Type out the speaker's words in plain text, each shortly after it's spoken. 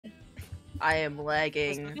I am Look,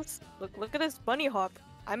 lagging. look at this bunny hop.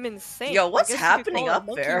 I'm insane. Yo, I what's guess you could happening call it a up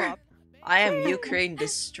monkey there? hop. I am Ukraine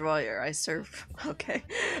Destroyer. I serve. Okay.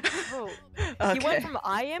 Bro, Okay. he went from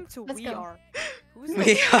I am to Let's we go. are. Who's We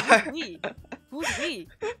the, are. Who's we? Who's we?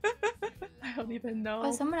 I don't even know.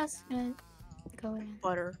 Oh, someone else is gonna go in.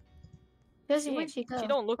 Butter. Where'd she go? She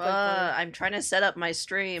don't look like butter. I'm trying to set up my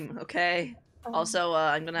stream, okay? Also,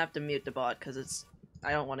 I'm gonna have to mute the bot because it's.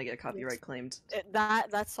 I don't want to get copyright claimed.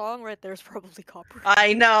 That song right there is probably copyright.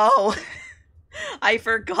 I know! I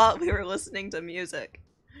forgot we were listening to music.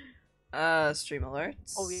 Stream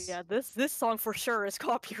alerts. Oh yeah, this song for sure is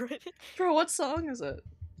copyrighted. Bro, what song is it?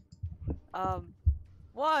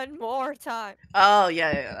 One more time. Oh,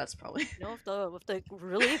 yeah, that's probably. You know, with the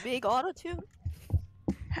really big auto-tune.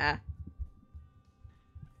 Ha.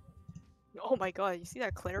 Oh my god, you see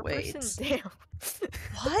that Claire Wait. person? Damn.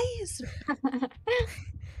 Why is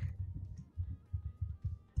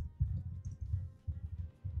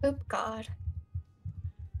Oh god.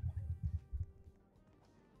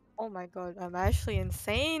 Oh my god, I'm actually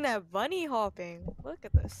insane at bunny hopping. Look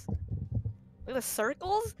at this. Look at the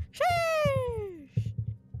circles. Sheesh!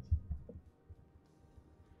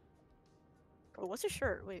 Oh, what's your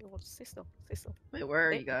shirt? Wait, well, stay still. Stay still. Wait, where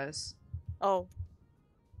are you guys? Oh.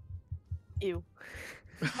 Ew.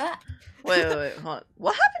 Wait, hold on.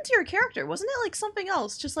 What happened to your character? Wasn't it like something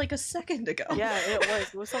else just like a second ago? Yeah, it was.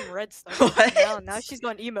 It was some red stuff. What? Now she's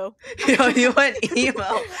gone emo. Yo, you went emo.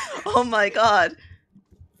 Oh my god.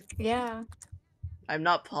 Yeah. I'm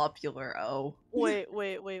not popular, oh. Wait.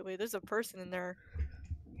 There's a person in there.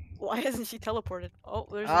 Why hasn't she teleported? Oh,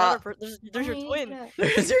 there's another person. There's your twin.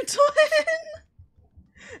 There's your twin!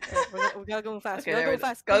 We gotta go fast. Okay, We gotta there go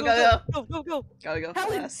fast. Go. Go. Gotta go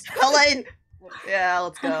Helen! fast. Helen! Yeah,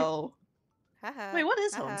 let's go. Haha. Wait, what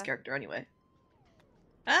is Helen's Haha. character anyway?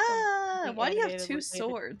 Ah, being why do you have animated, two looks like it.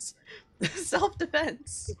 swords?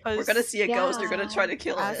 Self-defense. We're Because- gonna see a ghost, you're gonna try to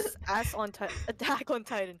kill it. Ass on Titan. Attack on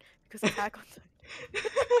Titan. Because attack on Titan.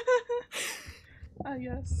 Ah,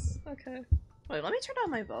 yes. Okay. Wait, let me turn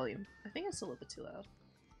down my volume. I think it's a little bit too loud.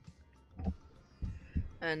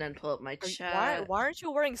 And then pull up my chat. Why aren't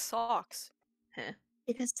you wearing socks? Heh.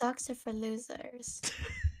 Because socks are for losers.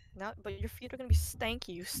 But your feet are gonna be stanky.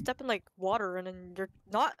 You step in like water, and then you're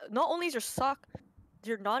not. Not only is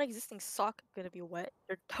your non-existing sock gonna be wet.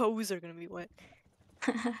 Your toes are gonna be wet.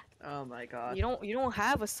 Oh my god. You don't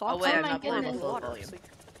have a sock. Oh wait, Oh I'm my not pulling the goodness. full water, volume. so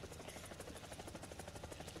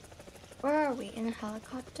Where are we? In a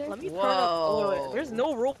helicopter? let me turn up. Oh, wait, Whoa. there's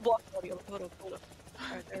no Roblox audio. Hold up.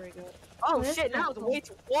 Alright, there we go. Oh that's shit! Now not the cool. way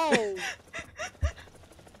too. Whoa!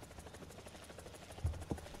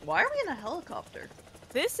 Why are we in a helicopter?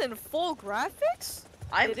 This in full graphics?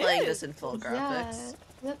 I'm It playing is. this in full graphics.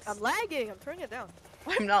 Yeah. Looks... I'm lagging. I'm turning it down.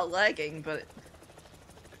 I'm not lagging, but...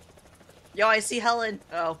 Yo, I see Helen!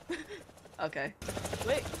 Oh. Okay.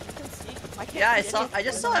 Wait, you can see. I can't. Yeah, see I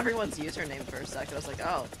just saw anything. everyone's username for a second. I was like,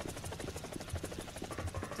 oh.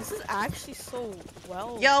 This is actually so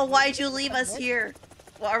well. Yo, why'd you leave us here?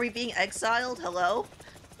 Well, are we being exiled? Hello?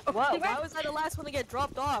 Why was I the last one to get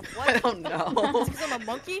dropped off? I What? don't know. Because I'm a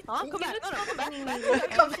monkey? Huh? Come back. No, come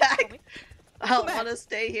back. Come back. I don't back. want to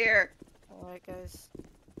stay here. Alright, guys.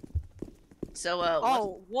 So,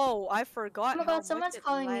 Oh, whoa! I forgot. Oh my how god, someone's much it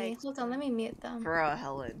calling me. lags. Hold on, let me mute them. for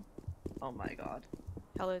Helen. Oh my god.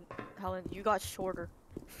 Helen, you got shorter.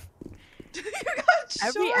 You got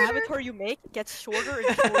Every shorter. avatar you make gets shorter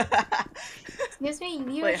and shorter. Excuse me,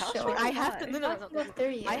 you're Wait, how short. short I am have to. I? No. How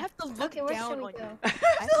dare you? I have to look Okay, where down should we on go? you. I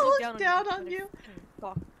have to look down on you.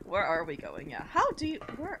 Talk. Where are we going? Yeah. How do you?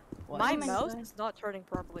 Where? What? My Oh my mouse God. is not turning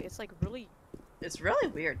properly. It's like really It's really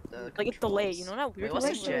weird. The like it's delayed. You controls. know that weird Wait, what's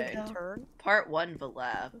the thing J? when you turn? Part 1 the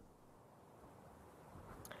lab.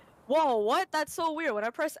 Whoa, what? That's so weird. When I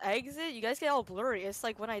press exit, you guys get all blurry. It's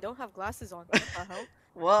like when I don't have glasses on. What the hell?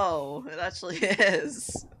 Whoa, it actually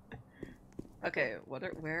is. Okay,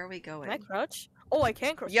 where are we going? Can I crouch? Oh, I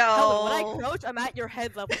can crouch. Yo. Helen, when I crouch, I'm at your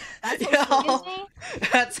head level. That's how Yo. Excuse me?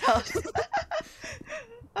 That's how.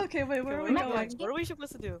 Okay, wait, where are we Okay, going? going? What are we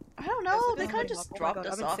supposed to do? I don't Guys, know. look They at kind of bunny just hop. Oh my dropped God,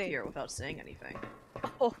 us I'm off insane. here without saying anything.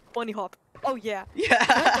 Oh, bunny hop. Oh yeah. Can I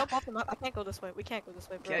Yeah. jump off the map? I can't go this way. We can't go this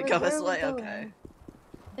way, bro. Can't Wait, go where this are we way. going? Okay.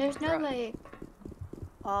 There's no Right. like.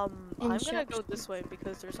 I'm gonna go Instructions. this way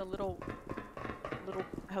because there's a little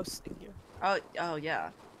house thing here. Oh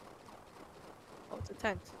yeah. Oh, it's a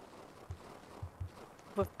tent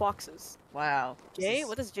with boxes. Wow. This Jay, is-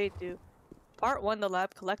 what does Jay do? Part 1, the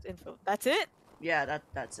lab, collect info. That's it? Yeah,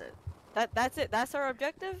 that's it. That's it? That's our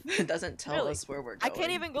objective? It doesn't tell Really? us where we're I going.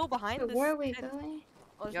 can't even go behind this Where are we tent. going?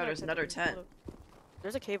 Oh, Yo, there's another tent. Hold up.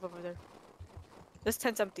 There's a cave over there. This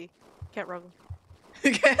tent's empty. Can't run.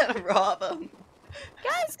 You can't rob him.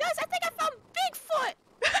 Guys, I think I found Bigfoot!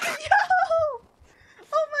 Yo!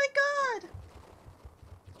 Oh my god!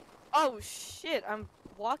 Oh shit, I'm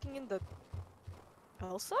walking in the...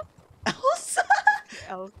 Elsa? Elsa?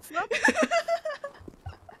 Elsa?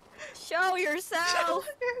 Show yourself!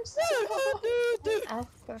 F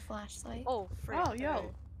for flashlight. Oh, frick. Oh, yo. Alright.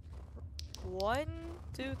 1,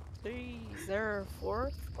 2, 3. Is there a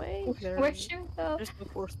fourth way? Where should we go? There's no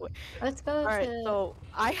fourth way. Let's go Alright, to. so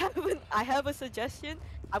I have a suggestion.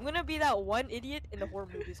 I'm gonna be that one idiot in the horror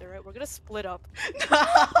movies, alright? We're gonna split up. No!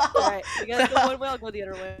 Alright, you guys go one way, I'll go the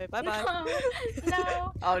other way. Bye bye.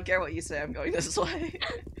 No. I don't care what you say, I'm going this way.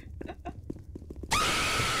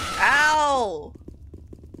 Ow!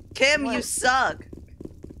 Kim, you What? suck!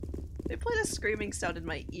 They played a screaming sound in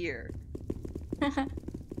my ear.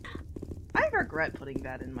 I regret putting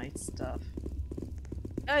that in my stuff.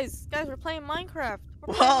 Guys, we're playing Minecraft.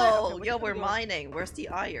 We're playing Whoa! Minecraft. Okay, Yo, which way we're we going? mining. Where's the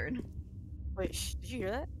iron? Wait, shh, did you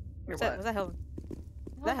hear that? Hear Was that, what? was that Helen?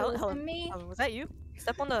 No, that Helen? it wasn't me. Helen, was that you?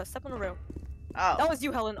 Step on the rail. Oh. That was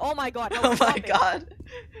you, Helen. Oh my god. Oh Helen, my stop it. god.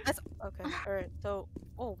 That's okay. Alright, so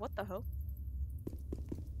oh what the hell?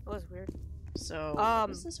 That was weird. So, Um, what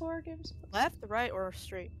is this horror game? Left, right, or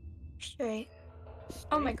straight? Straight.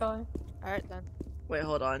 Oh my god. Alright then. Wait,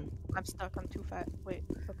 hold on. I'm stuck, I'm too fat. Wait,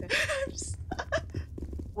 okay.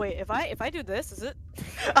 Wait, if I do this, is it?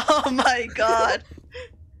 Oh my god.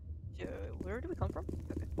 Where do we come from?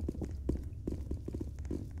 Okay.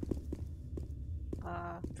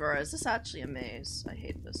 Bro, is this actually a maze? I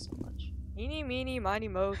hate this so much. Eeny, meeny, miny,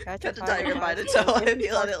 mo, catch Catch a a tiger by the toe, if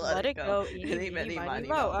you let it go. Eeny, Eeny, meeny, meeny, miny, miny,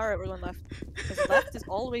 mo. mo. Alright, we're going left. Because left is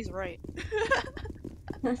always right.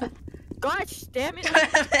 Gosh, damn it!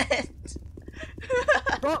 Damn it!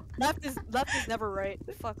 Bro, left is never right.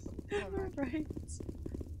 Fuck. Never right.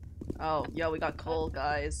 Oh, yo, we got coal,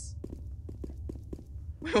 guys.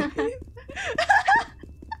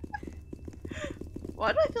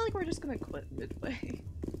 Why do I feel like we're just gonna quit midway?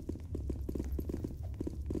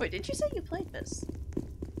 Wait, did you say you played this?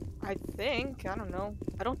 I think. I don't know.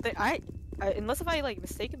 I don't think unless if I like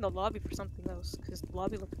mistaken the lobby for something else, because the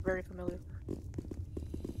lobby looked very familiar.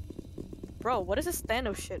 Bro, what is this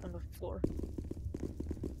Thanos shit on the floor?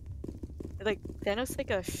 Like Thanos take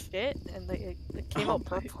a shit and like it came Oh out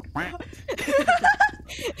my purple.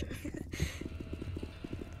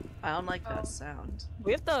 I don't like that Oh. sound.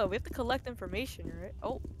 we have to collect information, right?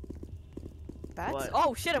 Oh. Bats? What?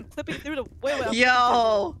 Oh shit! I'm clipping through the. Wait, I'm flipping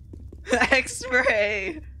Yo!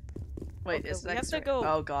 X-ray! Wait, Okay, it's we have to X-ray. go-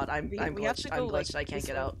 Oh god, I'm we glitched. have to I'm go, like, glitched. I can't this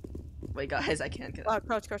get way. out. Wait, guys, I can't get out.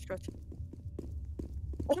 Crouch.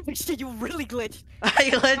 Oh my shit! You really glitched. I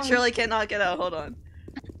literally cannot get out. Hold on.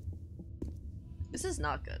 This is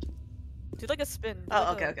not good. Do like a spin. Do Oh,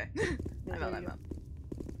 like okay, a- okay. Yeah, I'm out, there I'm you out.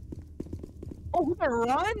 Oh, we can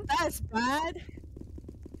run? That's bad.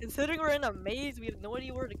 Considering we're in a maze, we have no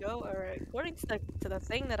idea where to go. Alright, according to the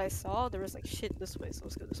thing that I saw, there was like shit this way, so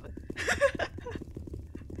let's go this way.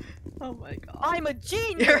 Oh my god. I'm a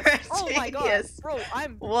genius! You're a Oh my god, genius. bro,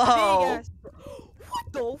 I'm Whoa. big ass.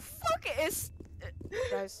 What the fuck is?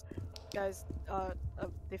 Guys,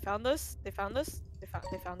 they found this. They found this. They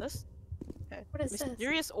found this. Okay. What is this?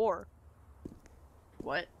 Mysterious ore.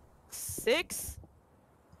 What? 6.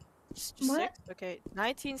 Just What? 6? Okay,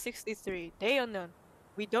 1963. Day unknown.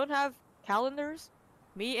 We don't have calendars.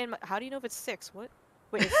 Me and my. How do you know if it's 6? What?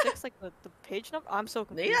 Wait, is 6 like the page number? I'm so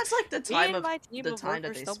Maybe confused. that's like the Me time and of my team the of time that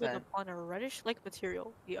workers they stumbled spent. upon a reddish-like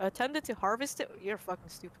material. We attempted to harvest it. You're fucking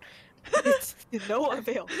stupid. To no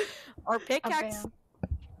avail. Our pickaxe Avail.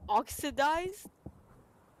 oxidized.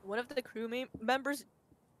 One of the crew members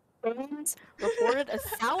reported a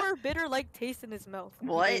sour, bitter-like taste in his mouth.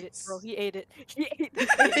 What? He ate it, bro. He ate it. He ate the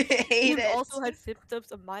I thing. hate He it. also had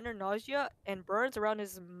symptoms of minor nausea and burns around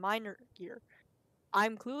his minor gear.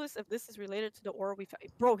 I'm clueless if this is related to the ore we found.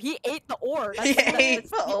 Bro, he ate the ore. He ate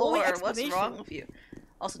that's the only ore. What's explanation. wrong with you?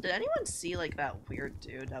 Also, did anyone see like that weird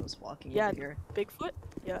dude that was walking Yeah, over here? Bigfoot?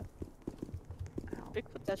 Yeah. Ow.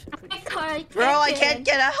 Bigfoot, that shit Oh pretty my short. god, Bro, I can't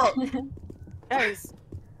get out. Guys,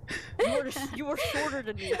 you were shorter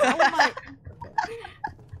than me. How am I? Okay.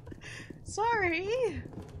 Sorry.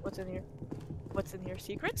 What's in here? What's in here?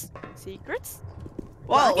 Secrets? Secrets?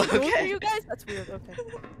 Whoa. Can I go through Okay. you guys? That's weird. Okay.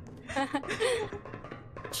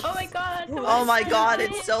 Oh my god. Oh my god,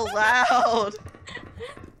 it's so loud.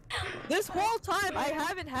 This whole time I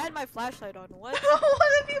haven't had my flashlight on. What?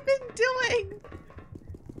 What have you been doing?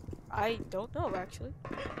 I don't know actually.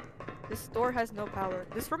 This door has no power.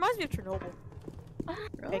 This reminds me of Chernobyl.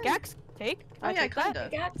 Really? Pickaxe? Take? Can Oh I yeah, take that? kinda.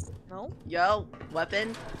 Pickaxe? No? Yo,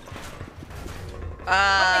 weapon.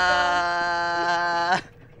 my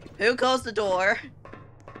Who closed the door?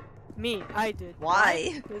 Me, I did.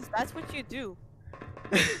 Why? Because that's what you do.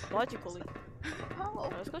 Logically. Oh.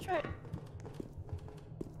 Let's go try it.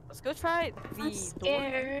 Let's go try I'm the door.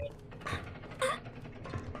 scared.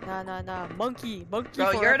 Nah. Monkey. Bro,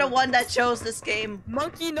 Forever. you're the one that chose this game.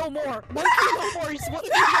 Monkey no more. Monkey no more. He's what?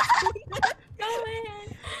 Go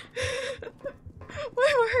in.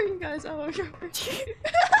 Where are you guys? Oh, you're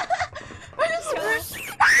I just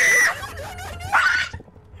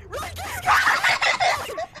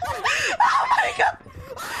Oh my god!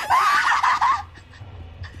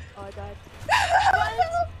 Oh, I died.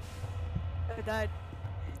 I died.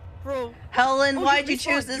 Bro. Helen, Oh, why'd you respawned.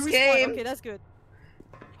 choose this respawned. game? Okay, that's good.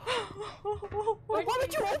 Why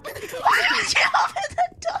would you open the door? Why would you open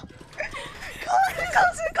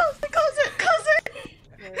the door? Close it!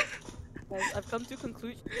 Okay. Guys, I've come to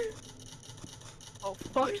conclusion. Oh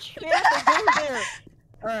fuck! They have to go there.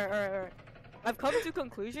 Alright. I've come to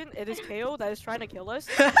conclusion. It is KO that is trying to kill us.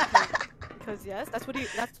 Because yes, that's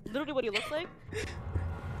literally what he looks like.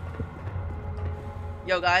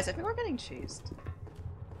 Yo guys, I think we're getting chased.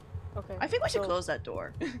 Okay. I think we should so- close that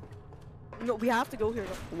door. No, we have to go here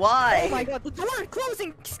though. Why? Oh my god, the door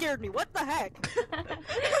closing scared me. What the heck?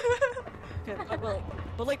 Okay,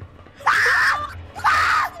 but like.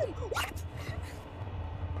 What?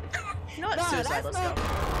 You know what? Nah, Suicide, that's let's not- go.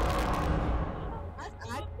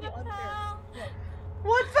 That's actually unfair.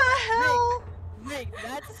 What the hell? Rigged.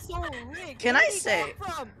 That's so rigged. Can Where I did he say-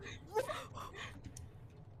 come from?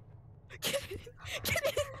 Get in.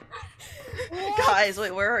 What? Guys,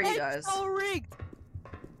 wait, where are you That's guys? so rigged.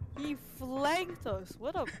 He flanked us.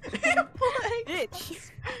 What a bitch.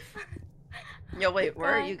 Yo, wait,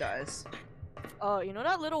 where are you guys? You know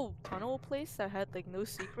that little tunnel place that had like no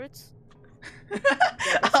secrets?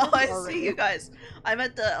 Oh, I already. see you guys. I'm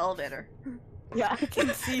at the elevator. Yeah, I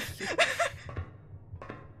can see you.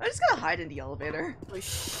 I'm just gonna hide in the elevator. Oh,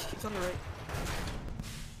 shh, he's on the right.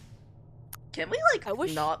 Can we, like, I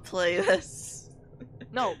wish- not play this?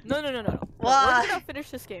 No. Why? We're gonna finish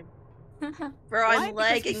this game. Bro, Why? I'm Because we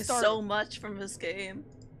lagging so started. much from this game.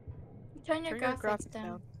 Turn your Turn your graphics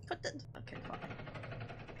down. Put the- Okay, fine.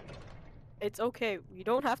 It's okay. You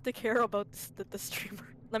don't have to care about the streamer.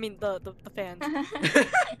 I mean, the fans.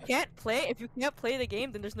 Can't play. If you can't play the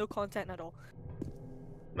game, then there's no content at all.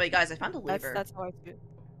 Wait, guys, I found a lever. That's how I feel.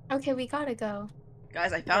 Okay, we gotta go.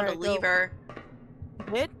 Guys, I found a Alright, go. lever.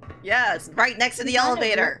 You did? Yeah, it's right next to the You found a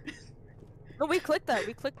elevator. No, we clicked that.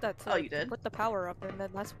 We clicked that. To Oh, you did? Put the power up, and then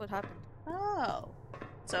that's what happened. Oh.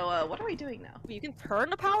 So, what are we doing now? Wait, you can turn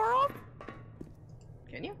the power off?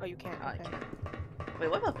 Can you? Oh, you can't. Oh, I Okay. can't. Wait,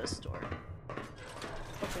 what about this door?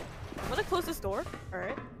 Okay. I'm gonna close this door. All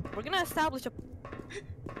right. We're gonna establish a.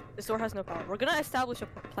 This door has no power. We're gonna establish a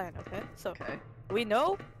plan. Okay. So Okay. we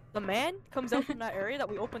know the man comes out from that area that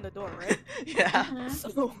we opened the door, right? Yeah. Mhm.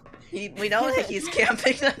 So We know that he's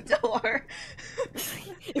camping the door.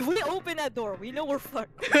 if we open that door, we know we're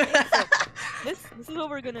fucked. This is what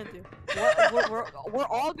we're gonna do. We're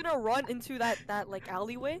all gonna run into that like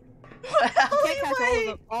alleyway. What We can't catch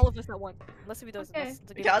alleyway? all of us at once, unless if he does. Okay. That's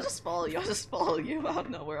the game. Yeah, I'll just follow you. I'll just follow you. I don't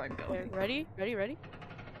know where I'm Okay, going. ready?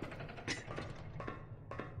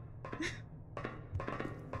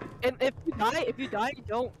 And if you die,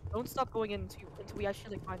 don't stop going in until we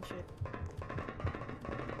actually find shit.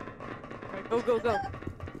 Alright, go.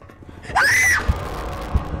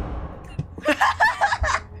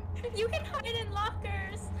 You can hide in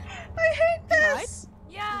lockers. I hate this.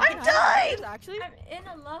 Yeah. I You can hide died! in actually. I'm in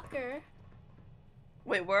a locker.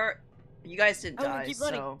 Wait, where? You guys didn't Oh, die, keep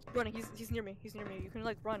running. so. Keep running. He's near me. You can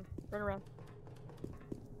like run around.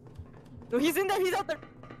 No, he's in there. He's out there.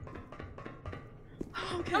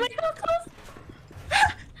 Okay. Oh my god, close.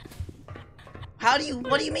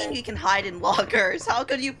 What do you mean you can hide in lockers? How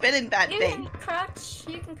could you fit in that You thing? can crouch.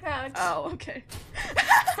 You can crouch. Oh, okay.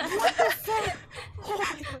 What the fuck? Oh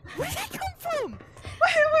my god. Where did he come from?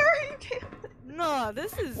 Where are you camping? Nah,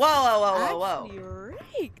 this is Whoa. actually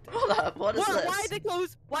rigged. Hold up, what is this? Why they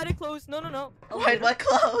close? Why they close? No. Why what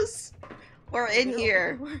close? We're in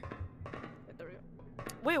here. There we go.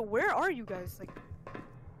 Wait, where are you guys? Like,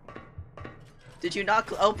 Did you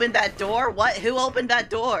not open that door? What? Who opened that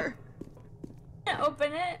door?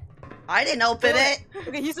 Open it. I didn't open it.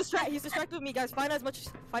 okay, he's distracted with me, guys. Find as much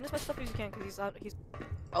stuff as you can, cause he's.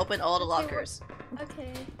 Open all the Okay, lockers.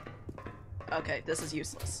 Okay. Okay, this is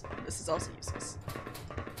useless. This is also useless.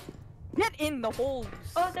 Get in the hole.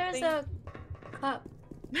 Oh, there's thing. a cup.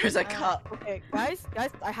 There's a cup. Okay, guys,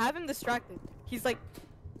 I have him distracted. He's like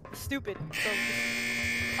stupid. So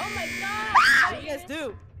Oh my god. what do you guys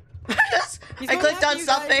do? He's I going clicked after on you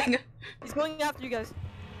guys. something. He's going after you guys.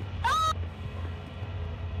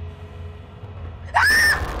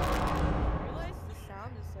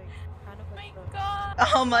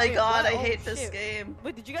 Oh my Wait, god, what? I Oh, hate this shit. game.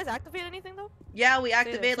 Wait, did you guys activate anything though? Yeah, we Say it.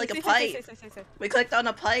 activated like a Say, pipe. say. We clicked on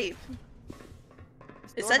a pipe.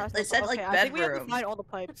 This It door said- has it said, no- like, okay, I think we have to bedroom. find all the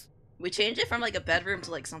pipes. We changed it from like a bedroom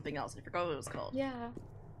to like something else. I forgot what it was called. Yeah.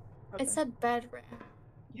 Okay. It said bedroom.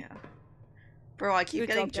 Yeah. Bro, I keep Good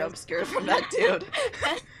getting job, jump guys. scared from that dude.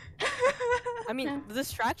 I mean, No. the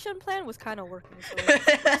distraction plan was kind of working. So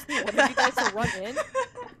like, just need one of you guys to run in.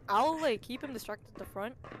 I'll like keep him distracted at the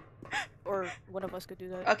front, or one of us could do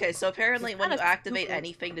that. Okay, so apparently It's when you kinda activate stupid.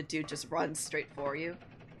 anything, the dude just runs straight for you.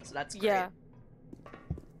 So that's great. Yeah.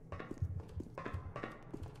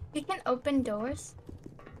 You can open doors.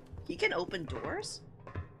 He can open doors?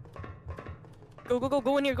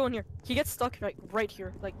 Go in here, go in here. He gets stuck right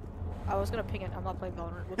here. Like, I was gonna ping it. I'm not playing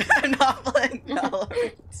Valorant. Whoops. I'm not playing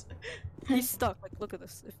Valorant. He's stuck. Like, look at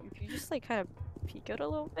this. If you just like kind of peek out a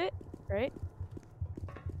little bit, right?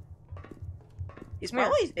 He's Come here.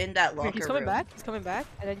 probably in that locker Wait, he's coming room. back. He's coming back,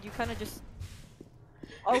 and then you kind of just.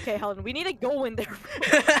 Okay, Helen, we need to go in there.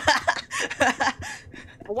 I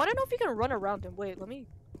want to know if you can run around him. Wait, let me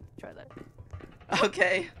try that.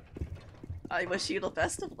 Okay. I wish you the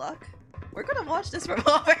best of luck. We're gonna watch this from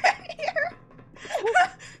over here.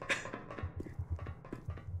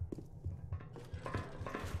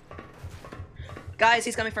 Guys,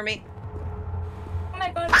 he's coming for me. Oh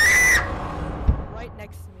my god. Right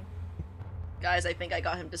next to me. Guys, I think I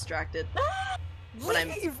got him distracted. When I'm-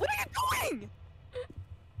 Leave! What are you doing?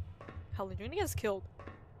 Helen, you're gonna get us killed.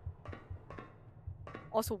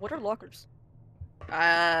 Also, what are lockers?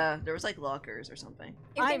 There was like lockers or something.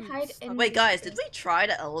 You can I'm hide so- in. Wait, the guys, locker. did we try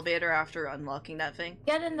the elevator after unlocking that thing?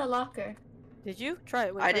 Get in the locker. Did you try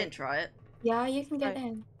it? Wait, I try didn't try it. Yeah, you can get Right.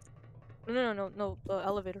 in. It. No. The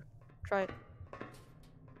elevator. Try it.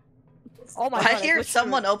 Oh my I god! hear glitched through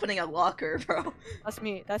someone it. Oh. opening a locker, bro. That's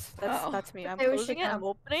me. That's me. I'm Okay, we closing should it. I'm go.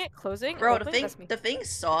 opening it. Closing. Bro, opening, that's me. the thing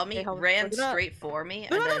saw me, Okay, hold on, ran we're gonna- straight for me,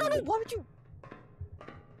 No, and no, then. no! Why would you?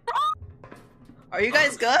 Are you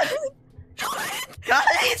guys good?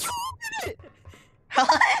 Guys, it! Helen.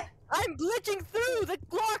 I'm glitching through the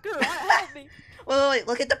locker. Help me! Wait,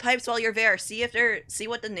 look at the pipes while you're there. See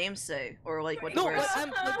what the names say, or like what the No, words.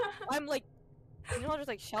 but I'm like, you know, there's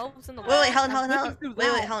like shelves in the. Wait, Helen, I'm Helen. glitching through Wait,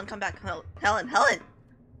 that. Helen, come back. Helen.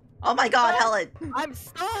 Oh my God, Helen. I'm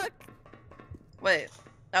stuck. Wait.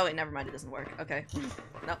 Oh wait, never mind. It doesn't work. Okay.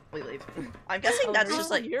 No, we leave. I'm guessing Oh, that's are you just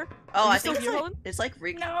still like. here? Oh, Are you I still think here, Helen? it's like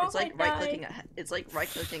No, it's like I right clicking. died. It's like right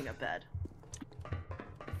clicking a bed.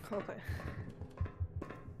 Okay.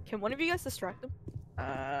 Can one of you guys distract him?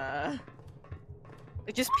 Like,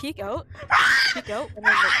 just peek out. Peek out, and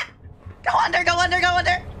then like, Go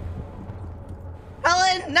under.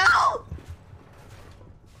 Helen, no.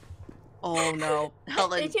 Oh no,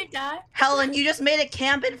 Helen. Did you die? Helen, you just made a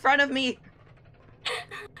camp in front of me.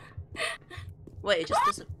 Wait, it just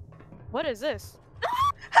doesn't. what is this?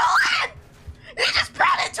 Helen! He just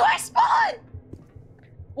brought into our spawn!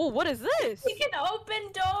 Oh, what is this? You can open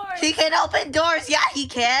doors. He can open doors! Yeah, he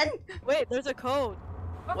can! Wait, there's a code.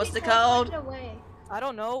 What's the Teleport code? away. I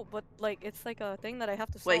don't know, but like it's like a thing that I have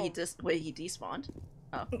to solve. Wait, he despawned?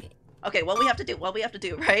 Oh. Okay, what we have to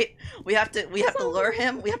do, right? We have to lure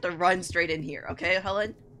him, we have to run straight in here, okay,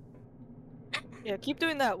 Helen? Yeah, keep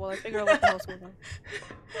doing that while I figure out what the hell's going on.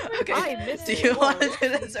 Okay, I missed do it. you Whoa. want to do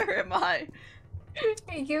this or am I?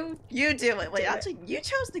 You. You do it. Wait, Do it. actually, you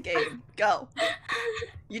chose the game. Go.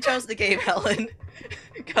 You chose the game, Helen.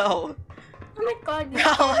 Go. Oh my god. You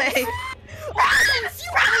Go away. Run!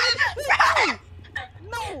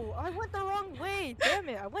 No, I went the wrong way. Damn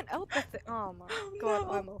it, I went out the thing. Oh my god,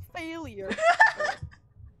 no. I'm a failure.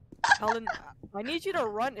 Helen, I need you to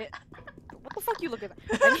run it. What the fuck you looking at?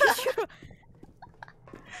 I need you to...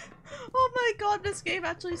 Oh my god, this game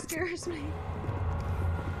actually scares me.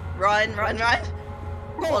 Run. Oh,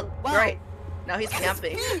 Well, wow. great. Now he's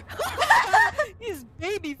camping. His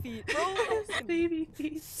baby feet, bro. His baby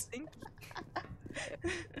feet. Stinky.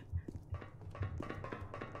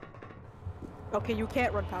 Okay, you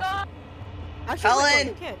can't run past him. Actually, wait, no, Helen!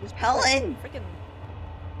 you can't. Just Helen! Freaking,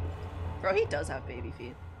 Bro, he does have baby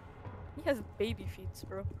feet. he has baby feet,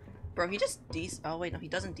 bro. Bro, he just Oh wait, no, he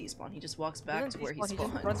doesn't despawn. He just walks back to doesn't where he despawn, he just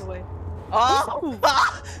spawns. runs away. Oh!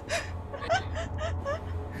 Ah!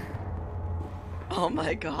 Oh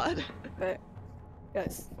my god. Okay.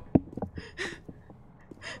 Guys,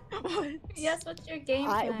 What? Yes, what's your game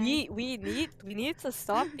plan? we need to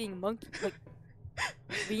stop being monkey. Like,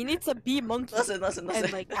 we need to be monkeys Listen.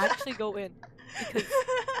 and like actually go in. Because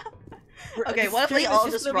Okay, this what if we stream is all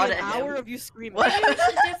just gonna be run an at him? hour of you screaming. What? Maybe we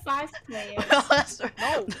should do 5 players.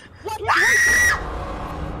 No. What?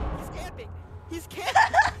 He's camping. He's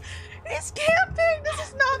camping. He's camping! This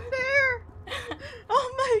is not fair! Oh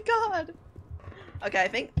Okay, I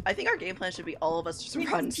think our game plan should be all of us just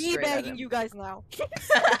run straight at him. teabagging you guys now. He's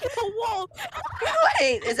stuck in the wall.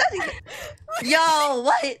 Wait, is that Yo,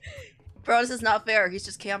 what? Bro, this is not fair. He's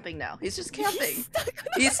just camping now. He's just camping.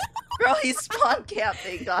 Bro, he's spawn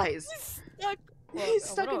camping, guys. He's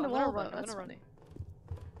stuck in the wall though. That's funny.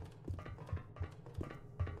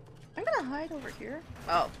 I'm gonna hide over here.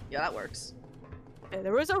 Oh, yeah, that works. Yeah,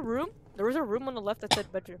 there was a room on the left that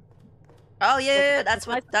said bedroom. Oh yeah, that's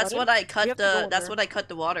what I cut that's what I cut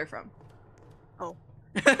the water from. Oh.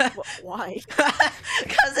 Why?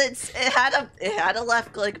 Because it had a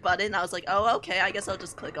left click button. I was like, oh okay, I guess I'll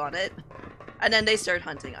just click on it. And then they started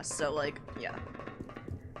hunting us, so like, yeah.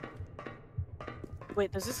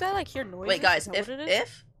 Wait, does this guy like hear noises? Wait guys,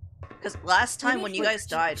 because last time when you guys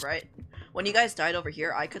died, right? When you guys died over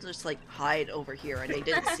here, I could just like hide over here and they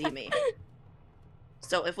didn't see me.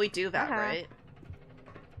 So if we do that, right?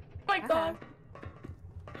 Oh my god.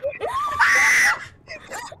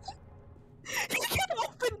 You can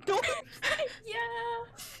open doors! Yeah!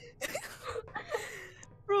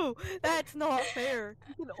 Bro, that's not fair.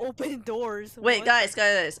 You can open doors. Wait, what? guys.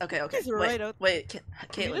 Okay. Wait,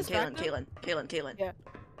 Caitlin. Yeah.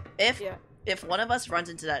 If one of us runs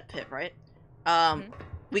into that pit, right?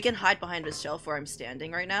 We can hide behind this shelf where I'm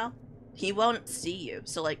standing right now. He won't see you,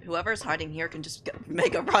 so like whoever's hiding here can just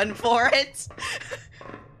make a run for it.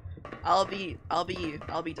 I'll be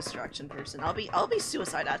distraction person. I'll be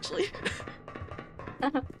suicide actually.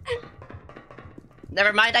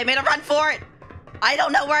 Never mind, I made a run for it. I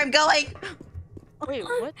don't know where I'm going. Wait,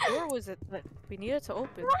 what door was it that we needed to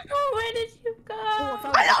open? Where did you go? Oh,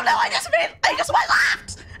 I don't know. I just went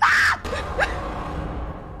left. Ah!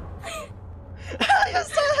 I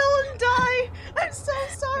just saw Helen die. I'm so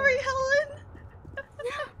sorry, Helen.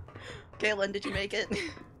 Caitlin, did you make it?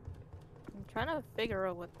 I'm trying to figure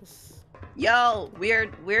out what this. Yo,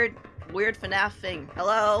 weird FNAF thing.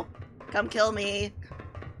 Hello, come kill me.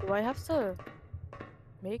 Do I have to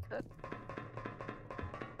make that?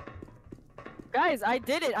 Guys, I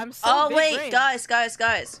did it. I'm so. Oh big wait, brain. guys.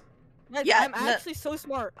 Yeah, I'm actually so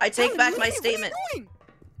smart. I take back my What statement. are you doing?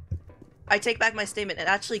 I take back my statement. It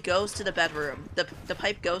actually goes to the bedroom. The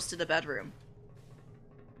pipe goes to the bedroom.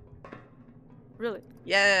 Really?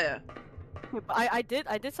 Yeah. But I did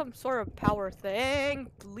some sort of power thing.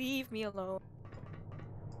 Leave me alone.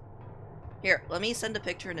 Here, let me send a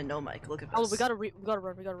picture into no mic. Look at this. Oh, we gotta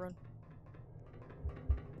run.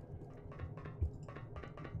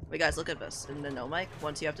 Wait, guys, look at this. In the no mic,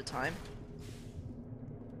 once you have the time.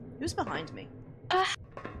 Who's behind me?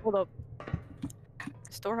 Hold up.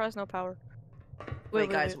 Store has no power. Wait,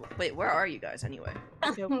 guys, wait, where are you guys anyway?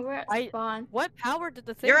 We're at spawn. What power did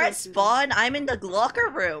the thing You're go at to? spawn? I'm in the locker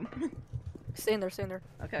room. Stay in there.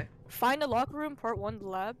 Okay. Find the locker room, part 1, the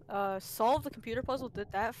lab. Solve the computer puzzle,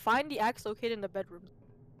 did that. Find the axe located in the bedroom.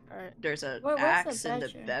 Alright. There's an Where's the axe in the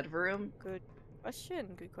bedroom? bedroom? Good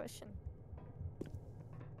question.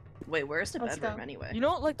 Wait, where's the Let's bedroom go. anyway? You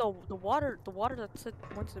know, like the water that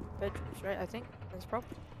went to the bedrooms, right? I think that's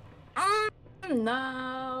probably.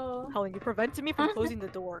 No. Helen, you prevented me from closing the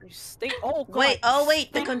door. You stay. Oh god. Wait,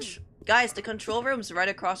 wait, guys, the control room's right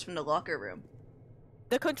across from the locker room.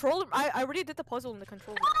 The control. I already did the puzzle in the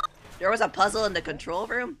control room. There was a puzzle in the control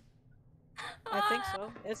room? I think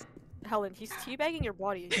so. It's Helen. He's teabagging your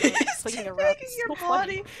body. He's Swinging around. teabagging It's your so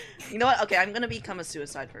body. funny. You know what? Okay, I'm gonna become a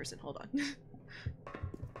suicide person. Hold on.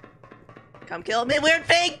 Come kill me, weird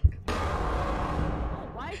thing! Oh,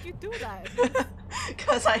 why'd you do that?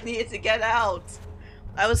 Because I needed to get out.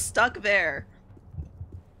 I was stuck there.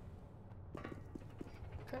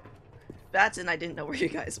 Okay. That's and I didn't know where you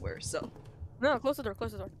guys were, so. No, close the door.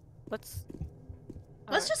 Let's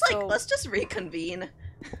Let's just reconvene.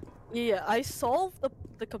 Yeah, I solved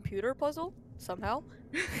the computer puzzle somehow.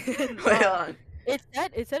 Wait on. It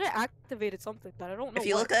said it activated something, but I don't know.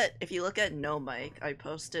 If you look at no mic, I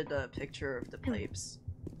posted a picture of the pipes.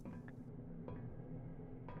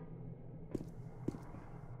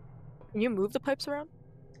 Can you move the pipes around?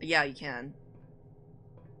 Yeah, you can.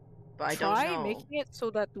 But I don't know. Try making it so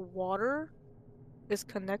that the water is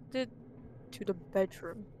connected to the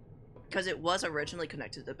bedroom. Because it was originally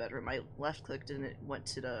connected to the bedroom. I left clicked and it went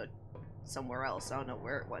to the somewhere else. I don't know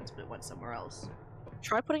where it went, but it went somewhere else.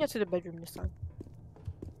 Try putting it to the bedroom this time.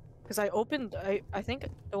 Because I think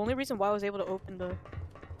the only reason why I was able to open the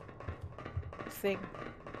thing.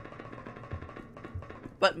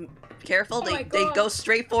 But careful, Oh my they God. go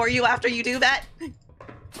straight for you after you do that.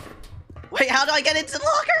 Wait, how do I get into the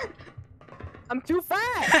locker? I'm too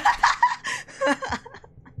fast!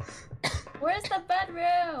 Where's the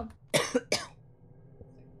bedroom?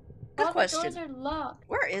 Good All question. the doors are locked.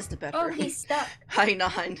 Where is the Oh, bedroom? he's stuck. Hi,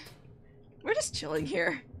 Nine. We're just chilling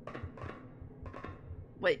here.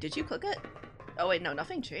 Wait, did you click it? Oh wait, no,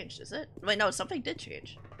 nothing changed, is it? Wait, no, something did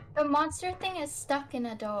change. The monster thing is stuck in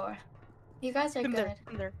a door. You guys are I'm good. there.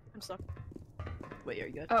 I'm there. I'm stuck. Wait, are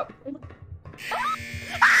you good? Oh.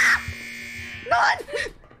 None!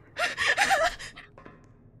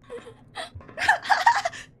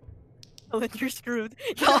 Oh, you're screwed.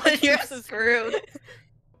 Oh, you're screwed.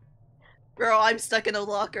 Girl, I'm stuck in a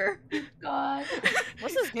locker. God.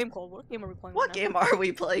 What's this game called? What game are we playing? What right now? game are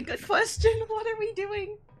we playing? Good question. What are we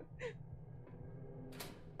doing?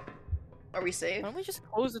 Are we safe? Why don't we just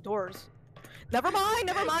close the doors? Never mind,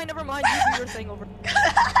 never mind, never mind. You do your thing over.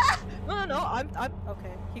 No, I'm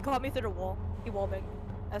okay. He caught me through the wall. He wallbanged.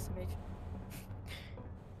 SMH.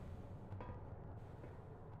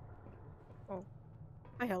 Oh.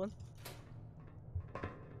 Hi, Helen.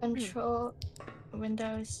 Control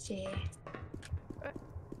Windows G.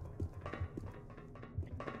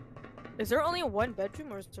 Is there only one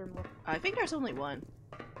bedroom or is there more? I think there's only one.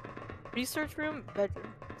 Research room, bedroom.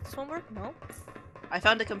 Does this one work? No? I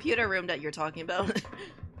found a computer room that you're talking about.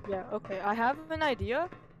 Yeah, okay. I have an idea.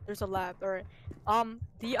 There's a lab. Alright.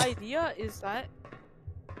 The idea is that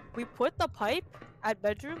we put the pipe at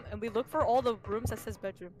bedroom and we look for all the rooms that says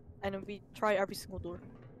bedroom. And then we try every single door.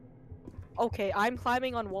 Okay, I'm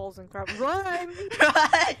climbing on walls and crap. Run!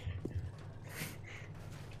 Right?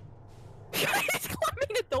 He's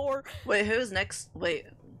climbing the door! Wait, who's next? Wait,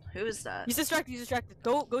 who is that? He's distracted, he's distracted.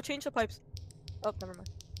 Go change the pipes. Oh, never mind.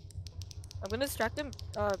 I'm gonna distract him.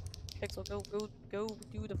 Pixel, go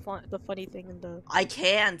do the funny thing in the... I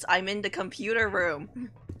can't. I'm in the computer room.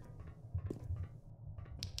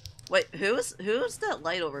 Wait, who's that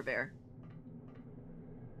light over there?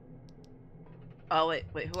 Oh, wait,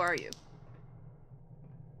 who are you?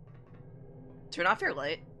 Turn off your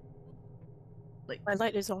light. Like, My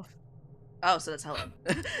light is off. oh, so that's Helen.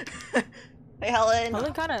 Hey, Helen.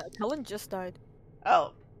 Helen just died.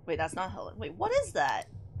 Oh, wait, that's not Helen. Wait, what is that?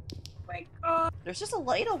 Oh my God. There's just a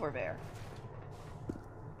light over there.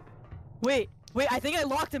 Wait, I think I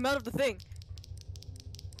locked him out of the thing.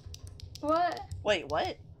 What? Wait,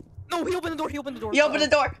 what? No, he opened the door, You opened the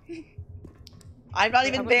door! I'm not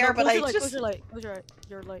even there, but I just... Close your light, close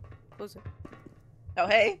your light. Close it. Oh,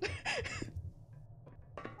 hey.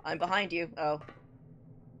 I'm behind you. Oh.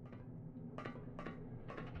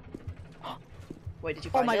 Wait, did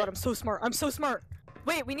you find Oh my it? god, I'm so smart.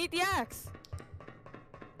 Wait, we need the axe.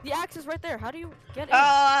 The axe is right there. How do you get in?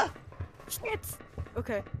 Shit.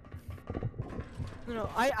 Okay. No,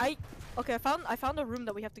 okay, I found a room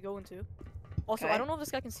that we have to go into. Also, Okay. I don't know if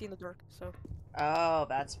this guy can see in the dark, so. Oh,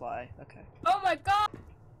 that's why. Okay. Oh my God.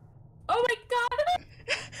 Oh my God.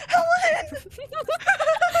 Helen!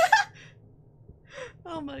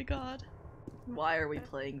 Oh my god. Why are we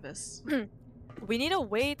playing this? We need a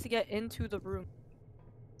way to get into the room.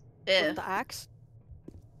 If. The axe.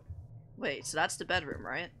 Wait, so that's the bedroom,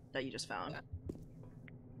 right? That you just found. Yeah.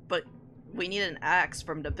 But we need an axe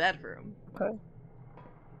from the bedroom. Okay.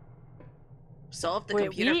 Solve the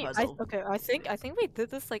computer puzzle. I think we did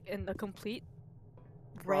this like in a complete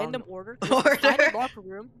random order. Order. Find a locker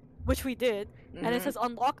room, which we did, and it Mhm. says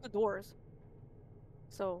unlock the doors.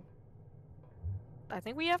 So I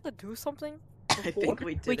think we have to do something. I think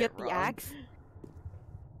we did We get it the wrong. axe.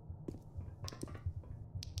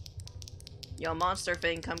 Yo, monster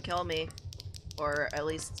thing, come kill me. Or at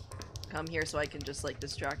least come here so I can just like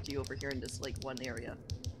distract you over here in this like one area.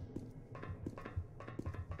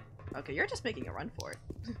 Okay, you're just making a run for it.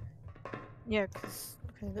 Yeah, cause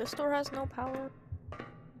okay, this door has no power.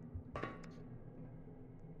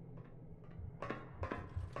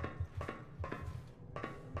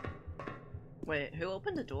 Wait, who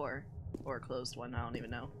opened the door? Or closed one? I don't even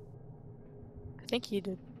know. I think he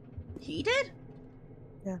did. He did?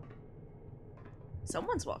 Yeah.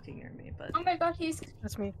 Someone's walking near me, but... Oh my God, he's...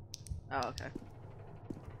 That's me. Oh, okay.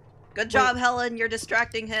 Good job, Helen! You're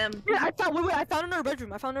distracting him! Yeah, I found another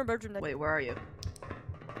bedroom. I found another bedroom. Wait, where are you?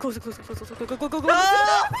 Close it, go.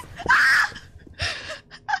 No!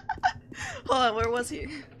 Hold on, where was he?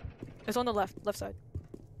 It's on the left side.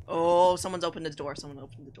 Oh, someone's opened the door. Someone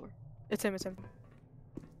opened the door. It's him. Just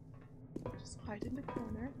hide in the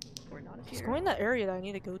corner. We're not He's here. going in the area that I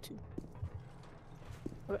need to go to.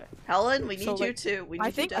 Okay. Helen, we need So, you like, to. We need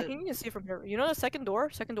I think you to... you can see it from here. You know the second door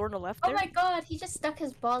on the left Oh there? my God, he just stuck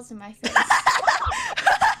his balls in my face.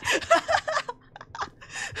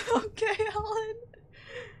 Okay, Helen.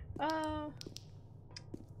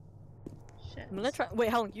 Shit. I'm gonna try. Wait,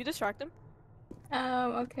 Helen, you distract him?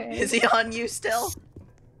 Okay. Is he on you still?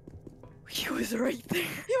 He was right there.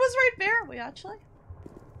 He was right there. Wait, actually,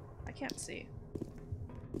 I can't see.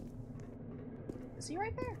 Is he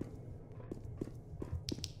right there?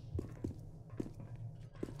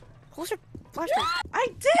 close your flashlight. I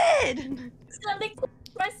did! Let me close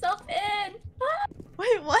myself in.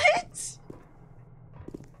 Wait, what?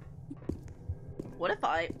 What if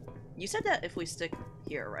I... You said that if we stick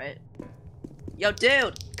here, right? Yo,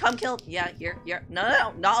 dude! Come kill... Yeah, here.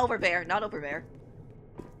 No, not over there. Not over there.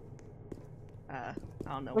 I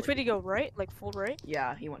don't know. Which way do you go? Right? Like full right?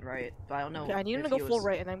 Yeah, he went right. But I don't know. Okay, I need him to go full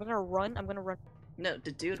right, and I'm gonna run. No,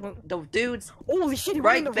 the dude's Holy shit, he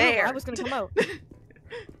right in the there. room. I was gonna come out.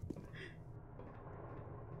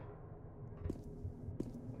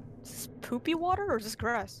 Is this poopy water or is this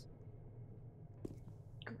grass?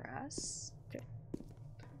 Grass? Okay.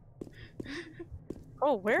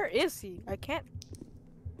 Oh, where is he? I can't.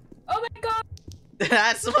 Oh my god.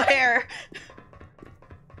 I swear!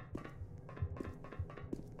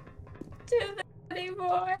 Do that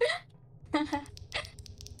anymore. Can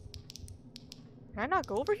I not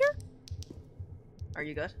go over here? Are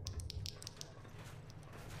you good?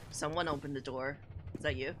 Someone opened the door. Is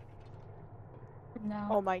that you? No.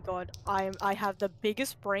 Oh my god, I have the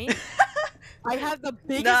biggest brain. I have the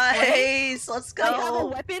biggest brain. Nice! Let's go! I have a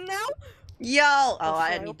weapon now? Yo! Oh, shit, I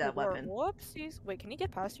opened need the that door. weapon. Whoopsies. Wait, can you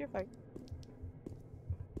get past here if I...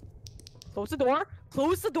 Close the door!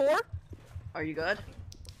 Close the door! Are you good?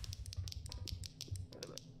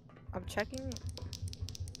 I'm checking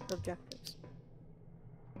the objectives.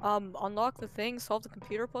 Unlock the thing, solve the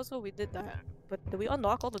computer puzzle, we did that. But did we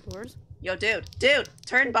unlock all the doors? Yo, dude! Dude!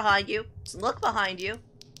 Turn behind you! Just look behind you!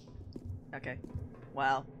 Okay.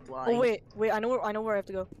 Wow. Blind. Oh wait, I know where I have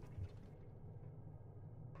to go.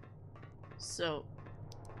 So,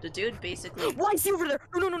 the dude basically... Why is he over there?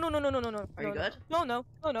 No. Are you good? No.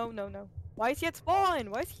 Why is he at spawn?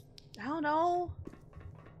 Why is he... I don't know.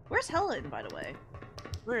 Where's Helen, by the way?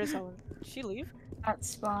 Where is Helen? Did she leave? At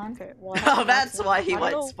spawn. Okay, well I have Oh, an that's axe why now. he I don't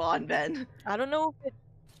went know- spawn, Ben. I don't know if it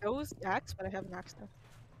shows axe, but I have an axe now.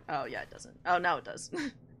 Oh, yeah, it doesn't. Oh, now it does.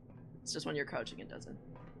 It's just when you're crouching, it doesn't.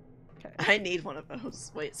 Okay. I need one of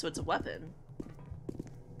those. Wait, so it's a weapon.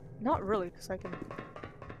 Not really, because I can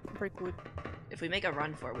break wood. If we make a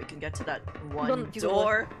run for it, we can get to that one Don't use a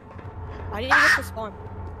door. I need to get to spawn.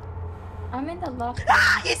 I'm in the loft.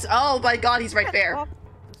 Ah, oh my god, he's right there. Off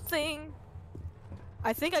the thing.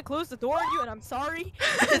 I think I closed the door on you, and I'm sorry.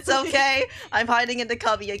 It's okay. I'm hiding in the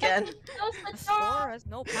cubby again. Close The the store door. has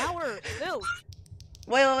no power. Still.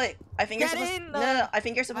 Wait. I think you're Get supposed in, no. I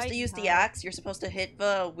think you're supposed to hiding use the hide. axe. You're supposed to hit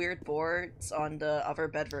the weird boards on the other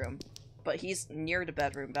bedroom. But he's near the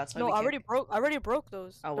bedroom. That's why No, we I can't... already broke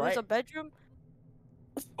those. Oh, There was what? a bedroom.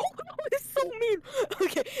 Oh, it's so mean.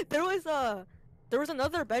 Okay, there was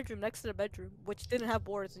another bedroom next to the bedroom which didn't have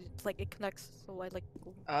boards. It's like it connects, so I like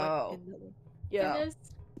went Oh. in that one. Yeah, Goodness.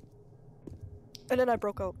 and then I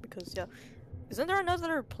broke out because yeah. Isn't there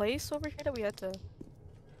another place over here that we had to?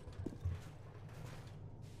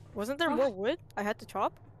 Wasn't there Oh. more wood I had to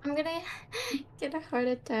chop? I'm gonna get a heart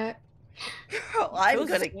attack. I'm Chose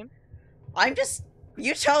this gonna... game. I'm just...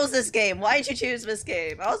 You chose this game. Why'd you choose this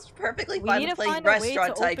game? I was perfectly We fine need with to playing find a way to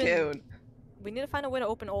Restaurant open- Tycoon. We need to find a way to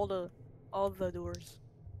open all the doors.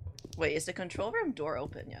 Wait, is the control room door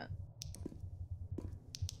open yet?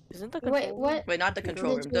 Isn't the Wait, control what? Wait, not the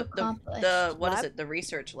control did room. you The accomplish? what is Lab? it? The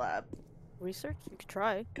research lab. research? You could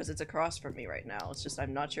try. Because it's across from me right now. It's just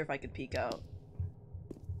I'm not sure if I could peek out.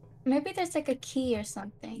 Maybe there's like a key or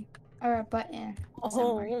something. Or a button. Oh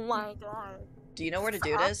somewhere. my god. Do you know where the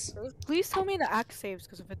dude is? Please tell me the axe saves,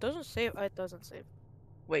 because if it doesn't save, it doesn't save.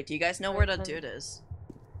 Wait, do you guys know where the dude is?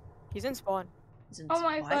 He's in spawn. He's in... Oh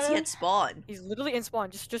my Why is he God. at spawn? He's literally in spawn.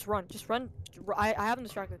 Just run. Just run. I have him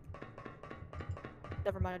distracted.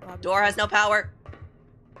 Never mind. I don't have him Door has no power.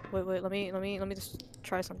 Wait. Let me just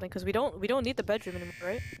try something, because we don't need the bedroom anymore,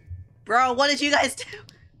 right? Bro, what did you guys do?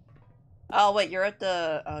 Oh wait, you're at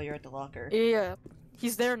the locker. Yeah.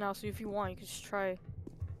 He's there now, so if you want, you can just try.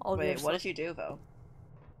 All the Wait, other what stuff. did you do though?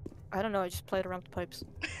 I don't know. I just played around with the pipes.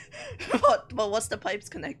 What's the pipes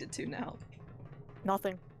connected to now?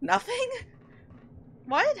 Nothing. Nothing?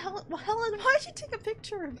 Why did Helen, why'd you take a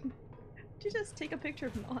picture of him? Did you just take a picture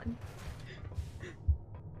of Non?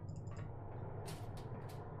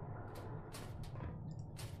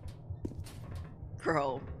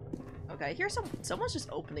 Bro. Okay, I hear someone's just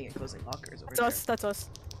opening and closing lockers over That's there. us. That's us.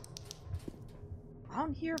 I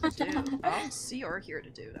don't hear the dude. I don't see or hear the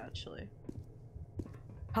dude, actually.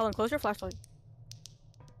 Helen, close your flashlight.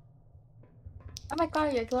 Oh my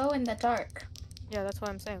god, you glow in the dark. Yeah, that's what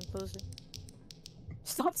I'm saying. Close it.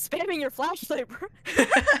 Stop spamming your flashlight, bro.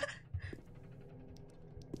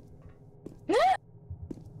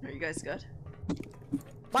 Are you guys good?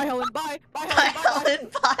 Bye, Helen. Bye. Bye, Bye, Helen.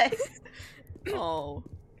 Bye. Helen, bye! Oh,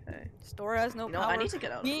 okay. Store has no No, power. I need to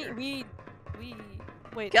get out of here. We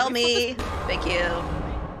Wait. Kill did we me! Thank you.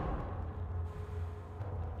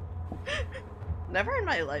 Never in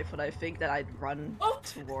my life would I think that I'd run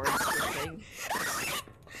towards the thing.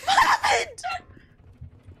 What happed?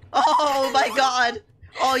 Oh my god!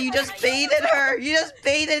 Oh, you just baited her! You just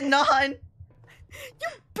baited Nan!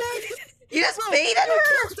 You just baited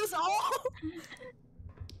her! killed us all?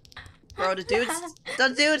 Bro,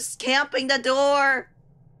 the dude's camping the door!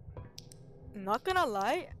 Not gonna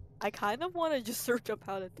lie, I kind of want to just search up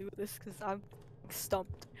how to do this because I'm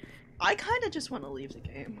stumped. I kinda just want to leave the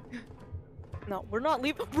game. No, we're not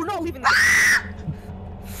leaving. We're not leaving. The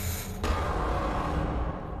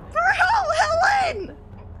Bro, Helen!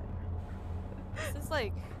 This is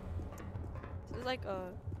like a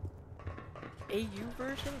AU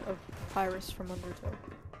version of Pyrus from Undertow.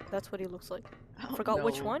 That's what he looks like. I don't Forgot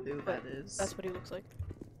which know one, who but that is. that's what he looks like.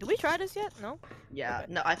 Did we try this yet? No. Yeah,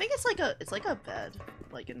 Okay. no, I think it's like a bed,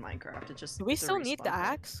 like in Minecraft. It just Do we it's a still need respawn the point.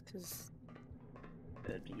 axe? Cause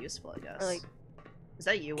It'd be useful, I guess. or like Is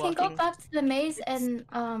that you Can you walking? go back to the maze and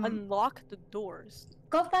unlock the doors.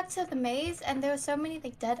 go back to the maze and there were so many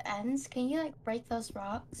like dead ends. Can you like break those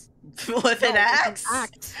rocks? With an No, axe?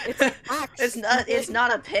 It's an axe. It's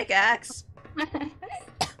not a pickaxe.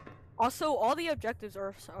 Also, all the objectives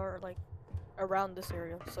are like around this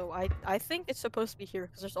area, so I think it's supposed to be here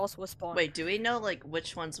because there's also a spawn. Wait, do we know like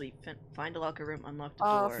which ones we find a locker room, unlock the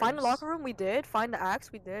doors? Find the locker room we did. Find the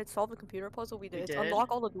axe we did. Solve the computer puzzle we did. did?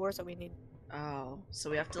 Unlock all the doors that we need. Oh, so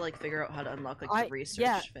we have to like figure out how to unlock like the research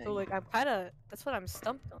yeah. thing. So like I'm kind of that's what I'm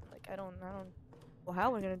stumped on. Like I don't well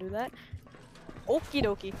how we're gonna do that? Okie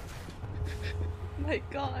dokie. My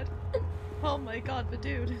god. Oh my god, the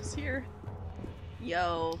dude is here.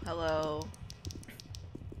 Yo, hello.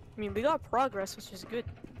 I mean we got progress, which is good.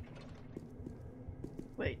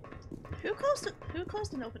 Wait. Who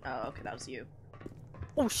closed and opened? Oh, okay, that was you.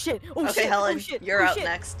 Oh shit! Oh Okay, shit! Helen, oh, shit. you're oh, up shit.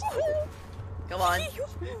 next. Come on.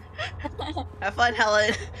 Have fun,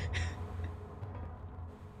 Helen.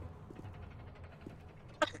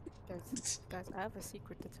 Guys, I have a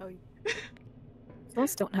secret to tell you.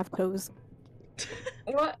 Those don't have toes.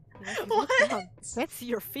 What? You What? look down. Can't see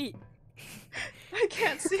your feet. I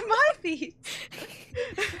can't see my feet.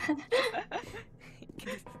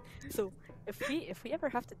 So if we ever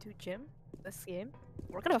have to do gym this game,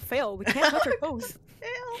 we're gonna fail. We can't touch our toes.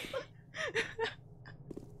 Fail.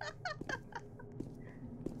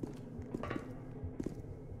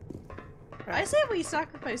 I say we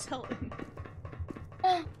sacrifice Helen.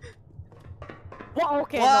 Well,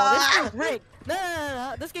 okay, no, this game's rigged.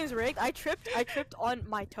 No, this game's rigged. I tripped on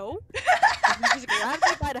my toe. And he just grabbed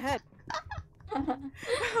me by the head.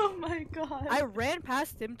 Oh my god. I ran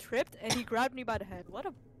past him, tripped, and he grabbed me by the head. What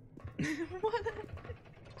a What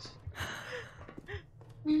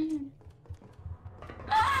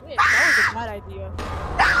wait, that was a bad idea.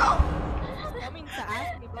 No! Coming to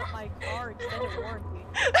ask me about my car extended warranty.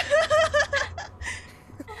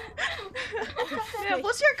 Yeah,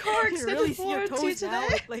 what's your car You can extended really see your warranty toes now.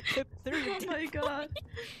 today? It, like clipped through your Oh my god.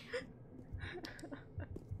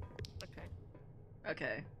 Okay.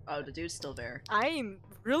 Okay. Oh, the dude's still there. I'm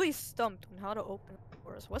really stumped on how to open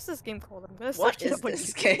doors. What's this game called? I'm gonna What search it is up on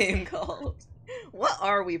this YouTube. game called? What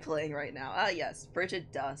are we playing right now? Ah, yes.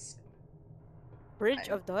 Frigid Dusk. Bridge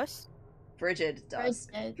of Dust? Frigid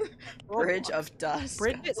Dusk. Bridge Roblox. of Dusk.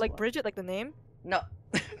 Bridget, That's like what- Bridget, like the name? No.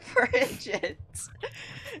 Frigid.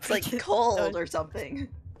 It's like Frigid cold Dusk. or something.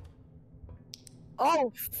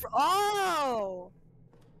 Oh, oh!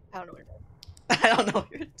 I don't know what you're I don't know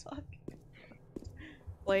what you're talking.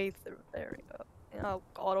 playthrough. There we go. Oh,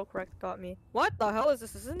 autocorrect got me. What the hell is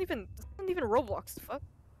this? This isn't even Roblox. The fuck?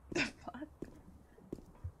 The fuck?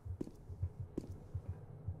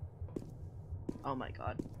 Oh my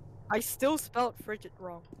god. I still spelled frigid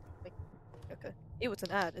wrong. Like, okay. It was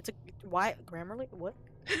an ad. It's a why Grammarly? What?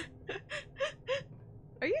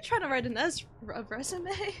 Are you trying to write a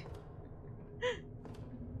resume?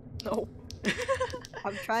 No.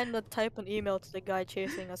 I'm trying to type an email to the guy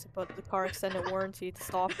chasing us about the car extended warranty to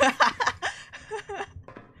stop.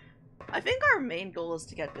 I think our main goal is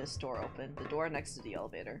to get this door open. The door next to the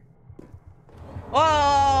elevator.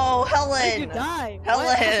 Whoa, How did you Helen! die? Helen!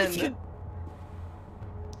 What?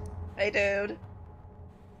 Hey, dude.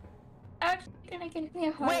 Actually, gonna give me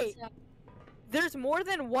a heart Wait. attack. There's more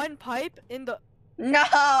than one pipe in the.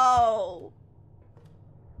 No!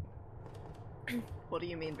 What do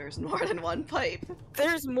you mean there's more than one pipe?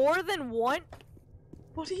 There's more than one.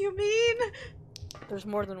 What do you mean? There's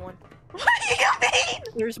more than one. What do you mean?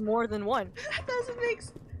 There's more than one. That doesn't make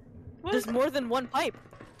sense. What There's is more than one pipe.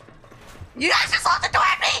 You guys just locked the door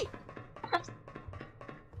at me!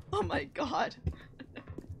 Oh my god.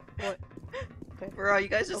 What? Okay. Bro, you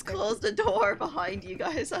guys just Okay. closed the door behind you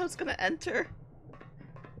guys. I was gonna enter.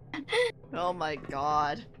 Oh my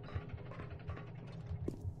god.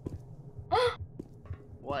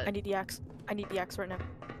 What? I need the axe. I need the axe right now.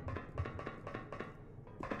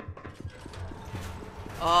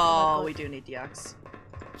 Oh, God. we do need the axe.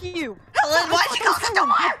 You! Helen, why'd you close the door?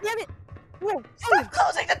 Damn it! Bro, Stop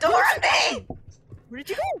closing the door on me! where did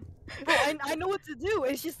you go? Bro, I know what to do.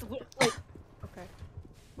 It's just like, okay.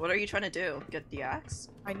 What are you trying to do? Get the axe?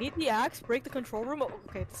 I need the axe. Break the control room. Oh,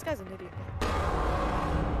 okay, this guy's an idiot.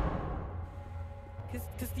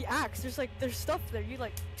 Cause the axe, there's stuff there. You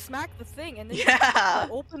like smack the thing and then Yeah!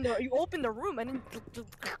 you open the room and then.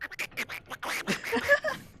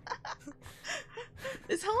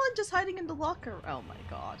 Is Helen just hiding in the locker? Oh my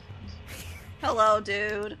god. Hello,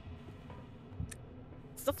 dude.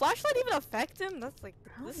 Does the flashlight even affect him? That's like, I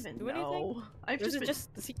does don't this even do anything? know. I've Or is just it been...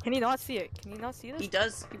 just does he, can he not see it? Can he not see this? He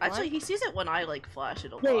does. He Actually, blind? he sees it when I like flash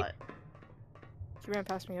it a Wait. lot. He ran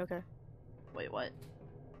past me. Okay. Wait, what?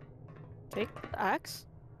 Take the axe.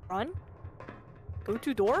 Run. Go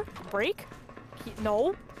to door. Break.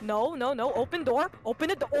 No. Open door. Open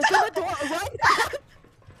the door. Open the door. Run.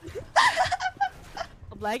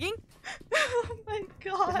 I'm lagging. Oh my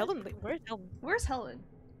god. Helen, where's Helen? Where's Helen?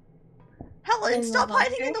 Helen, In the stop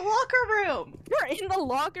hiding in locker? the locker room! You're in the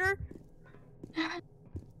locker.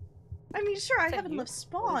 I mean, sure, I that haven't you? left What is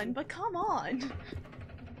spawn, it? but come on.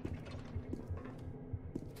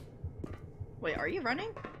 Wait, are you running?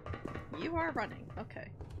 You are running. Okay.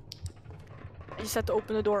 I just had to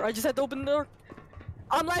open the door.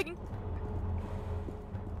 I'm lagging.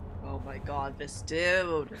 Oh my god, this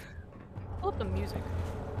dude. Pull up the music.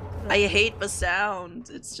 I hate the sound.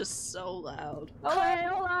 It's just so loud.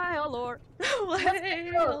 Oh Lord.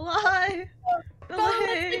 Olay, olay,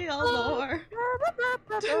 olay, olor.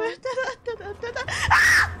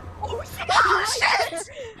 Ah! Oh shit! Oh shit!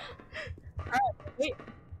 Wait.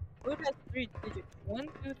 Who has 3 digits? 1,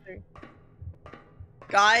 2, 3.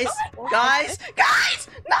 Guys, Oh, guys, guys!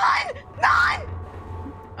 Nine!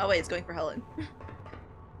 Oh wait, it's going for Helen.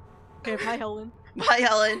 Okay, bye Helen. Bye,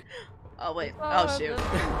 Helen. Oh wait. Oh shoot.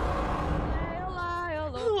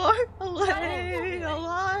 Lord, olay,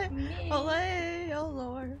 olay, Me. olay, oh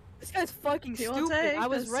Lord. This guy's fucking He will stupid. take I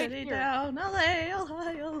was the right city here. down. Olay,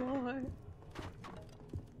 olay, oh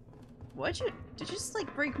Lord. Did you just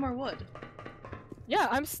like break more wood? Yeah,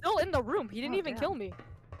 I'm still in the room. He didn't Oh, even damn. kill me.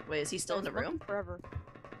 Wait, is he still in the It's fucking room? Forever.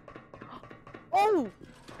 Oh!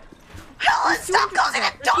 Helen, He's stop doing closing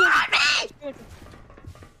it. the door on me!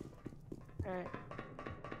 Alright.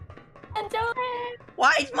 And don't it.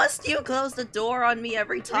 Why must you close the door on me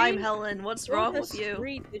every time, Three- Helen? What's Who wrong has with you?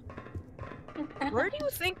 3 digits? Where do you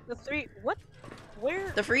think the 3? What?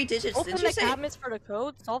 Where? The 3 digits, Open didn't the you say? cabinets for the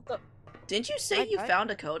code. Solve the. Didn't you say you I-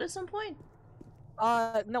 found a code at some point?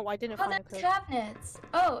 No, I didn't Oh, find the the code. cabinets.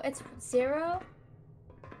 Oh, it's 0.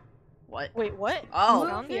 What? Wait, what? Oh.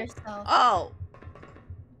 Found Move it? yourself. Oh!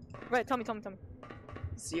 Right, tell me.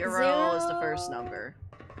 Zero is the first number.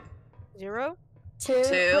 0? 2.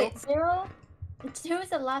 Two. Wait, 0. 2 is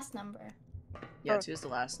the last number. Yeah, Oh. 2 is the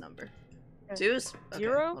last number. Okay. 2 is... Okay,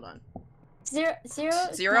 Zero? hold on.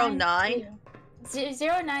 0. 9.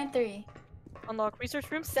 093. Unlock research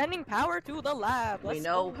room. Sending power to the lab. We Let's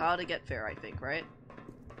know go. how to get there, I think, right?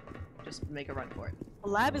 Just make a run for it. The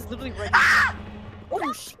lab is literally right Ah! here.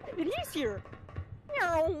 Oh shit! He's here.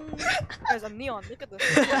 Guys, I'm neon. Look at this.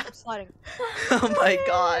 I'm sliding. Oh my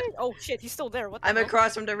god. Oh shit! He's still there. What the I'm hell?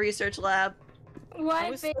 across from the research lab. I Why,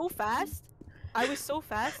 was babe? so fast. I was so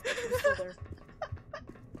fast. That he was still there.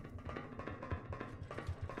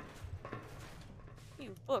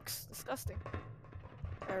 Ew, books. Disgusting.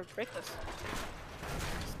 Break this.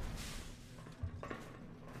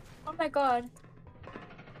 Oh my god.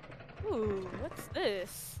 Ooh, what's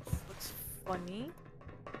this? This looks funny.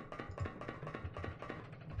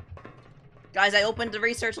 Guys, I opened the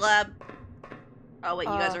research lab. Oh wait,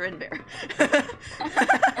 you guys are in there.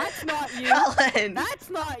 That's not you. Helen! That's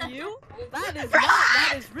not you. That is not. Right.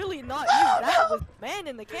 That is really not you. That was the man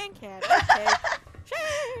in the can. Okay.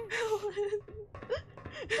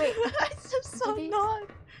 Wait, I just so these- not.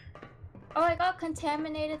 Oh, I got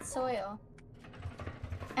contaminated soil.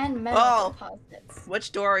 And metal Oh. deposits.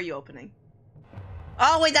 Which door are you opening?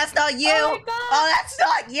 Oh wait, that's not you! Oh my god! Oh, that's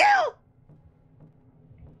not you!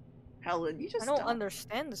 Helen, you just I don't stop.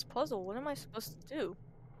 understand this puzzle. What am I supposed to do?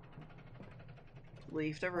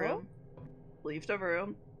 Leave the room. Leave the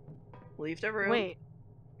room. Leave the room. Wait,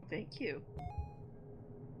 Thank you.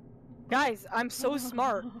 guys, I'm so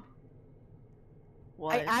smart.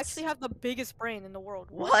 What? I actually have the biggest brain in the world.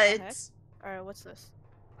 What? the heck? Alright, what's this?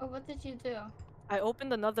 Oh, what did you do? I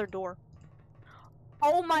opened another door.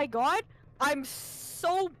 Oh my god! I'm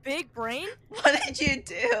so big brain. What did you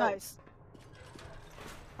do? Guys.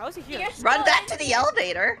 How is he here? You're Run still back in to the here.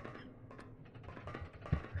 elevator.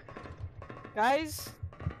 Guys,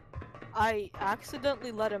 I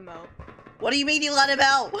accidentally let him out. What do you mean you let him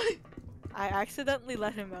out? I accidentally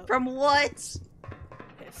let him out. From what?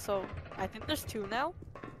 Okay, so I think there's 2 now.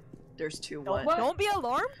 There's 2 Don't, what? don't be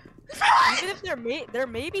alarmed. Even if there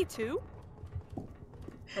may be 2.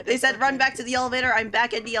 But They it's said run okay. back to the elevator. I'm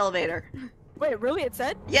back in the elevator. Wait, really? It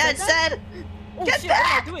said? Yeah, it that? said. Oh Get shit!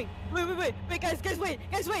 back! What am I doing? Wait, guys,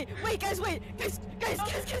 wait,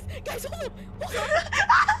 guys, hold up!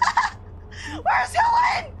 Where's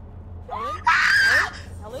Helen?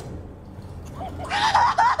 Ellen?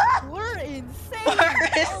 We're insane! Where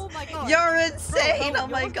is- Oh my god! You're Bro, insane! no, Oh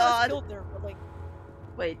my no one got us god! killed there, but, like,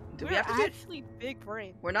 Wait, do we we're have to do? actually big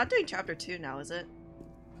brain. We're not doing chapter 2 now, is it?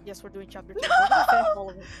 Yes, we're doing chapter 2. No! We're gonna finish all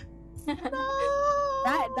of it.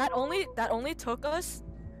 No. That only took us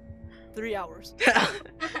 3 hours.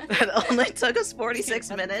 That only took us 46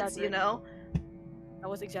 That's minutes, you know? That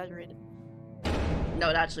was exaggerated. No,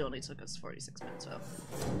 it actually only took us 46 minutes, so.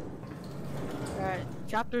 Alright,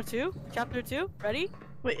 chapter 2? Chapter 2? Ready?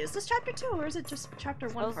 Wait, is this chapter 2 or is it just chapter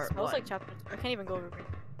 1 part 1? Smells like chapter 2. I can't even go over here.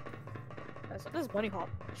 Guys, look at this bunny hop.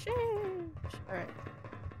 Sheesh. Alright.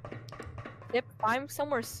 Yep, I'm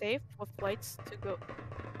somewhere safe with lights to go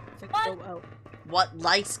out. What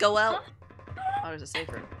lights go out? Oh, there's a safe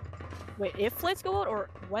room. Wait, if lights go out or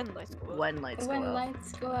when lights go out? When lights When go out.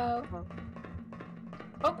 lights go out. Oh.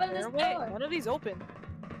 Open this Wait, door. one of these open.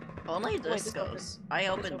 Only Wait, this this goes. I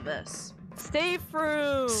opened open. this. Safe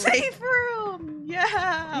room! Safe room!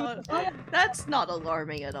 Yeah! What? That's not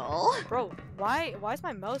alarming at all. Bro, why is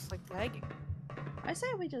my mouse like lagging? I say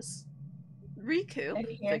we just recoup,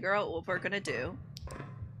 Maybe here. figure out what we're gonna do.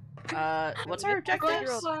 What's our Figure objective?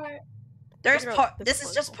 out- What part? There's figure out part. this This is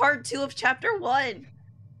part. just part 2 of chapter 1.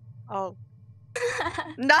 Oh.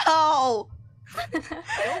 No!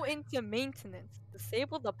 Go into maintenance.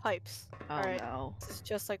 Disable the pipes. Oh Alright. no. This is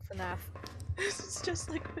just like FNAF. This is just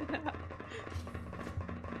like FNAF.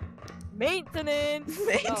 Maintenance!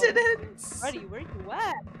 Maintenance! Oh, Freddy, where you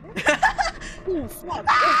at? Ooh, fuck.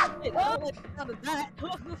 Oh, shit. I don't like the sound of that.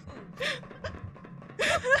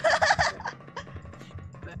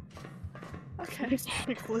 Okay.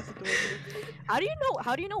 Close the door, dude. How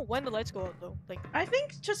do you know when the lights go out though? Like, I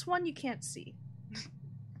think just one you can't see.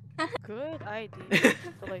 good idea.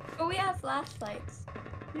 So, like, But we have flashlights.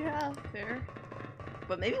 Yeah, fair.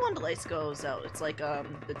 But maybe when the lights goes out, it's like the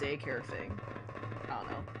daycare thing. I don't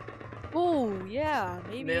know. oh yeah,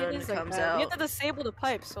 maybe Moon it is like comes that. We have out. to disable the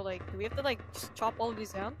pipes, so like, do we have to like just chop all of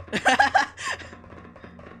these down?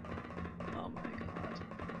 Oh my god.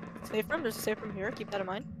 Safe room? There's a safe room here. Keep that in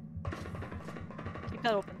mind. Keep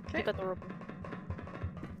that open. Okay. Keep that door open.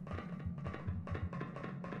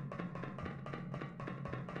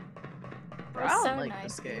 Bro, We're I don't so like nice.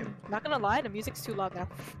 this game. Not gonna lie, the music's too loud now.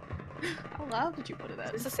 How loud did you put it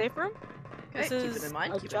at? Is this a safe room? Okay, This keep it is in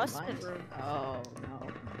mind, keep it in adjustment mind. room. Oh no.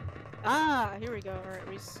 Ah, here we go. Alright,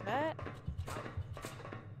 reset.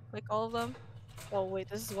 Click all of them. Oh wait,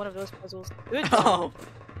 this is one of those puzzles. Good. Oh.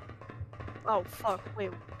 Oh fuck,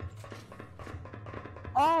 wait.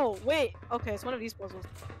 Oh, wait. Okay, it's one of these puzzles.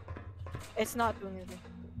 It's not doing anything.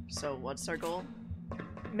 So what's our goal?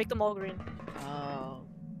 Make them all green. Oh.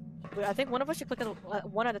 Wait, I think one of us should click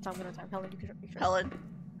one at a time, Helen, you can try. Helen,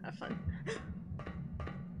 have fun.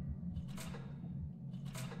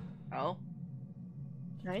 Oh.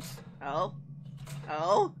 Nice. Oh.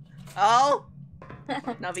 Oh. Oh.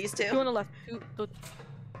 Now these 2 two. on the left. Two.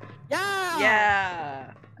 Yeah!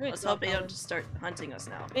 Yeah. Good Let's job, hope they Helen. don't just start hunting us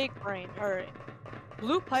now. Big brain. Alright.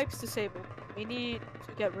 Blue pipes disabled. We need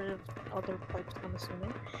to get rid of other pipes, I'm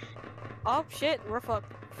assuming. Oh shit, we're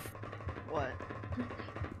fucked. What?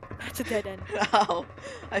 That's a dead end. Oh.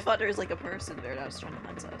 I thought there was like a person there that was trying to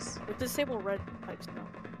hunt us. We disable red pipes now.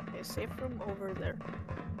 Okay, safe room over there.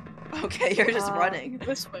 Okay, you're just Uh, running.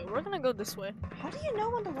 This way. We're gonna go this way. How do you know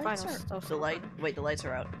when the lights Final are? stuff. The light. Wait, the lights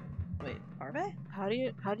are out. Wait, are they? How do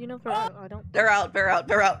you know if they're out? I don't. They're out. They're out.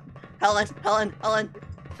 They're out. Helen. Helen.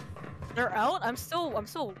 They're out? I'm still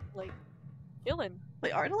like chilling.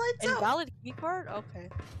 Wait, are the lights out? Invalid keycard? Okay.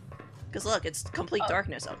 Because look, it's complete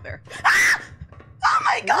darkness out there. Ah! Oh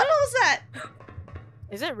my god, what was that?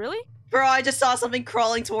 Is it really? Bro, I just saw something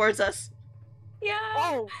crawling towards us. Yeah.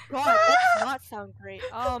 Oh god, that does not sound great.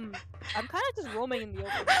 I'm kind of just roaming in the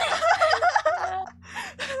open.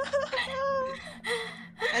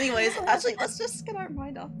 Anyways, actually, let's just get our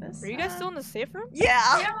mind off this. Are you guys still in the safe room?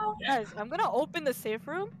 Yeah. Yeah. Guys, I'm gonna open the safe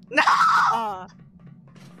room. No.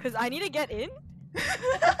 Cause I need to get in.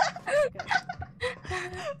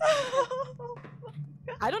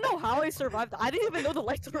 I don't know how I survived. I didn't even know the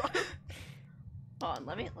lights were on. Hold on,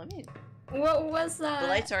 let me. What was that? The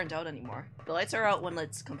lights aren't out anymore. The lights are out when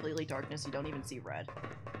it's completely darkness. You don't even see red.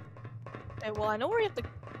 Okay, well, I know where you have to.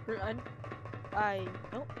 I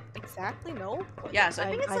don't exactly know. But Yeah, so I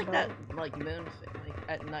think it's like know. that, like moon thing, like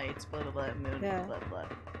at night, blah blah blah, moon, Yeah. blah blah.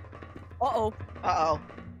 Uh-oh. Uh oh.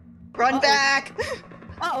 Run back!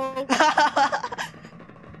 Uh-oh.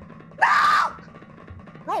 No!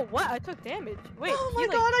 Bro, what? I took damage. Wait, Oh my he,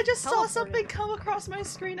 like, god! I just saw teleported. something come across my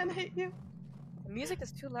screen and hit you. The music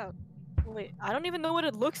is too loud. Wait, I don't even know what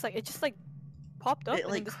it looks like. It just like popped up. It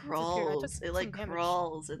and like then disappeared. I took crawls. It some like damage.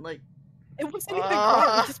 crawls and like. It wasn't even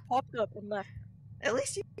crawling. It just popped up and left. At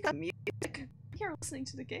least you got music. You're listening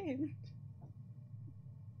to the game.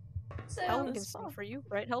 So, Helen can sing for you,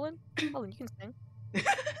 right, Helen? Helen, you can sing.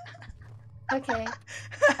 okay.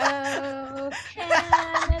 Oh,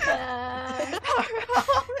 Canada,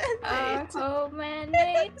 our home and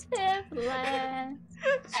native land.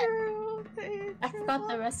 True. I forgot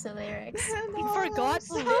the rest of the lyrics. You forgot?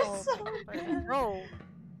 So Bro,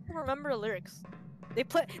 I don't remember the lyrics. They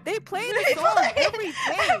play They the song play it every day.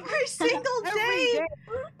 every single Every day. day.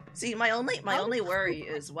 See, my only worry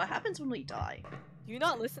is what happens when we die. Do you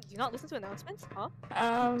not listen to announcements? Huh?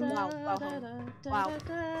 Um, Wow, wow.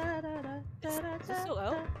 Is this still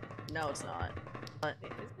out? No, it's not. Wait,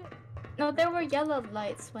 is it? no, there were yellow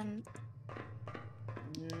lights when.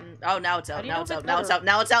 Oh, now it's How out. do you Now know it's if out. it's Now it's better? out.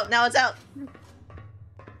 Now it's out. Now it's out.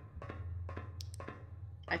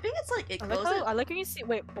 I think it's like it I closes. like how you see.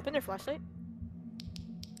 Wait, open your flashlight.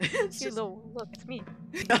 It's See, just... look, it's me.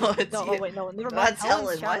 No, it's No, you. oh wait, no, never mind. That's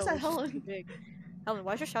Helen's Helen. Why is shadow that Helen? so big? Helen,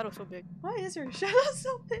 why is your shadow so big? Why is your shadow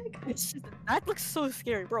so big? It's just, that looks so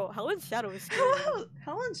scary, bro. Helen's shadow is scary.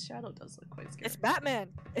 Helen's shadow does look quite scary. It's Batman.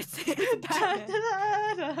 It's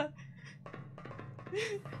Batman.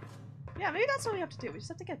 Yeah, maybe that's what we have to do. We just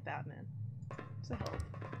have to get Batman to help.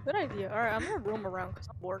 Good idea. Alright, I'm gonna roam around because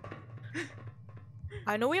I'm bored.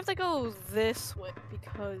 I know we have to go this way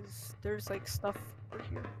because there's like stuff over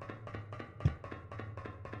here.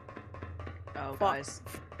 Oh, Fuck. guys.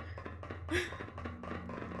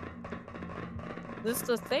 Does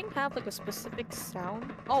the thing have like a specific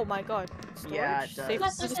sound? Oh my god. Storage? Yeah, it does. Safe,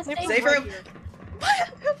 Yes, there's a there's a safe safe room. room. Right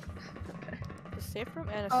here. Okay. A safe room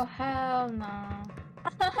and a Oh hell no.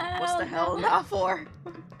 What's the hell not for?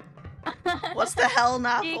 What's the hell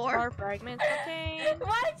not key for? card fragments obtained.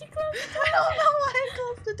 Why did you close the I don't know why I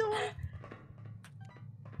closed the door.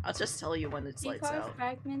 I'll just tell you when it's key lights card out.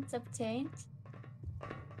 fragments obtained?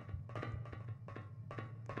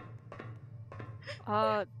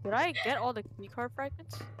 Did I get all the key card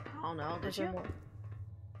fragments? I don't know. Or Did is there you? more?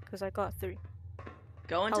 Because I got 3.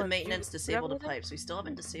 Go into Helen, did you maintenance, grab disable the everything? pipes. We still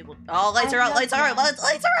haven't disabled. Oh, lights I are out! have Lights are out! one.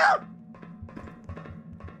 Lights are out!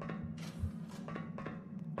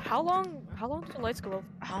 How long do the lights go off?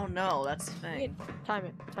 I don't know. That's the thing. Time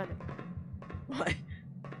it. What?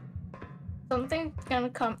 Something's gonna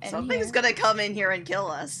come in Something's here. gonna come in here and kill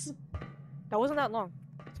us. That wasn't that long.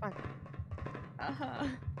 It's fine. Uh-huh.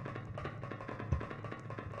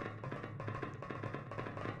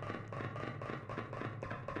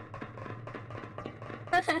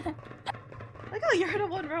 Like, oh, you're the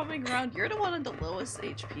one roaming around. You're the one on the lowest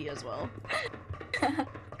HP as well.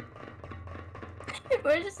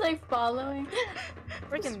 We're just like following.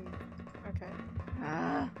 Freaking. Okay.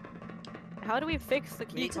 How do we fix the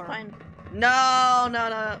We key need to card? find. No.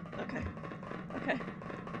 Okay. Okay.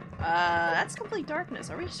 That's complete darkness.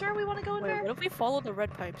 Are we sure we want to go in Wait, there? what if we follow the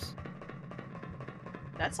red pipes?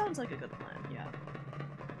 That sounds like a good plan. Yeah.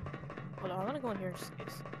 Hold on, I'm gonna go in here just in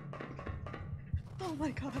case. Oh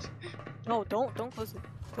my god. No, don't close it.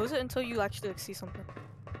 Close it until you actually like, see something.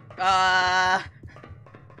 Uh,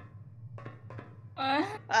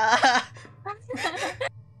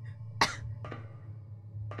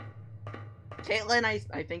 Caitlin,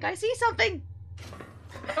 I think I see something.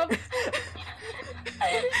 Why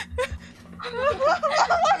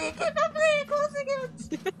do you keep on closing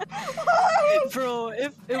it? Why? Bro,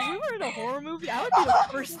 if we were in a horror movie, I would be the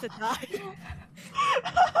first to die.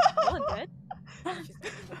 Helen dead?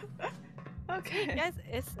 Okay. Guys,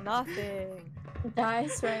 it's nothing.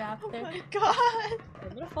 dies right Oh after. my god. I'm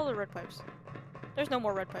gonna follow the red pipes. There's no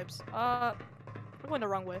more red pipes. We're going the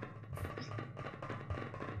wrong way.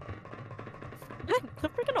 The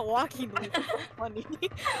freaking walking noise is so funny.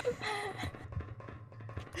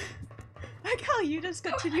 Like how you just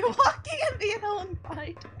continue walking and being on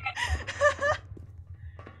right.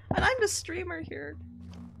 And I'm the streamer here.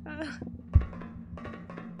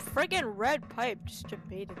 Friggin' red pipe just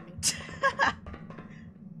debated me.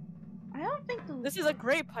 I I don't think the... This is a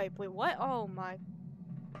gray pipe. Wait, what? Oh my.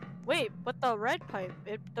 Wait, but the red pipe.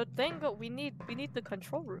 The thing. We need the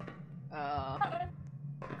control room.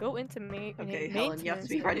 Go into Okay, maintenance. Helen, you have to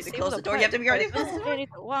be ready to Disable close the door. You have to be ready to close the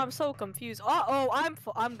door. Wow, I'm so confused. Oh,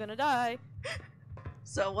 I'm gonna die.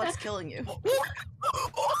 So what's killing you?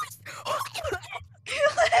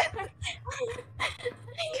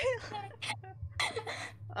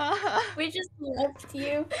 We just left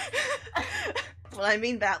you. Well, I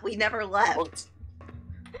mean that we never left.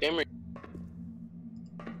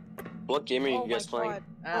 What game are you Oh guys my playing?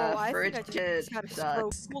 God. I think I Frigid just had a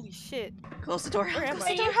stroke. dusk. Holy shit. Close the door. Where am Close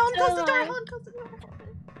I? the door. Helen, close the door. Helen, close the door.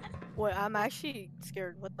 Wait, I'm actually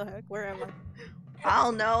scared. What the heck? Where am I? I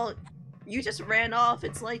don't know. You just ran off.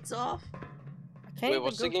 It's lights off. I can't Wait, even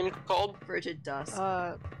what's go the game called? Frigid dusk.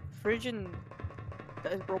 Frigid.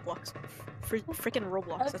 Roblox. Freaking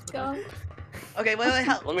Roblox. Let's That's what go. Okay, wait, Let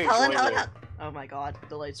me Helen, join Helen, you. Helen. Oh my god,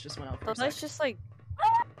 the lights just went out for a So let's sec. just like.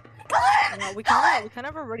 No, we kind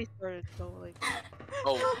of already started. So like.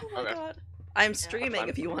 Oh, my okay. god. I'm streaming fine.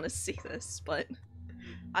 if you want to see this, but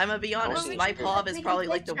I'm gonna be honest, we my should- POV is We can probably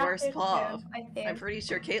play like the worst chapter POV. 2 right there. I'm pretty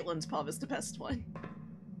sure Caitlin's POV is the best one.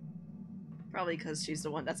 Probably because she's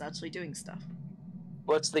the one that's actually doing stuff.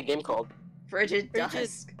 What's the game called? Frigid Frigid.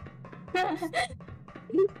 dusk.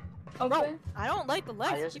 Open. I don't like the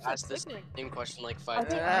legs. I just Keeps on asked this flickering. same question like 5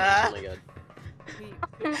 Okay. times. Oh my god. We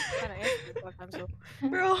kind of answered it 5 times so.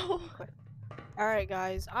 Bro. Alright,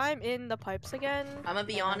 guys, I'm in the pipes again. I'm gonna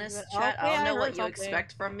be and honest, then- chat, okay, I don't know heard what you something.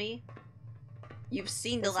 expect from me. You've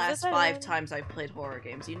seen This the is a last 5 thing. times I've played horror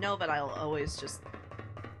games. You know that I'll always just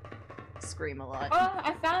scream a lot. Oh,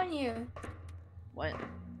 I found you. What?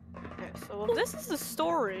 Okay, so if this is the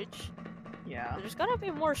storage, Yeah. there's gotta be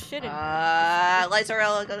more shit in Lights are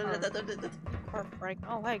out. Or Frank.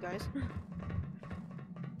 Oh, hey guys.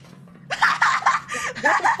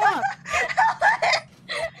 What the fuck?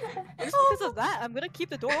 Just because of that, I'm gonna keep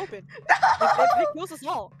the door open. If it kills us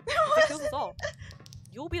all. If it kills us all.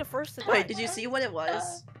 You'll be the first to die. Wait, did you see what it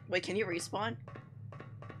was? Wait, can you respawn?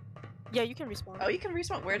 Yeah, you can respawn. Oh, you can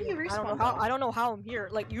respawn. Where do you respawn? I don't know how I'm here.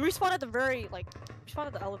 Like, you respawn at the very, like, respawn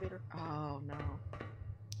at the elevator. Oh no.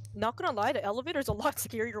 Not gonna lie, the elevator's a lot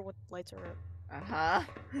scarier when the lights are out. Uh-huh.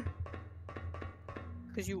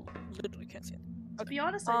 Because you literally can't see it. To be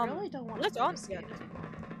honest, I really don't want let's to on- play this yeah. game anymore.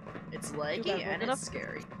 It's laggy guys, we're and gonna- it's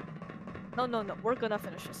scary. No, we're gonna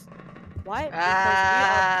finish this. Why? Because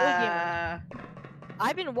we are pro gamers.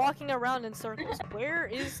 I've been walking around in circles. Where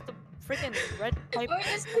is the freaking red pipe? Or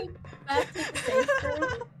just go back to the safe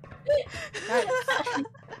room. Guys,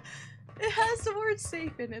 It has the word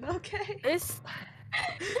safe in it, okay? this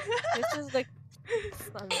is like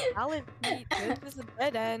valid beat. This is a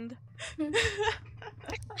dead end.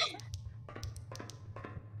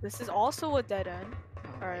 This is also a dead end. Oh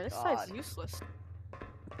Alright, my this God. side's useless.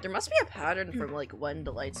 There must be a pattern from like when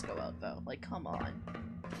the lights go out though. Like, come on.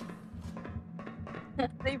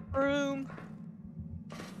 Safe room.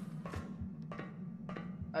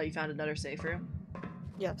 Oh, you found another safe room?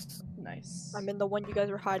 Yes, Nice. I'm in the one you guys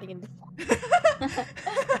were hiding in.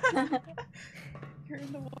 You're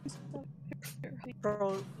in the ones that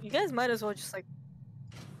Bro, you guys might as well just like.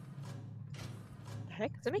 The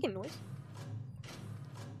heck? Is it making noise?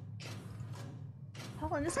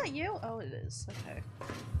 Helen, is that you? Oh, it is. Okay.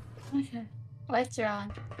 Okay. Lights are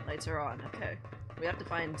on. Lights are on. Okay. We have to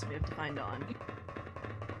find on.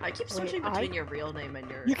 I keep Wait, switching between your real name and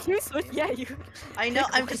your. You keep switch. name. Yeah, you. I know.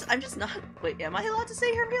 Pick I'm just not. Wait, am I allowed to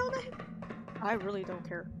say her real name? I really don't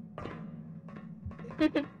care.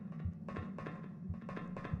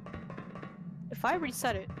 If I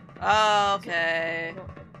reset it. Oh, okay. No.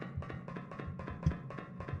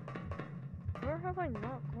 Where have I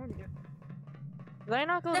not gone yet? Did I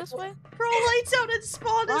not go this way? Bro, lights out and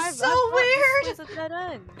spawn is I so thought weird. This was a dead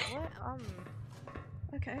end. What?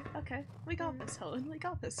 Okay. We got this, Helen. We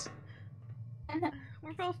got this.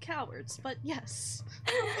 We're both cowards, but yes.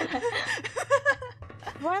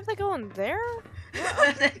 Do I have to go in there?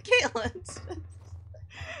 And then Caitlin's.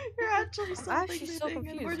 You're actually something I'm actually so living,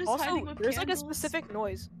 and we're confused. just Also, hiding with there's like a candles. specific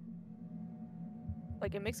noise.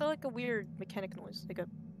 Like it makes like a weird mechanic noise, like a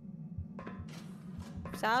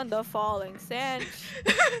sound of falling sand.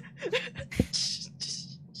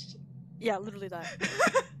 Yeah, literally that.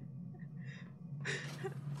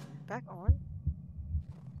 Back on.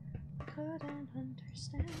 Couldn't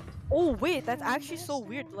understand. Oh wait, that's actually so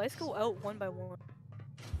weird. The lights go out one by one.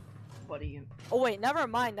 What do you? Oh wait, never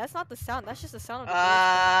mind. That's not the sound. That's just the sound of the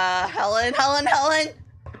Helen.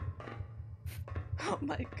 Oh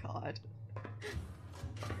my god.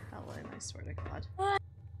 Helen, I swear to God.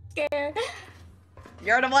 Scared.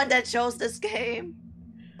 You're the one that chose this game.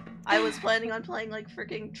 I was planning on playing like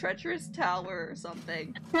freaking Treacherous Tower or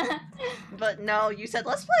something. But no, you said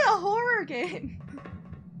let's play a horror game.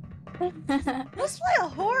 Let's play a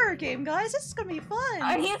horror game, guys. This is gonna be fun.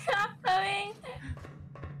 Are you not coming?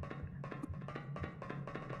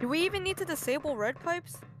 Do we even need to disable red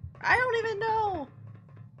pipes? I don't even know.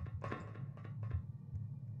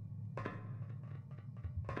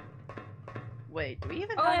 Wait, do we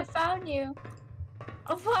even Oh, I have found you.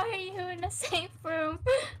 Oh, why are you in a safe room?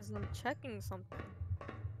 Because I'm checking something.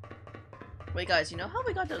 Wait, guys, you know how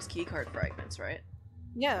we got those keycard fragments, right?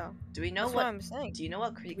 Yeah, Do we know that's what? what I'm saying. Do you know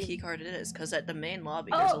what keycard it is? Because at the main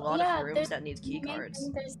lobby, there's a lot of rooms that need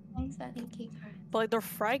keycards. There's things that need keycards. But like, they're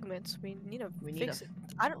fragments. We need to fix to it.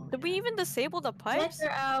 I don't. oh, Did we yeah. even disable the pipes? Lights are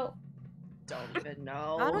out. Don't even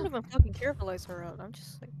know. I don't even fucking care if the lights are out. I'm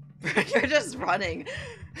just like, You're just running.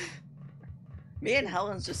 Me and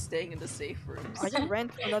Helen's just staying in the safe rooms. I just ran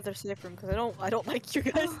to another safe room because I don't like you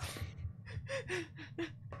guys.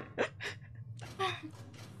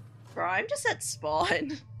 Bro, I'm just at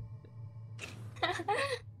spawn.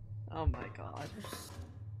 Oh my god.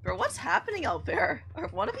 Bro, what's happening out there? Are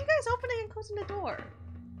one of you guys opening and closing the door?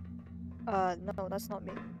 No, that's not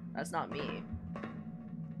me. That's not me.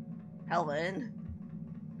 Helen,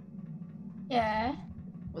 Yeah.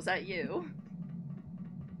 was that you?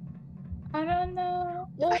 I don't know.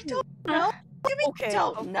 I don't know. You mean Okay.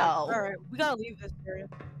 don't okay. know? Alright, we gotta leave this area.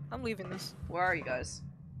 I'm leaving this. Where are you guys?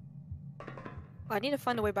 I need to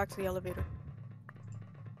find a way back to the elevator.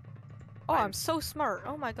 Oh, I'm so smart.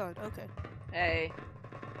 Oh my god. Okay. Hey.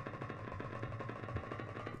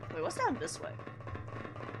 Wait, what's down this way?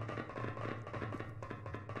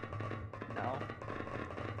 No.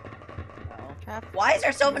 No. Why is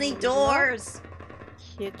there so many doors?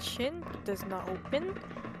 Kitchen does not open.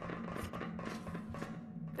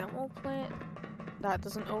 Demo plant. That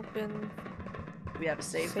doesn't open. We have a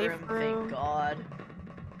safe Safe room, room. thank god.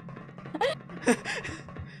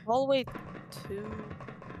 Hallway 2.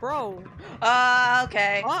 Bro.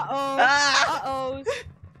 Okay. Uh-oh. Ah! Uh-oh.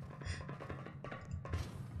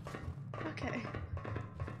 Okay.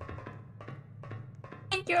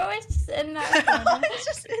 And you're always just in that corner. It's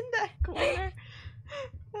just in that corner.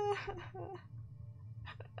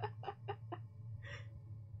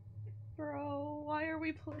 Bro, why are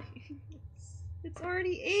we playing this? It's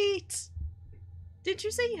already 8! Did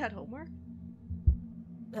you say you had homework?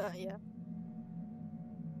 Yeah.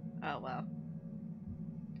 Oh wow.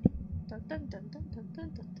 Dun, dun, dun, dun, dun,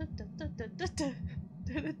 dun, dun, dun, dun, dun, dun, dun.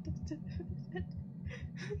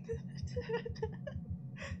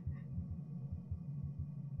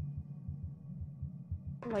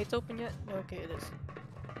 Lights open yet? Okay, it is.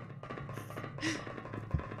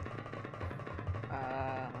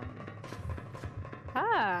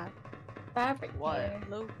 Ah. Fabric What? here.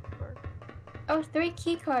 Low bird. Oh, 3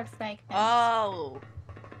 keycard fragments. Oh!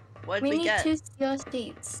 What'd we we need get? 2 steel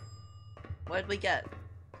sheets. What'd we get?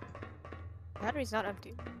 Battery's not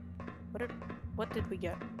empty. What did we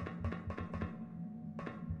get?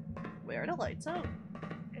 Where are the lights out?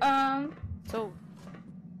 So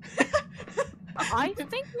I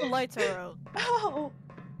think the lights are out. Oh!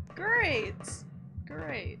 Great!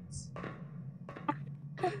 Great.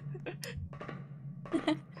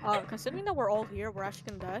 Considering that we're all here, we're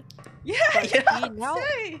actually gonna die. Yeah, But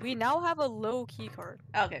yeah, we now have a low key card.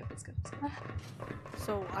 Okay, let's go.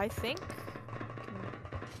 So I think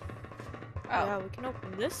Oh. yeah, we can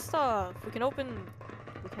open this stuff. We can't open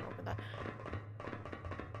that.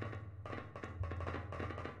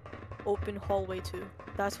 Open hallway 2.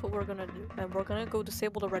 That's what we're gonna do. And we're gonna go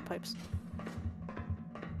disable the red pipes.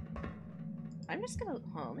 I'm just gonna.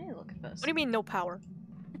 Oh, let me look at this. What do you mean no power?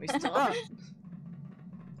 We still have.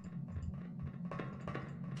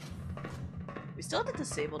 We still have to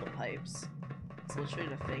disable the pipes. It's literally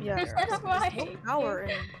the thing. Yeah. here. That's why. There's no power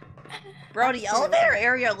in. Bro, the elevator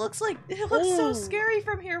area looks like it looks so Ooh. scary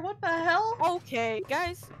from here. What the hell? Okay,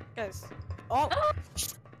 guys. Oh,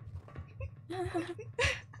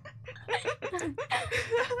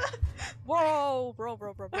 whoa, bro.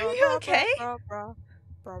 Are you okay?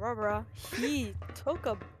 Bro. He took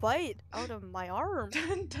a bite out of my arm.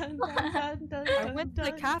 Dun, dun, dun, dun, dun, I went to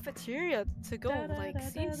the dun. cafeteria to go like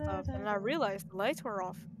see stuff, and I realized the lights were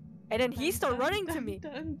off. And then he started running to me.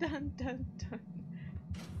 Dun, dun, dun, dun.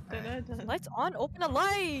 Dun, dun, dun. Lights on, open the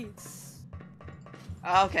lights.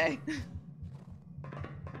 Okay.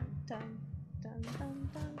 Dun, dun, dun,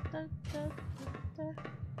 dun, dun, dun, dun, dun.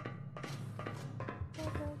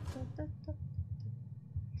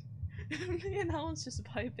 Me and Helen's just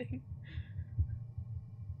piping.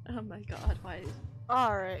 Oh my god, why?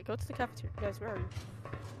 Alright, go to the cafeteria. Guys, where are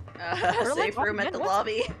you? Safe like, room at man, the what?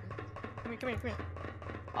 lobby. Come here.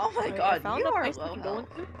 Oh my I god, found you a are place we low can go health.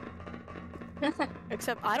 into.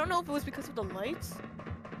 Except I don't know if it was because of the lights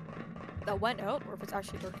that went out or if it's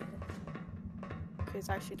actually dark in here. Okay, it's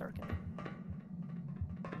actually dark in here.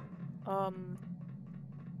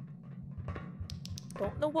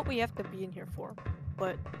 Don't know what we have to be in here for,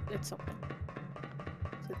 but it's something.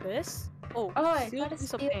 Is it this? Oh, Oh, I sealed gotta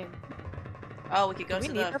piece of steal- pain. Oh, we could go Do we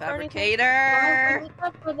to need the that for anything? Oh, fabricator. we need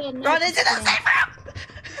that for the Run next into the thing. safe room!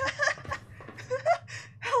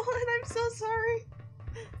 Helen, I'm so sorry.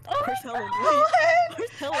 Where's Helen? Wait, Helen!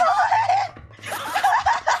 where's Helen? Helen!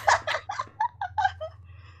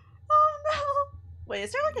 Oh no! Wait,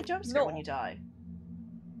 is there like a jump scare when No. you die?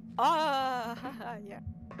 Yeah.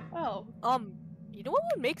 Oh. You know what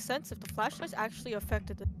would make sense if the flashlights actually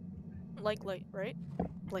affected the light, right?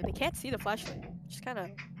 Like they can't see the flashlight, which is kind of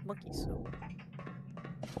monkey. So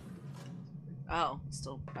Oh,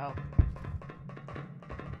 still. Oh.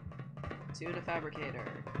 To the fabricator.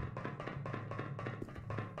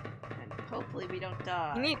 And hopefully we don't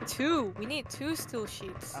die. we need two. We need two steel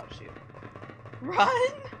sheets. Oh shoot. Run!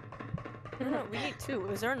 No, we need two.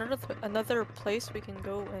 Is there another place we can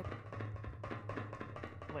go and?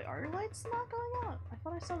 Wait, are your lights not going out? I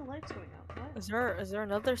thought I saw the lights going out. What? Is there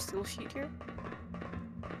another steel sheet here?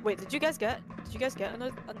 Wait, did you guys get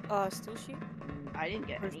another steel sheet? I didn't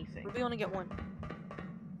get Or anything. did we only get one?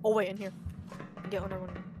 Oh wait, in here. Get another one.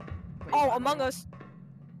 Wait, Oh, what? Among Us.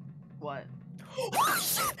 What? Oh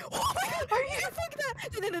shit! Oh my god! Are you fuck that?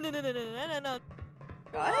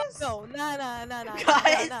 No. Guys? No.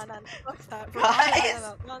 Guys? No. Fuck that. Bro. Guys?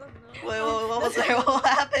 No. Wait, what was there? What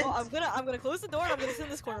happened? Oh, I'm gonna close the door and I'm gonna sit in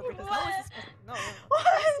this corner because that was disgusting. No. What?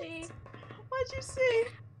 See? What'd you see?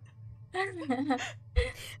 Hey,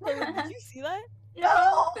 did you see that?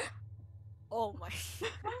 No! Oh my.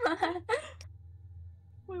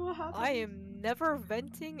 Wait, what happened? I am never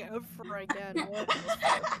venting ever again. What the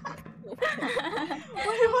fuck?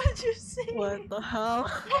 Wait, what did you see? What the hell?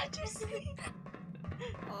 What did you see?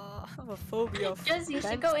 I have a phobia of Josie, you should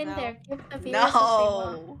vents go in now. there. Give the viewers what they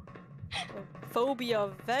want. No! A phobia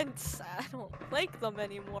of vents. I don't like them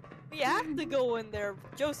anymore. We have to go in there.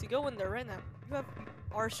 Josie, go in there right now. You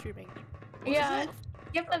are streaming. Yeah.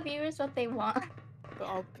 Give the viewers what they want.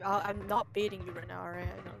 But I'm not baiting you right now, alright?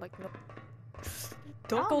 I know, like, no.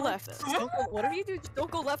 Don't I go don't like left. this. Just don't go, whatever you do, just don't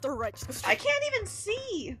go left or right. Just go I straight. can't even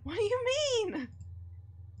see! What do you mean?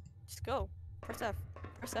 Just go. Press F.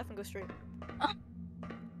 Press F and go straight.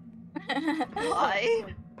 Why?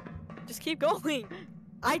 Just keep going.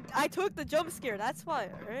 I took the jump scare. That's why.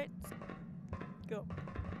 All right. Go.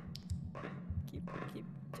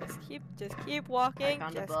 Just keep walking.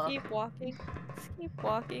 found a Just book. keep walking. Just keep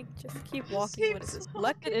walking. Just keep Just walking. keep What is this?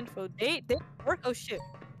 Selected info. Date work. Oh shit.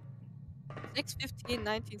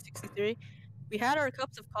 6/15/1963. We had our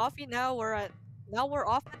cups of coffee. Now we're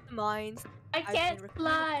off at the mines. I I've been can't recruited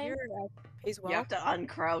fly. here at Pays You well. have to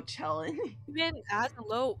uncrouch, Helen. Even as a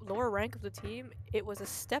lower rank of the team, it was a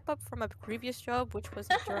step up from a previous job, which was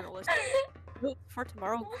a journalist. Note for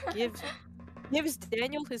tomorrow gives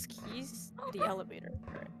Daniel his keys to the elevator.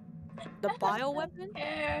 Right. The bioweapon.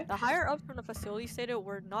 Care. The higher ups from the facility stated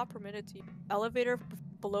we're not permitted to use elevator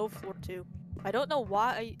below floor 2. I don't know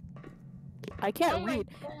why. I can't Oh my read.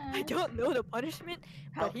 I God. don't know the punishment.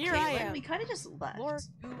 How, But here I Caitlin, am. we kind of just left. Floor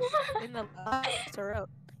 2 in the lights are out.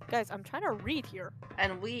 Guys, I'm trying to read here.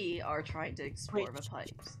 And we are trying to explore Wait, the shh,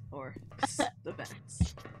 pipes. Or the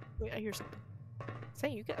vents. Wait, I hear something.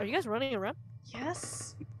 Say, are you guys running around?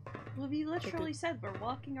 Yes! Well, we literally said we're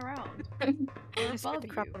walking around. I We're scared above the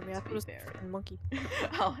crap you, out of me. I to thought it be was a fair. freaking monkey.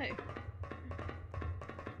 Oh, hey.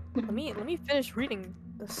 Let me finish reading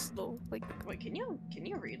this though. Like, Wait, can you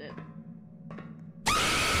read it?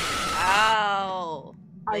 Ow!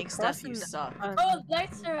 Thanks, Steph, you suck. Oh,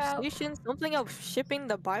 lights are out. Station, something of shipping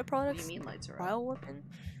the What do byproducts. you mean lights are out? Bioweapon.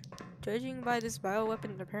 Judging by this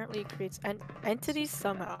bioweapon, it apparently creates entities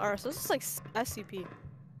somehow. Alright, so this is like SCP.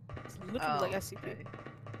 It's literally like SCP. okay.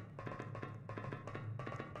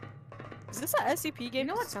 Is this an SCP game? You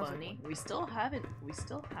know what's Sounds like funny? We still haven't.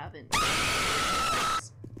 one.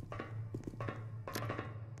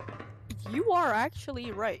 You are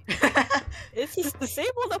actually right. It's just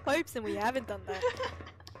disable the pipes and we haven't done that.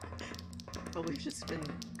 But we've just been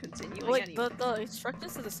continuing Like anyway. the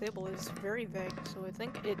instructions to disable is very vague, so I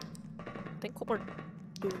think what we're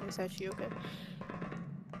doing is actually okay.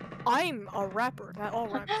 I'm a rapper, not all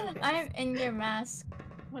rappers. Okay. I'm in your mask.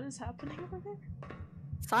 What is happening over there?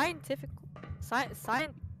 Scientific,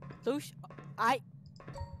 social.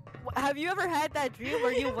 Have you ever had that dream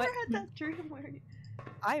where you I never went? had that dream where you...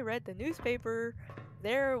 I read the newspaper,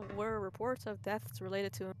 There were reports of deaths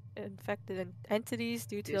related to infected entities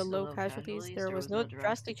due to Due the to low low casualties. casualties, There was no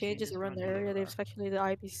drastic changes around the area. They speculated the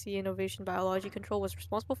IPC Innovation Biology Control was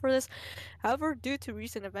responsible for this. However, due to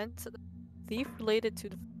recent events, thief related to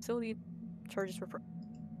the facility charges were.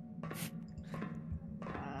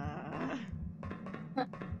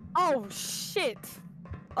 Oh shit!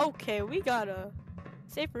 Okay, we got a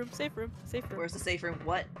safe room. Where's the safe room?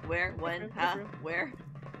 What? Where? When? room, Huh? safe room. Where?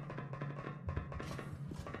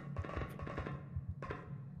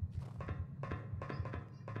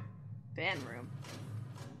 Fan room.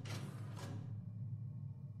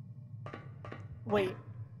 Wait.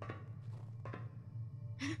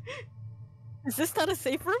 Is this not a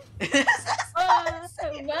safe room?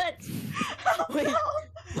 What? Wait. No.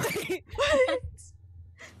 Wait. What?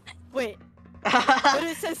 Wait. But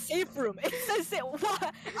it says safe room. It says it. What?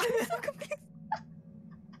 I'm so confused.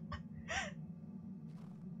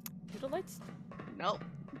 Are the lights? Nope.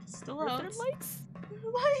 Still Are out. there lights?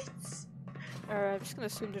 Lights. Alright, I'm just gonna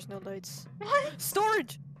assume there's no lights. What?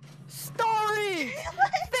 Storage! Storage!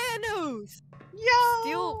 Thanos!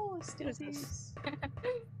 Yo! What Steal is this? these.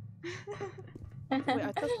 Wait,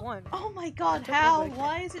 I took one. Oh my god, took how? one, but I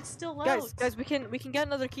Why is it still out? Guys, we can get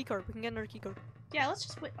another keycard. Yeah, let's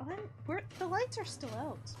just wait. The lights are still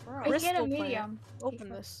out. Bro. We can get a Crystal plant. medium. Open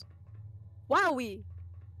this. Wowie!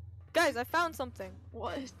 Guys, I found something.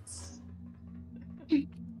 What?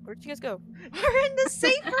 Where'd you guys go? We're in the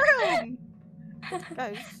safe room!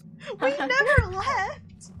 Guys. We never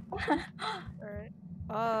left!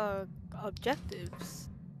 Alright. Objectives.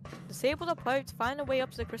 Disable the pipes, find a way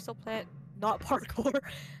up to the crystal plant, not parkour.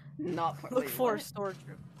 Look for a storage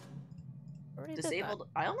room. Already did that. Disabled.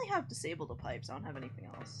 I only have disabled the pipes. I don't have anything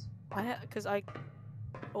else. Because I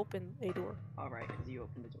opened a door. Alright, because you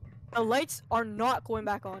opened the door. The lights are not going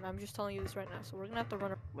back on. I'm just telling you this right now. So we're gonna have to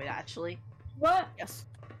run. Wait, actually? What? Yes.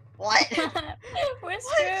 What? We're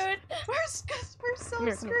screwed. We're so Come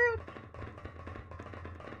here. screwed.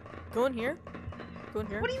 Go in here. Go in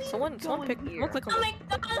here. What do you mean, Someone go in pick. here? Someone click on Oh this.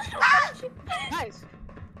 my god! Guys,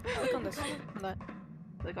 click on this. On that.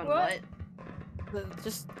 Click on What? what?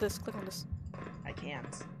 Just this. Click on this. I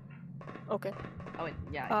can't. Okay. Oh wait,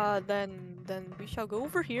 yeah. Then we shall go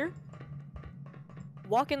over here.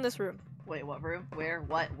 Walk in this room. Wait, what room? Where?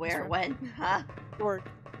 What? Where? room. When? Huh? Or,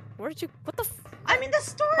 where did you? What the? I'm in the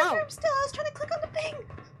storage Wow. room still. I was trying to click on the thing.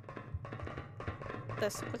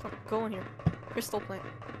 This. Click on. Go in here. Crystal plant.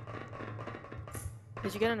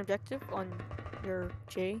 Did you get an objective on your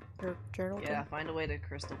your journal? Yeah, thing? find a way to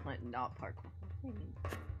crystal plant, not parkour.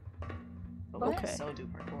 But we What? can Okay. so do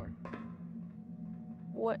parkour.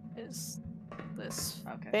 What is this?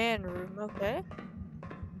 Okay. Fan room. Okay.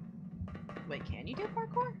 Wait, can you do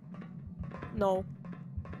parkour? No.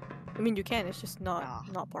 I mean, you can. It's just Ah.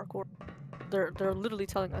 not parkour. They're literally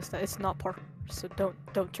telling us that it's not parkour. So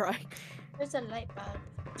don't try. There's a light bulb.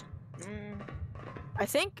 Mm, I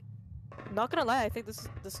think. Not gonna lie. I think this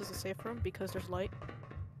is a safe room because there's light.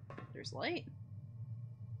 there's light.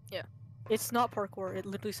 It's not parkour. It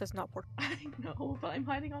literally says not parkour. I know, but I'm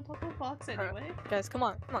hiding on top of a box anyway. Guys, come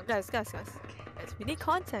on, guys. Guys, we need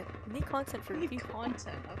content. We need content for We need people.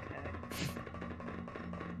 content. Okay.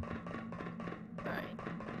 Alright.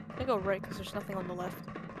 I'm gonna go right because there's nothing on the left.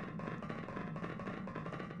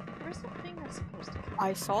 Where's the thing that's supposed to?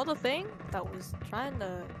 I saw the thing that was trying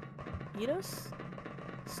to eat us.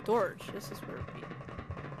 Storage. This is where we.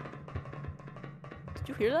 Did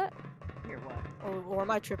you hear that? Here what? Or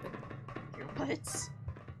am I tripping? Here what?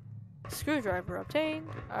 Screwdriver obtained.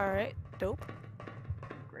 Alright, dope.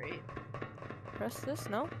 Great. Press this.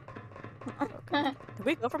 No. Okay. Did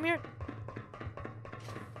we go from here?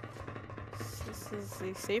 This is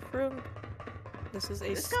a safe room. This is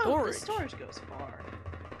a storage. This storage goes far.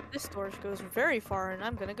 This storage goes very far, and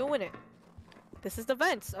I'm gonna go in it. This is the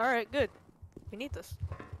vents. All right, good. We need this.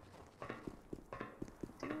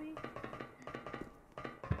 Do we?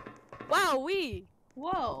 Wow, we.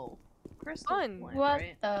 Whoa. Crystal Fun. plant, What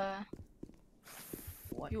right? the?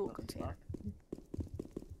 What Fuel the container.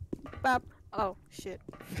 Bap. Oh shit.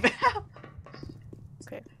 fuck?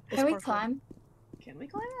 Okay. Can we parkour. climb? Can we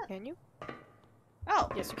climb that? Can you? Oh.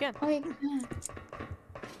 Yes, you can. Oh, you can.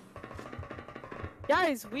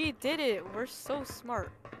 Guys, we did it. We're so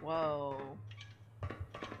smart. Whoa.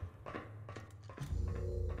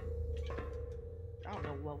 I don't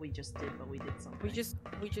know what we just did, but we did something.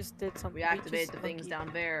 We just did something. We activated just the things monkeyed.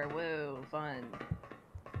 down there. Whoa, fun.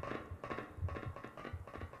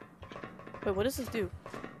 Wait, what does this do?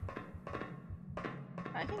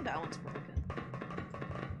 I think that one's broken.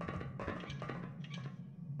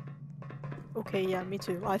 Okay, yeah, me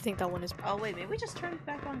too. I think that one is. Oh wait, maybe we just turned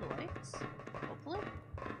back on the lights? Hopefully?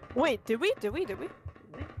 Wait, did we? Wait,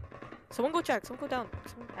 Someone go check. Someone go down.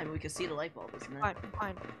 I mean, we can see the light bulb, isn't it?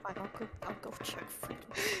 Fine. I'll go check.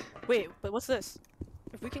 Wait, but what's this?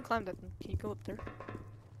 If we can climb that, then can you go up there?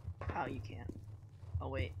 Oh, you can't. Oh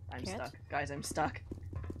wait, I'm Can't? stuck. Guys, I'm stuck.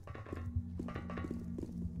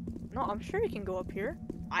 No, I'm sure you can go up here.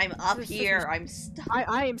 I'm up There's- here. I'm stuck.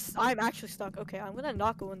 I'm actually stuck. Okay, I'm gonna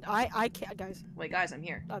not go in. I can't, guys. Wait, guys, I'm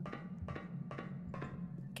here.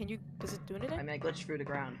 Can you? Does it do anything? I mean, I glitched through the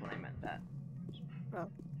ground when I meant that. Oh.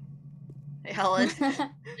 Hey, Helen.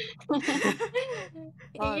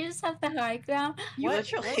 You just have the high ground. You What?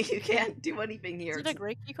 literally, you can't do anything here. Is it a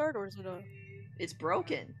great key card or is it a? It's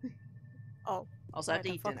broken. Oh. Also, I have to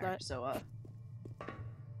Alright, eat then fuck dinner, that. so,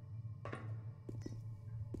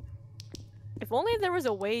 If only there was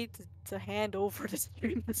a way to hand over the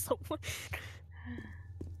stream to someone.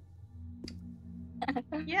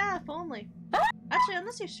 yeah, if only. Actually,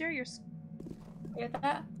 unless you share your... Hear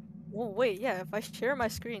that? Well, wait, yeah. If I share my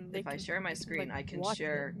screen, they If I can, share my screen, like, I can watch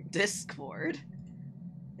share Discord.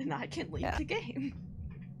 And I can link Yeah. the game.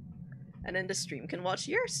 And then the stream can watch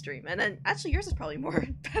your stream. And then, actually, yours is probably more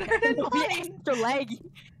better than It'll be mine. extra laggy.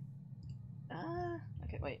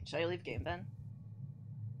 Okay, wait. Should I leave game, Ben?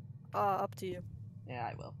 Up to you. Yeah,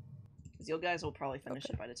 I will. Because you guys will probably finish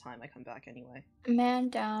Okay. it by the time I come back anyway. Man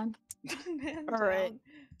down. Man Alright. down.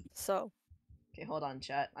 So, Okay, hold on,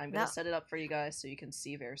 chat. I'm gonna Now- set it up for you guys so you can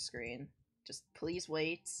see their screen. Just please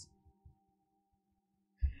wait.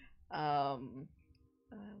 Where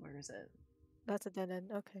is it? that's a dead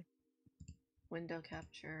end. Okay. Window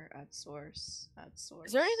capture, add source,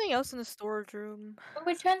 Is there anything else in the storage room? Oh,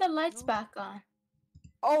 we turned the lights No. back on.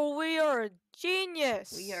 Oh, we are a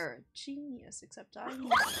genius. We are a genius, except I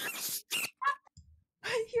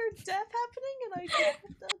hear death happening and I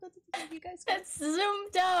you guys go. It's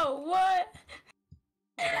zoomed out. What?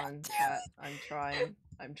 Hold on, chat. I'm trying.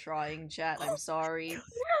 I'm trying, chat. I'm sorry.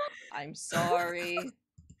 I'm sorry.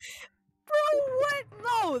 Bro, what?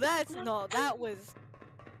 No, that's no. That was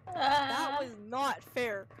not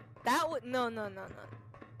fair. That was no.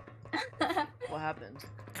 What happened?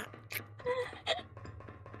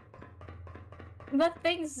 The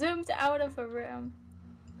thing zoomed out of a room.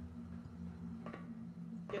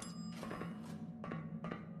 Yes.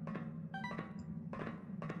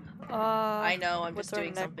 I know, I'm what's just our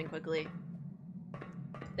doing next- something quickly.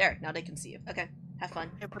 There, now they can see you. Okay, have fun.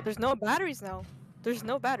 Yeah, but there's no batteries now. There's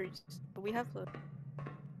no batteries, but we have to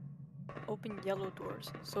open yellow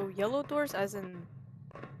doors. So yellow doors, as in.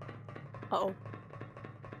 Uh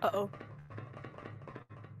oh.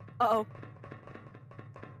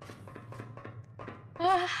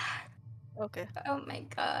 Okay. Oh my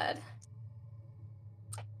god.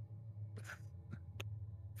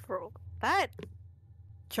 Bro, that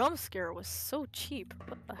jump scare was so cheap.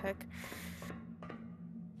 What the heck?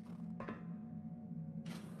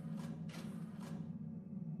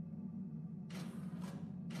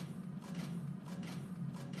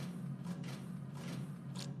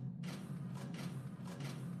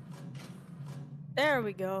 There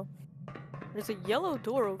we go. There's a yellow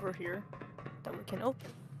door over here that we can open.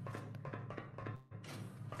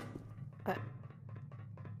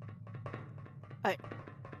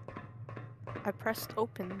 I pressed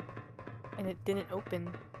open and it didn't open.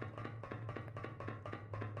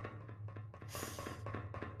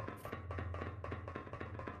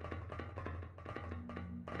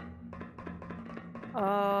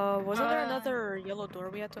 Wasn't there another yellow door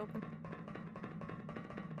we had to open?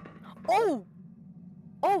 Oh!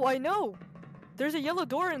 Oh, I know! There's a yellow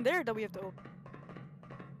door in there that we have to open.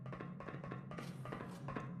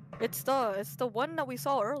 It's the one that we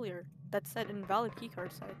saw earlier that said invalid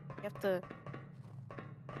keycard site.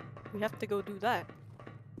 We have to go do that.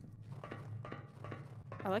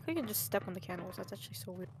 I like how you can just step on the candles. That's actually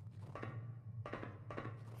so weird.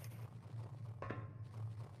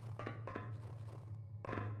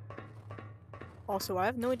 Also, I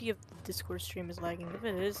have no idea if the Discord stream is lagging. If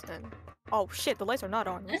it is, then oh shit, the lights are not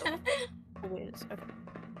on. Oh wait, it is. Okay.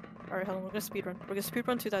 All right, Helen, we're gonna speedrun. We're gonna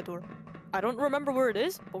speedrun to that door. I don't remember where it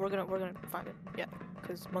is, but we're gonna find it. Yeah,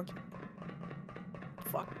 cause monkey.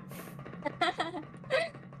 Fuck.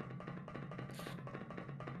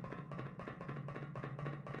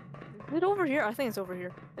 Is it over here? I think it's over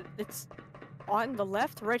here. It's on the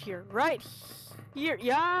left, right here. Right here.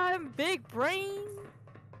 Yeah, I'm big brain.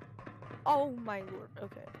 Oh my lord.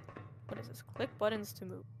 Okay. What is this? Click buttons to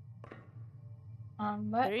move.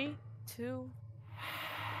 What? 3, 2,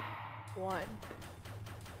 1.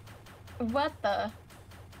 What the?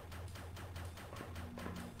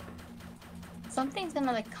 Something's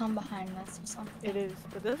gonna like come behind us or something. It is,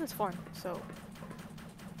 but this is fun, so.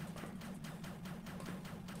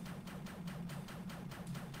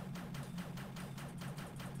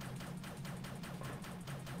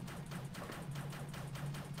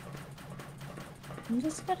 I'm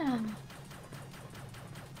just gonna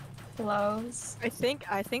close. I think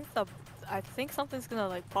something's gonna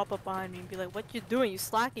like pop up behind me and be like, "What you doing? You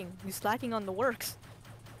slacking? You slacking on the works?"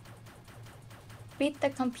 Beat the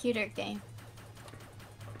computer game.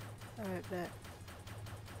 Alright, bet.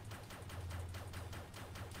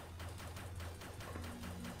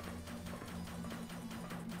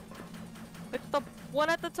 It's the one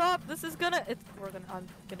at the top. This is gonna. I'm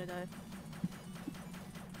gonna die.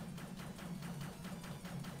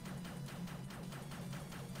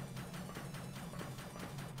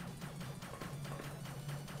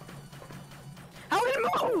 How did it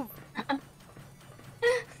move?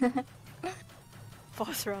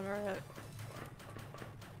 Boss run, alright.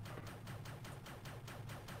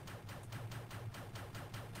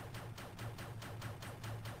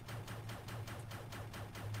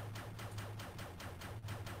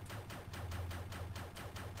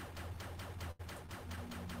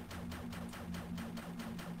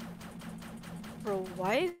 Bro,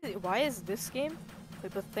 why is this game,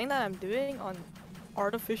 like the thing that I'm doing on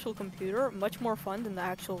artificial computer, much more fun than the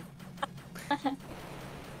actual...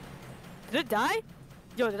 Did it die?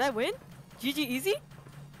 Yo, did I win? GG easy?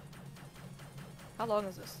 How long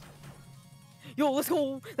is this? Yo, let's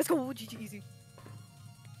go! Let's go! GG easy.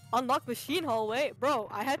 Unlock machine hallway? Bro,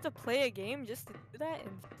 I had to play a game just to do that?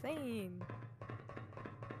 Insane.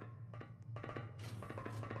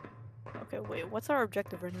 Okay, wait, what's our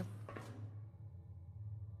objective right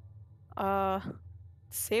now?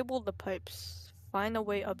 Disable the pipes. Find a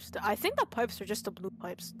way upstairs. I think the pipes are just the blue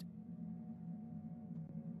pipes.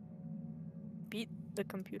 Beat the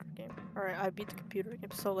computer game. Alright, I beat the computer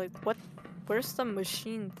game. So, like, where's the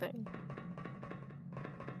machine thing?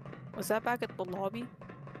 Was that back at the lobby?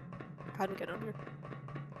 How do we get under?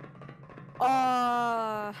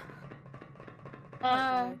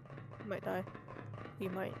 Might die. He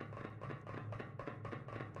might.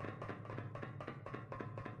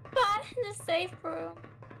 Not in the safe room.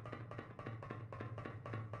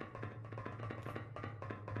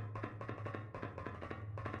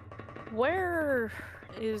 Where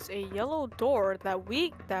is a yellow door that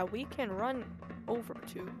we can run over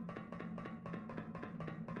to?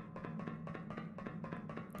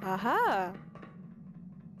 Aha!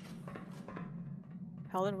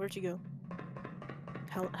 Helen, where'd you go?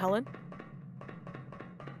 Helen?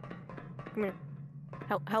 Come here.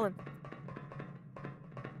 Helen.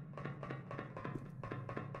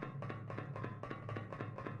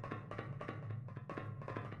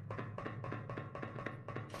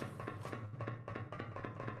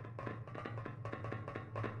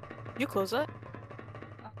 You close that?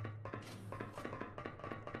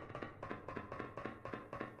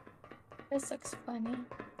 This looks funny.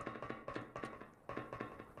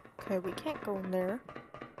 Okay, we can't go in there.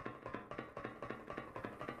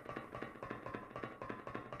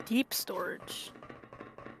 Deep storage.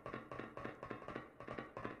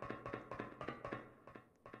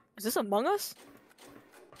 Is this Among Us?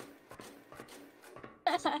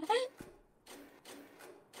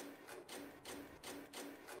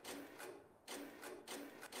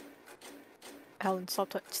 Alan,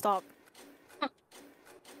 stop.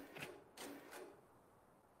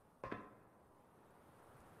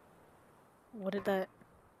 What did that...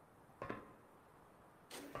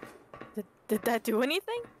 Did that do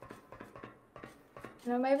anything?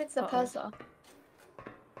 No, maybe it's a Uh-oh. puzzle.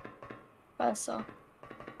 Puzzle.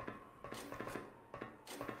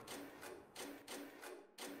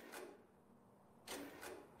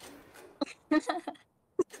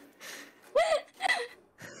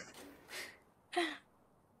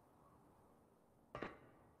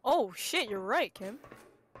 Oh shit, you're right, Kim.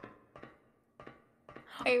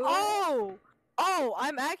 Wait, what? Oh,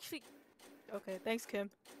 I'm actually... Okay, thanks, Kim.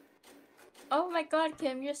 Oh my god,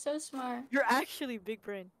 Kim, you're so smart. You're actually big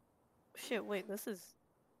brain. Shit, wait, this is...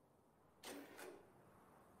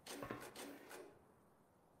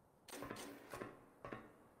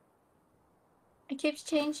 It keeps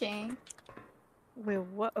changing. Wait,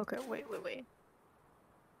 what? Okay, wait.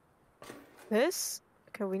 This?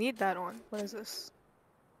 Okay, we need that on. What is this?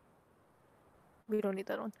 We don't need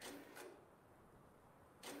that on.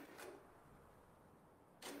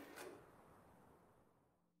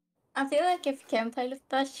 I feel like if Kim played with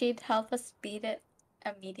us, she'd help us beat it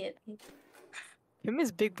immediately. Kim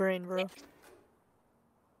is big brain, bro.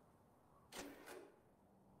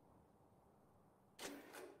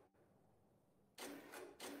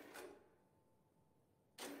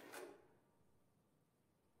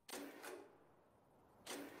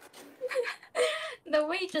 The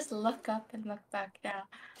way you just look up and look back now.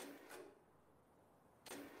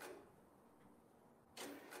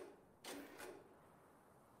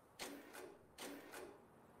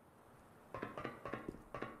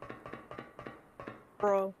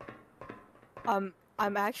 Bro, I'm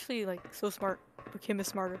actually like so smart, but Kim is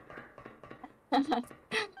smarter.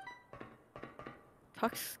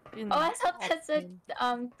 Tuck's in. Oh, I thought that's a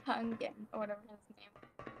Tungan or whatever his name.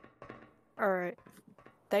 Alright.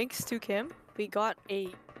 Thanks to Kim, we got a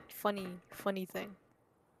funny thing.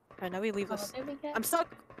 Alright, now we leave Oh, this. what did we get? I'm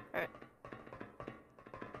stuck! Alright.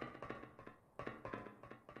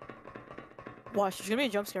 Watch, there's gonna be a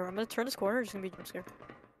jump scare. I'm gonna turn this corner, there's gonna be a jump scare.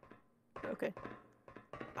 Okay.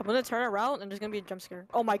 I'm gonna turn around and there's gonna be a jump scare.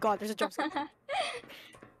 Oh my god, there's a jump scare. Alright,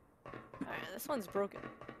 this one's broken.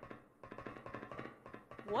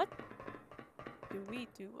 What do we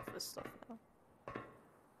do with this stuff now?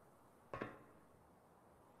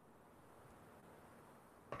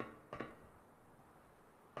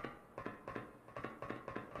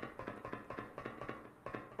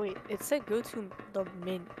 Wait, it said go to the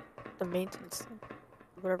maintenance thing,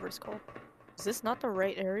 whatever it's called. Is this not the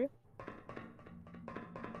right area?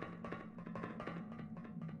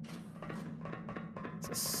 It's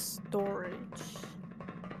a storage.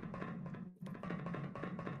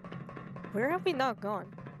 Where have we not gone?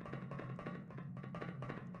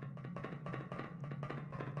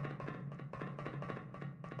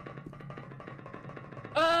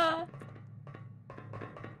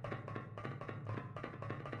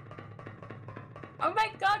 Oh my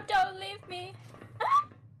god, don't leave me!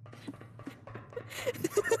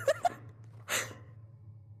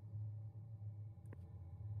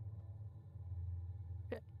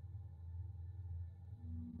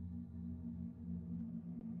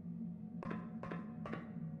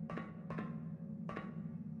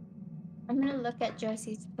 I'm gonna look at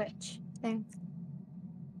Jesse's Twitch thing.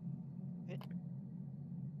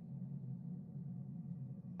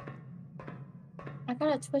 I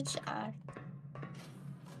got a Twitch ad.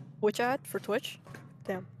 Which ad? For Twitch?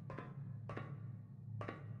 Damn.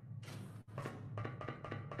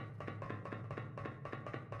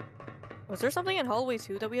 Was there something in hallway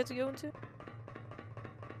 2 that we had to go into?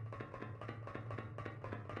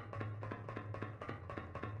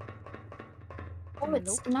 Oh,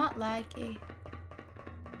 it's Nope. not laggy.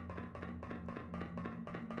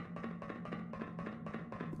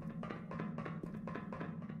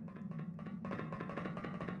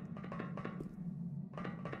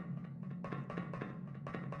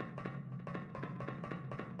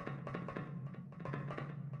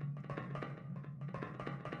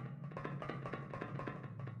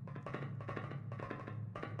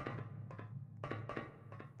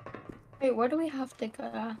 Wait, where do we have to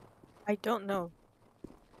go? I don't know.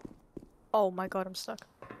 Oh my god, I'm stuck.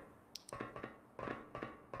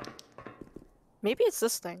 Maybe it's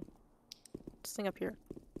this thing. This thing up here.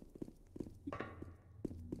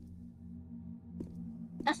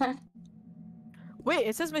 Wait,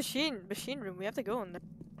 it says machine room. We have to go in there.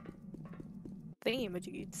 Thingy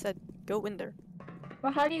majiggy said go in there.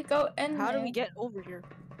 Well, how do you go in How there? do we get over here?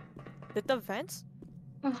 Did the vents?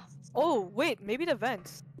 Ugh. Oh wait, maybe the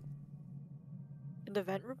vents. In the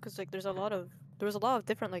vent room, cause like there was a lot of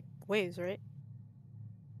different like ways, right?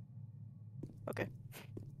 Okay.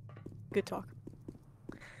 Good talk.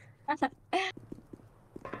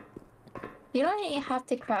 You don't even have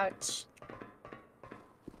to crouch.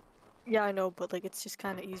 Yeah, I know, but like it's just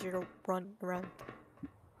kind of easier to run around.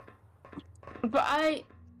 But I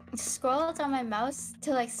scrolled on my mouse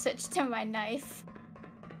to like switch to my knife.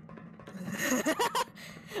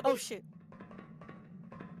 Oh shit.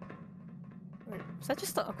 Wait, is that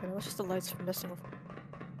just the okay? That's just the lights from messing with.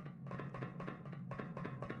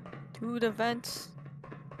 To the vents.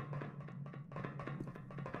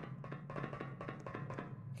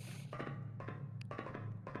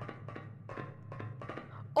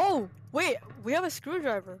 Oh wait, we have a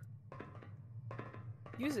screwdriver.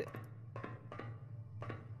 Use it.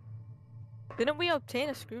 Didn't we obtain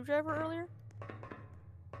a screwdriver earlier?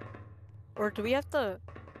 Or do we have to?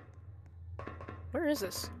 Where is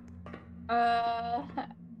this? Um,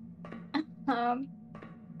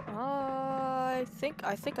 I think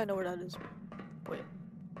I know where that is. Wait.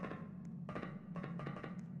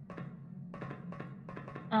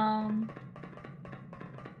 um.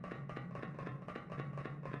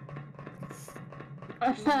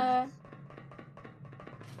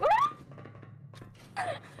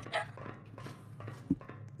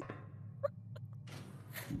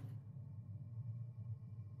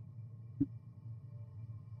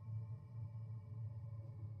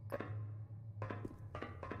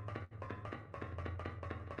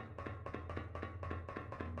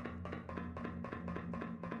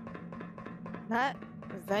 That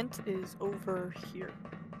vent is over here.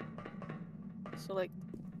 So like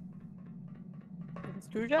the Oh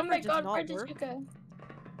screwdriver my does god, not where did work you go?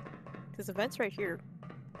 because the vent's right here.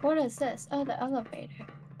 What is this? Oh, the elevator.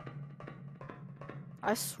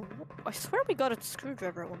 I swear we got a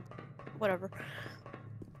screwdriver at one. Whatever.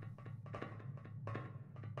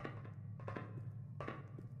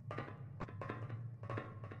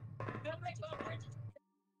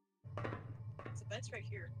 The bed's right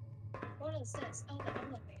here. What is this? Oh, the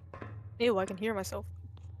elevator. Ew, I can hear myself.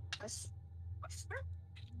 I swear.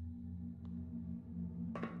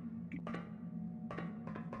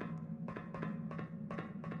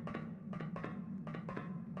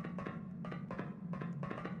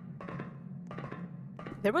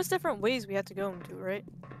 There was different ways we had to go into, right?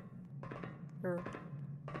 Or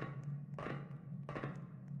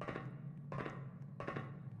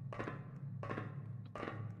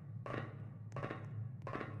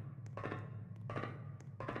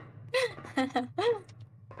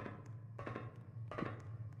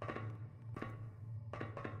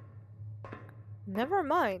never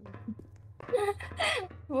mind.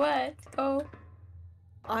 What? Oh.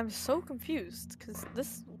 I'm so confused because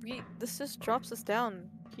this just drops us down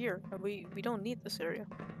here, and we don't need this area.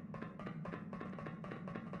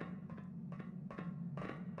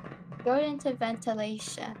 Go into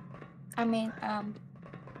ventilation. I mean, the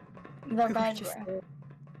We bedroom. just-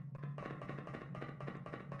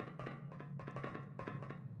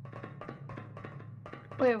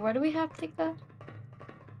 Wait, where do we have to go?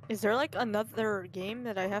 Is there like another game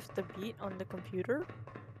that I have to beat on the computer?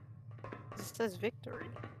 It says victory.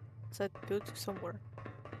 It said go to somewhere.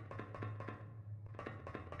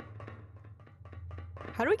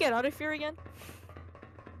 How do we get out of here again?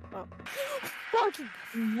 Oh. Fucking.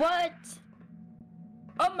 What?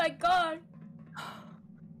 Oh my god!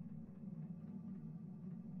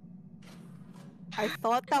 I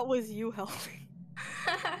thought that was you helping.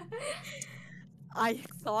 I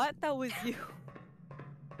thought that was you.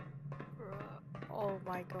 Bruh. Oh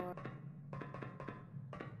my god.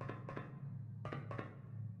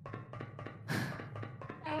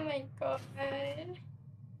 Oh my god.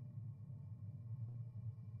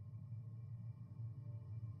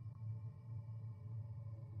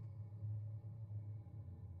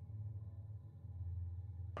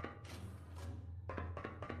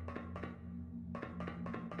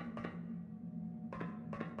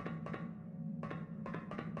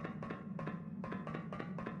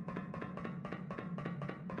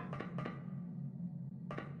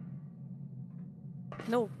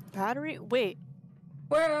 No, battery? Wait.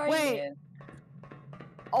 Where are Wait. you?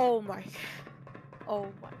 Oh my. Oh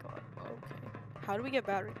my god. Okay. How do we get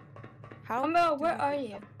battery? How? Amel, do where we are get-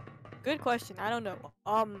 you? Good question. I don't know.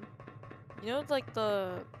 You know, it's like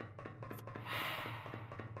the.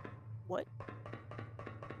 What?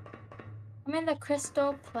 I'm in the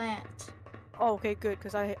crystal plant. Oh, okay, good,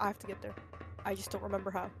 because I have to get there. I just don't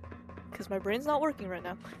remember how. Because my brain's not working right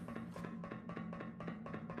now.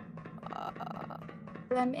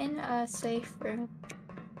 I'm in a safe room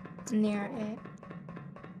near it.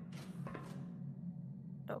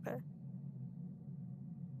 Okay.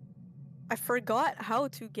 I forgot how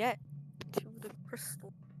to get to the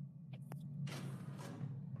crystal.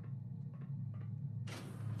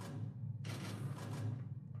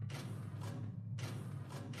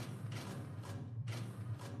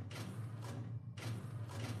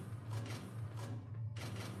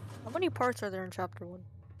 How many parts are there in chapter 1?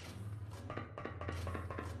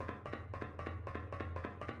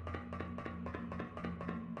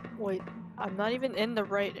 Wait, I'm not even in the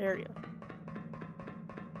right area.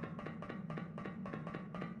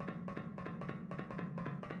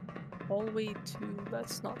 All the way to...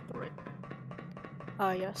 that's not the right...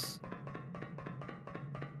 ah, yes.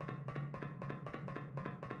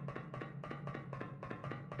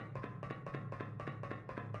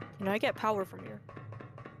 Can I get power from here?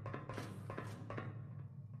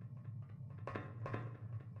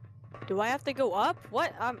 Do I have to go up?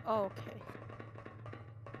 What? oh, okay.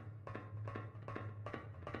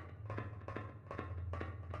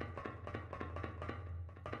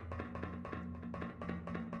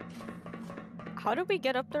 How did we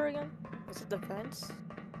get up there again? Was it the fence?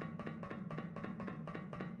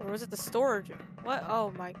 Or was it the storage room? What?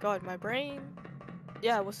 Oh my god, my brain.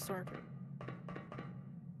 Yeah, it was the storage room.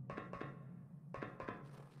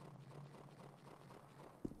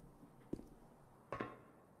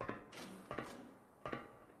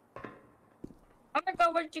 Oh my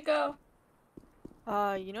god, where'd you go?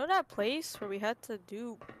 You know that place where we had to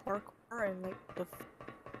do parkour and like the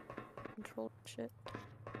control shit?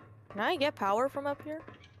 Can I get power from up here?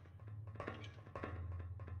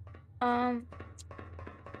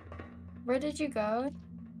 Where did you go?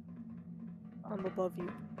 I'm above you.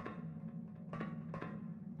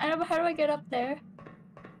 I know, but how do I get up there?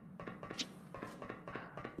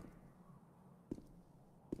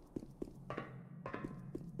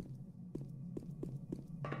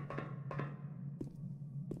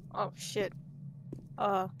 Oh shit.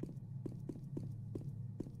 Help,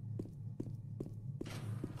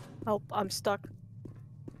 I'm stuck.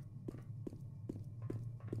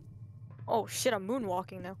 Oh shit, I'm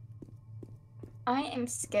moonwalking now. I am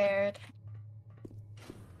scared.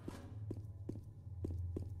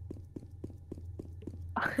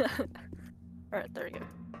 Alright, there we go.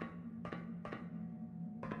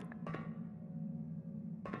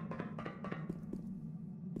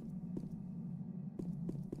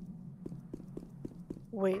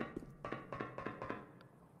 Wait.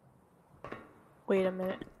 Wait a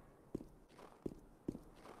minute.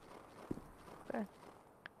 Okay.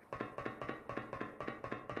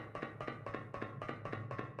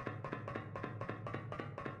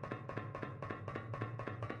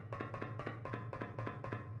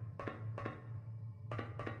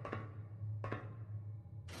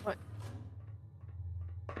 What?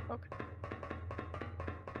 Okay.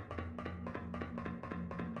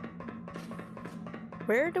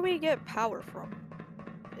 Where do we get power from?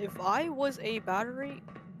 If I was a battery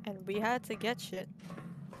and we had to get shit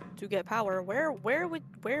to get power, where would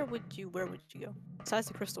you go? Besides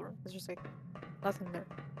the crystal room, there's just like nothing there.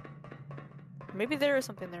 Maybe there is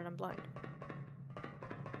something there and I'm blind.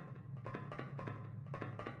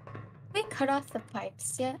 We cut off the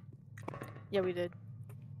pipes yet? Yeah, we did.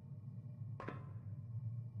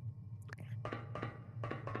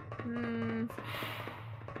 Hmm.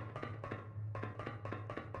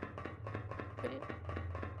 Wait.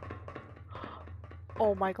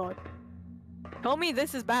 Oh my god. Tell me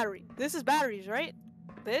this is battery. This is batteries, right?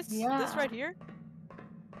 This Yeah. right here?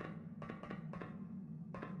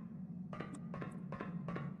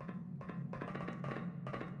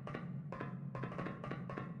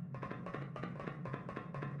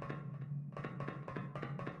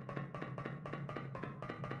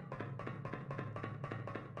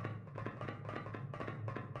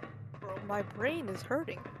 Bro, my brain is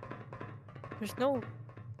hurting. There's no...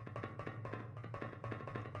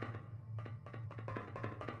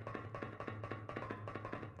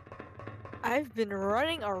 I've been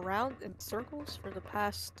running around in circles for the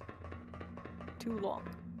past too long.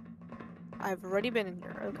 I've already been in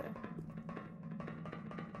here, okay.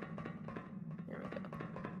 Here we go.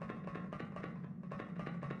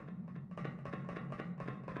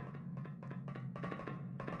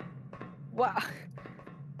 Wow.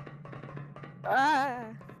 Ah!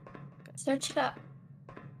 Search it up.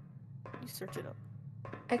 You search it up.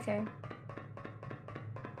 Okay.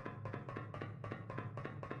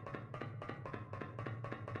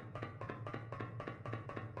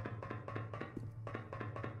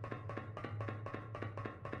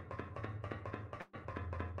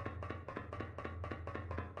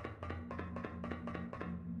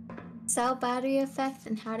 Cell battery effect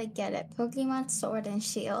and how to get it. Pokemon Sword and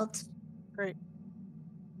Shield. Great.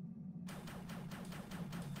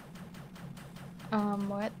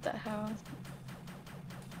 What the hell?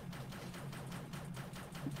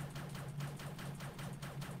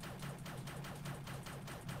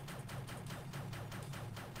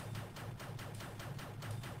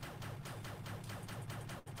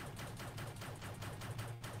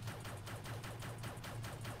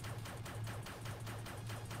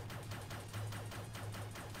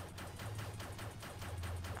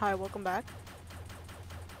 Hi, welcome back.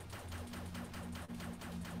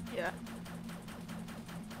 Yeah.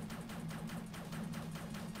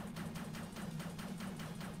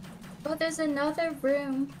 Oh, there's another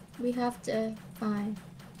room we have to find.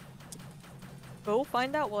 Go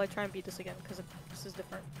find out while I try and beat this again, because this is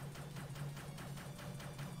different.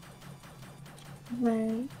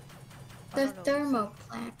 Right. I The don't know, thermo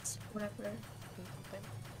plant, whatever. something.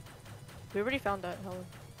 We already found that, Helen.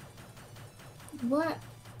 What?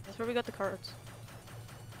 That's where we got the cards.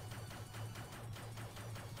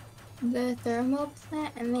 The thermal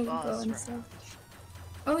plant and then go Boss inside. round.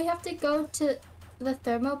 Oh, we have to go to the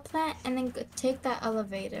thermal plant and then take that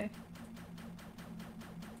elevator.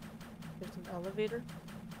 There's an elevator?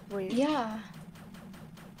 Wait. Yeah.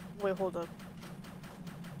 Wait, hold up.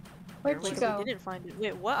 Where'd Wait, you We go? didn't find it.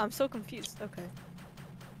 Wait, what? I'm so confused. Okay.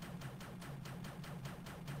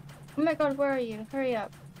 Oh my god, where are you? Hurry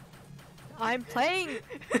up. I'm playing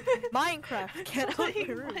Minecraft. Get out of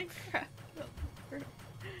the room. Minecraft.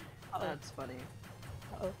 Uh-oh. That's funny.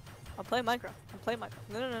 Uh-oh. I'm playing Minecraft. I'm playing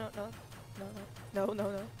Minecraft. No, no, no, no. No, no. No,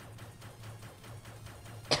 no, no.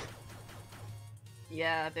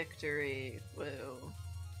 Yeah, victory. Woo.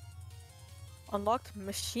 Unlocked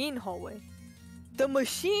machine hallway. The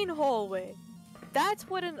machine hallway. That's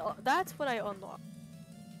what I unlocked.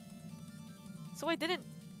 So I didn't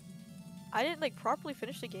like properly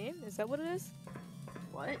finish the game? Is that what it is?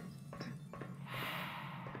 What?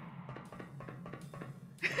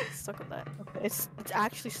 It's stuck on that. Okay. It's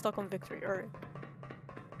actually stuck on victory. Alright.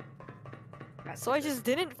 That's So I good. just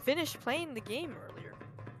didn't finish playing the game earlier.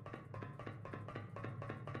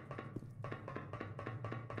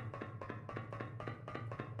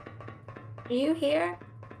 Are you here?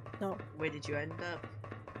 No. Wait, did you end up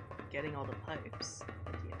getting all the pipes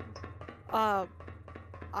at the end?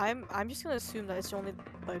 I'm just gonna assume that it's only the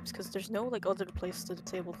pipes because there's no like other place to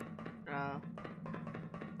disable.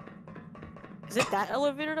 Is it that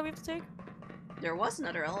elevator that we have to take? There was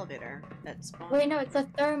another elevator at spawn. Wait, no, it's a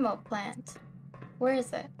thermal plant. Where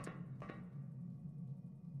is it?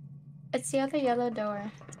 It's the other yellow door.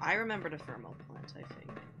 I remember the thermal plant, I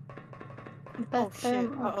think. The Oh, shit.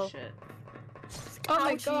 thermal. Uh-oh. Shit. Oh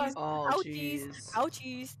my Ouchies. god. Oh, Ouchies. jeez.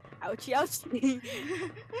 Ouchies. Ouchie. Ouchie.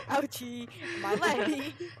 Ouchie. My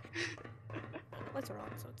leg. Lights are on,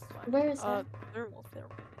 so it's fine. Where is it? Thermal.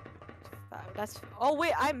 That's. Oh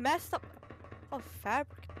wait, I messed up. Oh,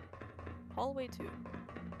 fabric. Hallway 2. Is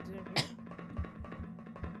it in here?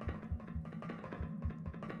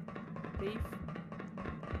 Safe.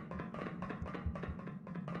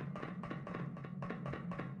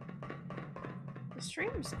 The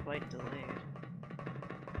stream's quite delayed.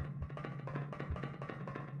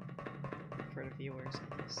 For the viewers,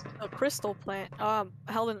 at least. A crystal plant.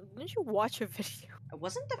 Helen, didn't you watch a video?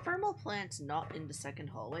 Wasn't the thermal plant not in the second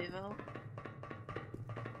hallway, though?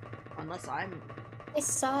 Unless I'm... I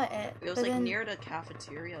saw it. It was but like then- near the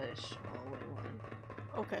cafeteria-ish hallway one.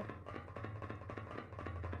 Okay.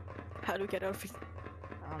 How do we get out of here?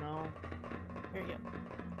 I don't know. Here you go.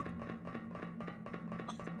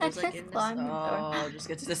 It was like in this... Oh, just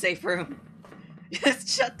get to the safe room. Just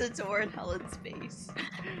shut the door in Helen's face.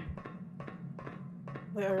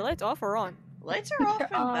 Wait, are the lights off or on? Lights are off in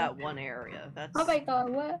They're on. that one area. That's Oh my god,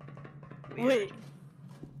 what? weird. Wait.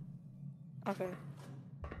 Okay.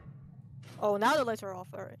 Oh, now the lights are off.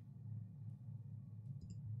 Alright.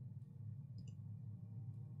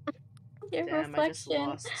 Your Damn, I just reflection.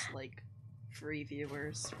 lost like 3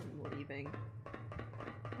 viewers from leaving.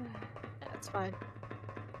 That's fine.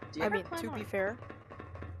 Do you I ever mean, plan to on- be fair.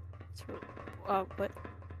 It's what?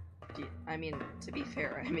 I mean, to be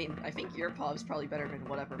fair, I mean, I think your pub's probably better than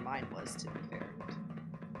whatever mine was, to be fair.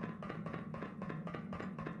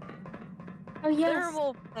 Oh yes.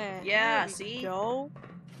 Thermal plant. Yeah, There we see? Go.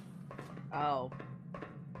 Oh.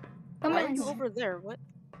 Come Why are in. you over there? What?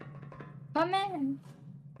 Come in.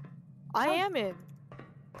 I Oh. am in.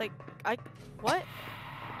 Like, what?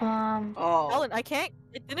 Oh. Ellen, I can't.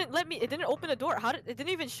 It didn't let me. It didn't open the door. How did? It didn't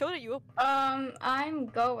even show that you opened. I'm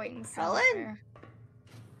going Helen? somewhere.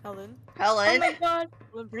 Helen. Oh Helen? my god.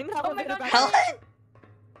 Helen, bring the Oh my elevator God, back Helen? up.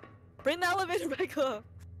 Bring the elevator back up.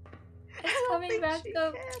 I It's don't coming think back she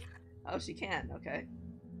up. can. Oh, she can. Okay.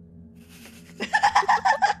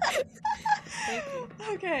 Thank you.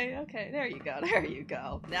 Okay. There you go. There you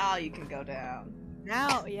go. Now you can go down.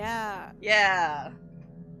 Now, yeah. Yeah.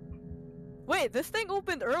 Wait, this thing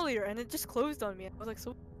opened earlier and it just closed on me. I was like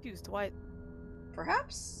so confused. Why?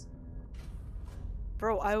 Perhaps.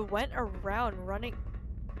 Bro, I went around running.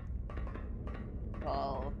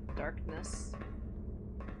 Well, darkness.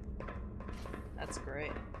 That's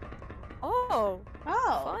great. Oh,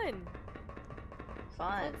 Oh,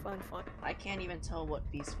 fun. fun. Fun. I can't even tell what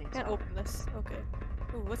these things Can't are. open this. Okay.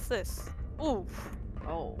 Ooh, what's this? Ooh,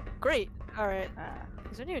 Oh. great. Alright. Ah.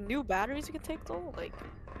 Is there any new batteries you can take though? Like,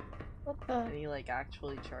 What the? Any like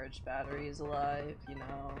actually charged batteries alive, you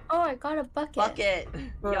know? Oh, I got a bucket. Bucket!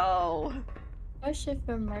 Bro. Yo! Push it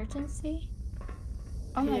for emergency.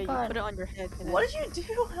 Oh yeah, my you god. put it on your head. And What did you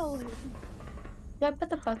do, Helen? Did I put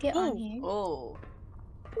the bucket Ooh. on here? Oh,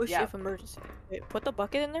 push yeah. if emergency. Wait, put the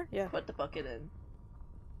bucket in there? Yeah. put the bucket in.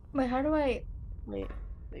 Wait, how do I? Wait.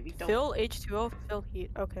 Maybe don't. Fill H2O, fill heat.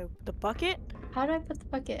 Okay. The bucket? How do I put the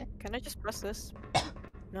bucket? Can I just press this?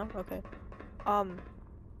 No? Okay.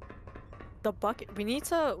 The bucket. We need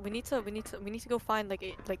to go find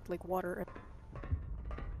like water.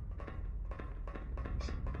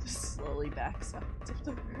 Just slowly backs up to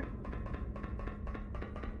the room.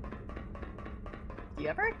 Do you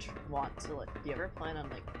ever want to like? Do you ever plan on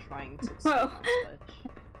like trying to stream Oh. on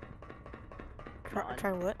Twitch? on-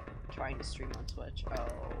 Try what? Trying to stream on Twitch. Oh.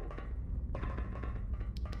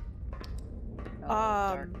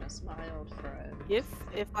 Oh, darkness, my old friend. If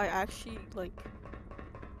I actually like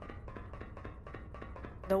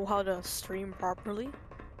know how to stream properly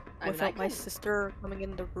I mean, without my can- sister coming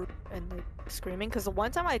in the room and like screaming, because the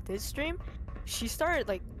one time I did stream, she started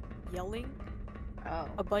like yelling Oh.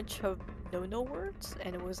 a bunch of no words,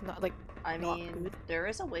 and it was not like I not mean, good. there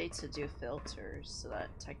is a way to do filters so that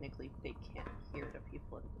technically they can't hear the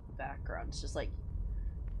people in the background. It's just like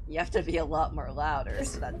You have to be a lot more louder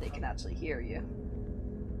so that they can actually hear you.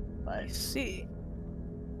 I But see.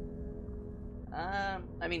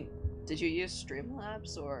 I mean, did you use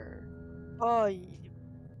Streamlabs or? I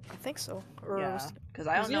think so. Or Yeah, because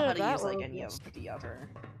I was don't know how either to that use or like any OBS. of the other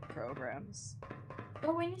programs.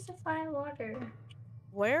 Oh, we need to find water.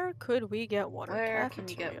 Where could we get water? Where can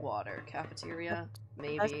you Cafeteria. get water? Cafeteria? That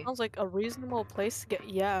Maybe. sounds like a reasonable place to get.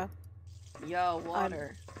 Yeah, Yo, I'm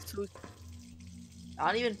water. so I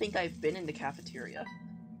don't even think I've been in the cafeteria.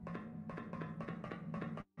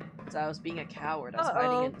 So I was being a coward. I was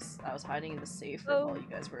hiding in this. I was hiding in the safe room while you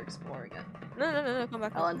guys were exploring it. No, come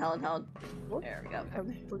back. Helen. What? There we go.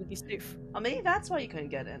 We're gonna be safe. Oh, maybe that's why you couldn't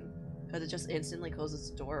get in. Because it just instantly closes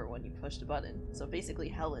the door when you push the button. So basically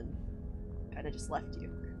Helen kind of just left you.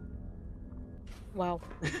 Wow.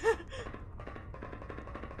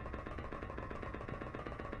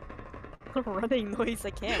 Running noise, I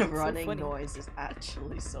can't. Running so funny. noise is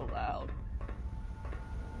actually so loud.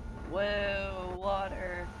 Whoa,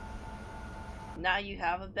 water. Now you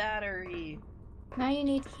have a battery. Now you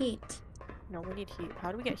need heat. No, we need heat.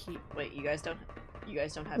 How do we get heat? Wait, you guys don't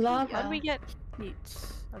have Lava. heat How yet? do we get heat?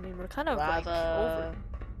 I mean, we're kind of like Lava. over.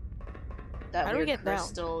 That How do we weird get down?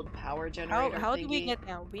 crystal power generator How do we thingy? get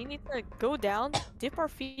down? We need to go down, dip our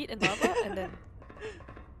feet in lava, and then.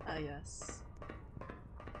 Ah, yes.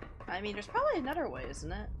 I mean, there's probably another way,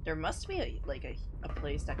 isn't it? There must be a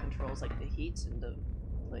place that controls like the heat in the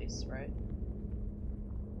place, right?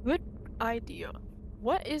 Good idea.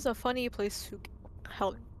 What is a funny place to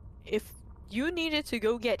Helen? If you needed to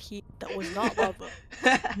go get heat that was not lava,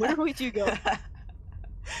 where would you go?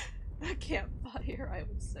 A campfire, I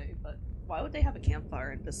would say, but why would they have a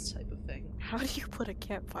campfire in this type of thing? How do you put a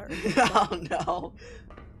campfire? Oh no.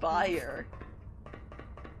 Fire.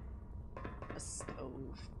 A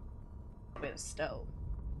stove. Wait, a stove.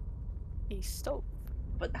 A stove.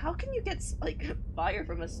 But how can you get like fire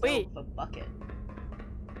from a stove Wait. with a bucket?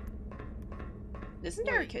 Isn't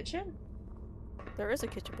there a Wait. kitchen? There is a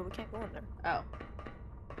kitchen, but we can't go in there. Oh.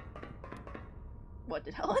 What,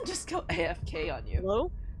 did Helen just go AFK on you?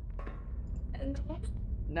 Hello? And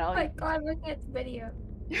No, oh my god, I'm looking at the video.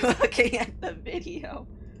 you're looking at the video.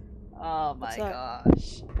 Oh my What's that?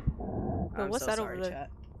 gosh. I'm what's so that sorry, over there? chat.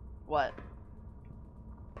 What?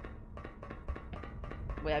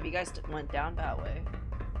 Wait, have you guys went down that way?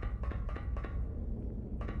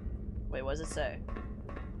 Wait, what does it say?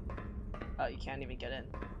 Oh, you can't even get in.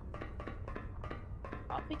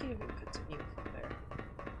 I don't think you can continue from there.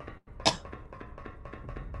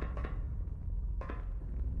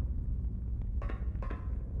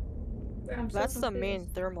 I'm so That's the main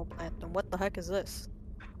confused. thermal plant, and what the heck is this?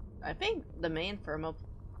 I think the main thermal...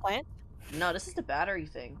 Plant? No, this is the battery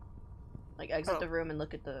thing. Like, exit Oh. the room and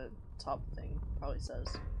look at the top thing. Probably says.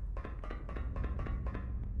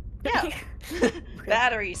 Yeah!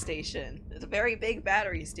 Battery station. It's a very big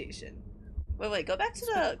battery station. Wait, go back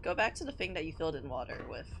to the thing that you filled in water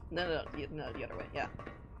with. No, the other way, yeah.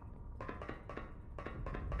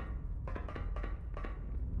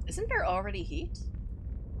 Isn't there already heat?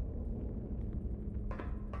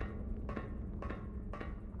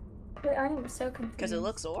 Wait, I am so confused. Because it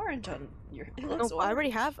looks orange on your. It No, looks I orange. already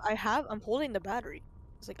have. I'm holding the battery.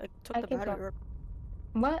 It's like I took I the can battery.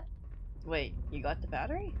 go. What? Wait, you got the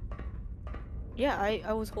battery? Yeah,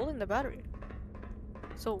 I was holding the battery.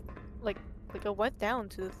 So, like I went down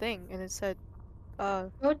to the thing and it said,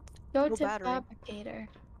 Go No to battery. fabricator.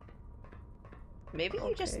 Maybe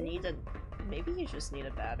you just Okay. need a. Maybe you just need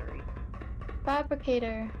a battery.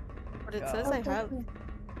 Fabricator. but it Yeah. says Oh, I have. okay.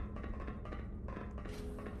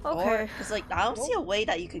 Okay. Because like I don't see a way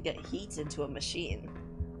that you could get heat into a machine.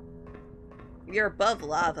 If you're above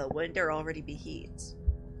lava, wouldn't there already be heat?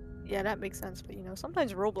 Yeah, that makes sense. But you know,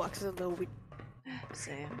 sometimes Roblox is a little weak.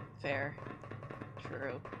 Same. Fair.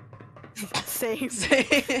 True. Same. Same.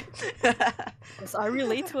 Yes, I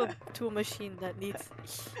relate to a machine that needs.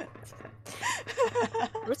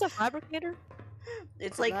 Where's a fabricator?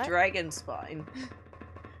 It's like That? dragon spine.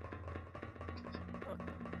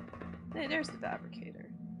 Hey, there's the fabricator.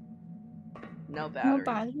 No battery. No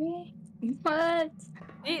battery? What?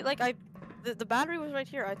 Hey, the battery was right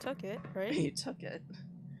here. I took it, right? You took it.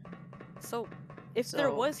 So, if there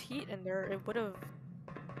So- was heat in there, it would have.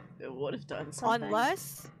 It would have done something.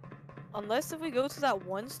 Unless if we go to that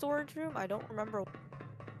one storage room, I don't remember.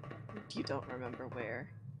 You don't remember where.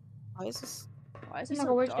 Why is this? Why is it No,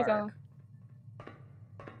 so where'd you dark? go?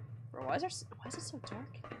 Bro, why is it so dark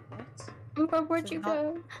in here? What? But where'd This you is not-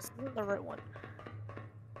 go? This isn't the right one.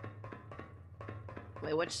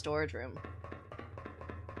 Wait, which storage room?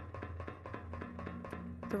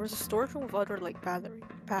 There was a storage room with other like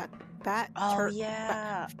Oh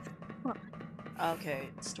yeah. Okay,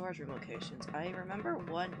 storage room locations. I remember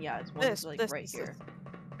one. Yeah, it's one's like right here.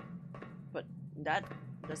 But that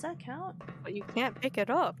does that count? But you can't pick it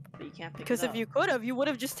up. But you can't pick it up. Because if you could have, you would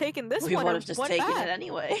have just taken this we one. would and have just went taken back. it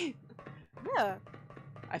anyway. Yeah.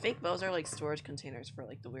 I think those are like storage containers for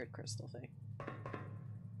like the weird crystal thing.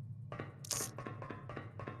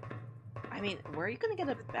 I mean, where are you gonna get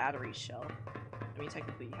a battery shell? I mean,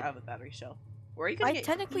 technically you have a battery shell. Where are you gonna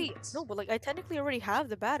get heat? No, but like I technically already have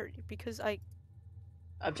the battery because I.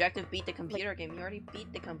 Objective beat the computer game. You already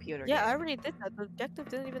beat the computer game. Yeah, I already did that. The objective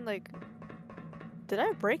didn't even like. Did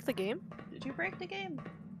I break the game? Did you break the game?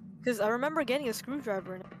 Because I remember getting a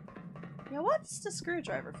screwdriver in it. Yeah, what's the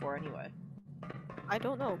screwdriver for anyway? I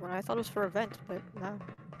don't know. When I thought it was for a vent, but nah.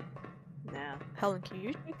 Nah. Helen, can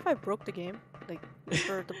you check if I broke the game? Like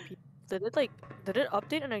for the did it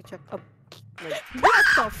update and I checked up? Like what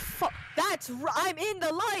the fuck? I'm in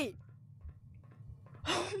the light.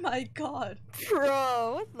 Oh my god.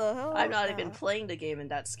 Bro, what the hell? I'm not even playing the game and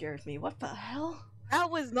that scared me. What the hell? That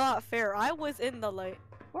was not fair. I was in the light.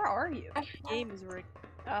 Where are you? The game is rigged.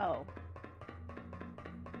 Oh.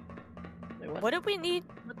 Wait, what did we need?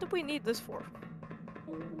 What did we need this for?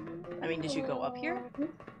 I mean, did you go up here?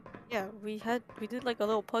 Yeah, we did like a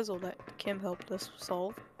little puzzle that Kim helped us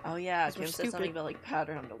solve. Oh yeah, Kim said stupid. something about like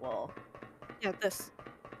pattern on the wall. Yeah, this.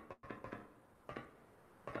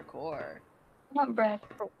 Parkour. I want bread.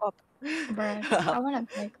 Bro, up. Bread. I want a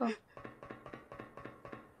bagel.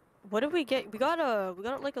 What did we get? We got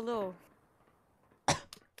like a little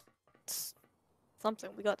something.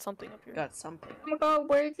 We got something up here. Got something. Oh my god,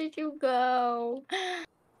 where did you go?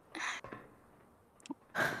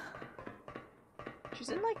 She's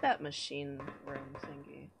in like that machine room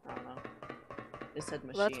thingy. I don't know. It said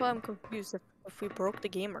machine. Well, that's why I'm confused if we broke the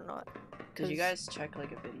game or not. Did you guys check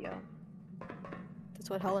like a video? That's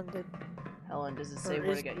what Helen did. Helen, does it say Or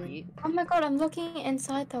where is to get doing. heat? Oh my god, I'm looking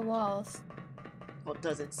inside the walls. What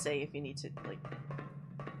does it say if you need to like?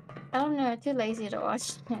 I don't know, I'm too lazy to watch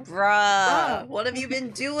it. Bruh, what have you been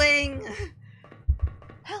doing?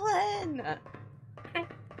 Helen! I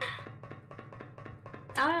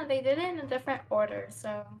don't know, they did it in a different order,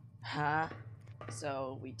 so... Huh?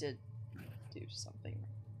 So, we did do something,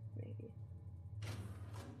 maybe.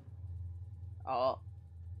 Oh.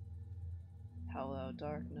 Hello,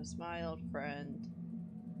 darkness, my old friend.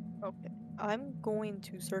 Okay. I'm going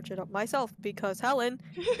to search it up myself because Helen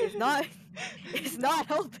is not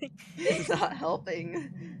helping. It's not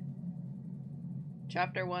helping.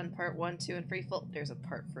 Chapter 1, Part 1, 2, and 3. There's a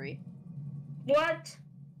Part 3. What?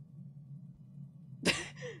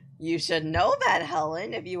 You should know that,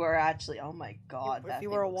 Helen, if you were actually. Oh my god, If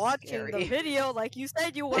you were watching the video like you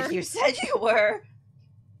said you were. Like you said you were.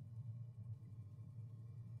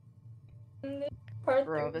 Part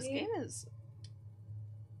Bro, this 3? game is.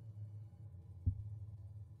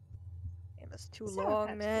 It's too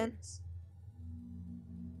long, man.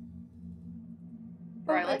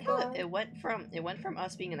 Bro, I Oh like my how God. it went from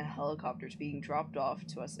us being in a helicopter to being dropped off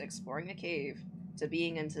to us exploring a cave to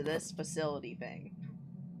being into this facility thing.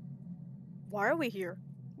 Why are we here?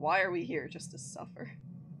 Why are we here? Just to suffer.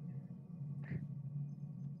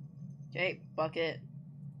 Okay, bucket.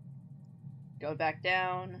 Go back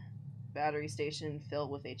down. Battery station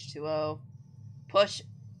filled with H2O. Push.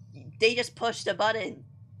 They just pushed a button.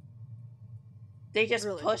 They just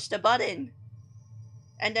Really? pushed a button.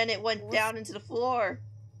 And then it went down into the floor.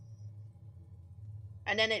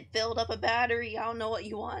 And then it filled up a battery. I don't know what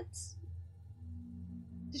you want.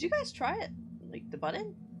 Did you guys try it? Like the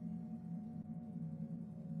button?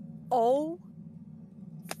 Oh.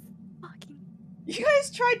 Fucking. You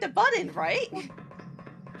guys tried the button, right? You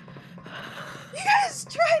guys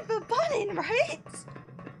tried the button, right?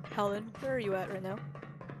 Helen, where are you at right now?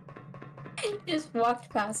 Just walked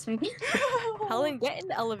past me. Helen, get in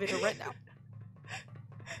the elevator right now.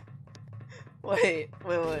 Wait.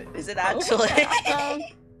 Is it actually?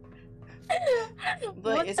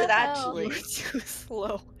 But What is the it hell? actually? You're too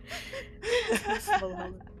slow. Too slow,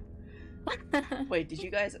 Helen. Wait, did you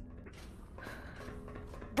guys?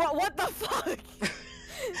 Bro, what the fuck?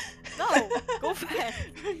 No, go back.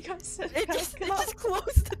 You guys said It back just up.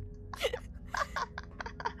 closed.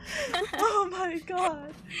 Oh my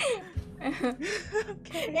god. Okay.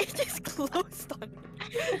 It just closed on me.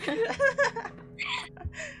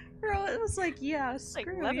 Bro, it was like, yeah,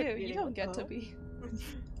 screw you. levitating, You don't what get the to hell? be.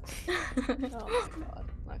 Oh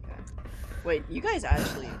my god. Okay. Wait, you guys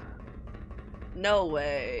actually. No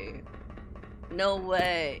way. No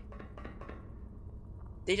way.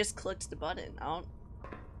 They just clicked the button. I don't.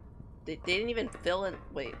 They didn't even fill in.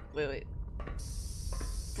 Wait.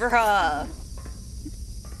 Bruh.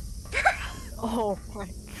 Oh my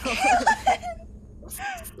god. I'm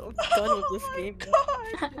so done with this game.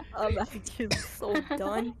 God. I'm actually so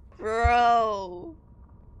done. Bro.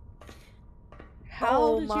 How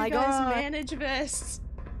Oh did my you guys God. manage this?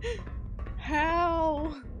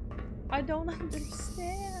 How? I don't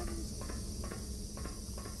understand.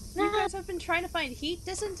 You guys have been trying to find heat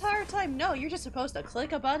this entire time? No, you're just supposed to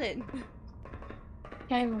click a button.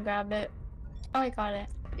 Can't even grab it. Oh, I got it.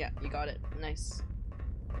 Yeah, you got it. Nice.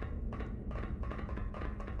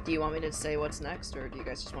 Do you want me to say what's next, or do you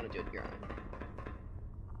guys just want to do it your own?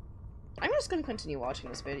 I'm just gonna continue watching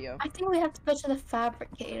this video. I think we have to go to the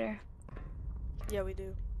fabricator. Yeah, we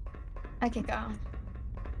do. Okay, go.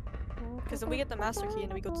 Because then we get the master key and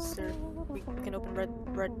then we go to stairs. We can open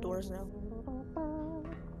red doors now.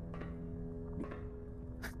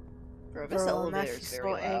 Bro, this Bro, I'm elevator actually is so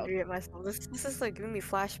very loud. angry at myself. This is like giving me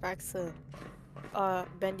flashbacks to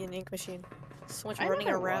Bendy and Ink Machine. So much I running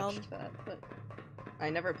never around. watched that, but I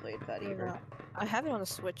never played that either. Yeah. I have it on a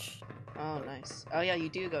Switch. Oh, nice. Oh yeah, you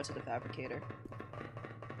do go to the fabricator.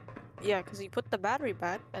 Yeah, because you put the battery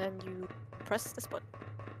back and then you press this button.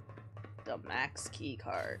 The max key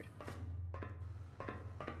card.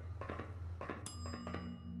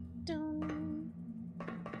 Dun.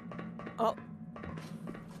 Oh,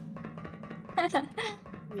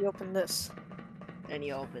 we open this. Then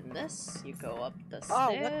you open this, you go up the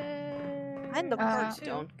Oh, what? stairs. End of part 2.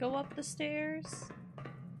 Don't go up the stairs.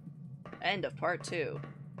 End of part 2.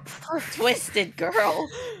 Twisted girl.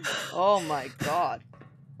 Oh my god.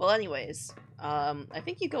 Well, anyways, I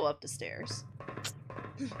think you go up the stairs.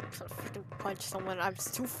 I'm gonna freaking punch someone. I'm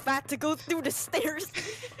just too fat to go through the stairs.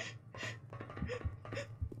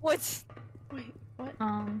 What? Wait, what?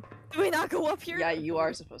 Do we not go up here? Yeah, you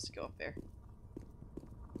are supposed to go up there.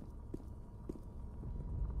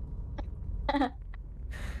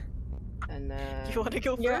 And then... You want to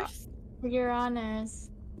go Yeah. first? Your honors.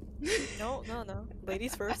 No.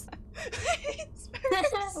 Ladies first. Ladies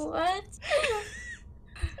first. What?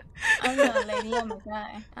 I'm not a lady, I'm a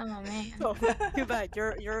guy. I'm a man. Oh, too bad.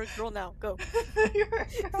 You're a girl now. Go. You're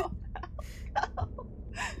a girl.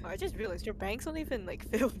 I just realized your bangs don't even like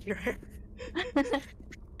fill your hair.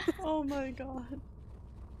 Oh my god.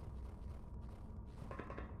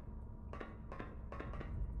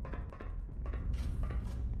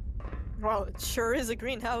 Wow, it sure is a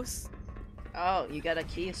greenhouse. Oh, you got a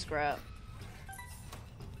key scrap.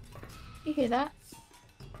 You hear that?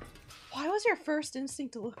 Why was your first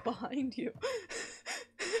instinct to look behind you?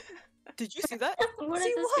 Did you see that? What See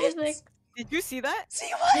is this what? music? Did you see that?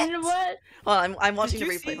 See what? And what? Hold on, I'm watching the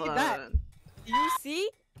Did you replay. see Hold on, that? hold on. Do you see?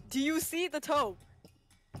 Do you see the toe?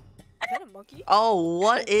 Is that a monkey? Oh,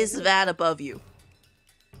 what is that above you?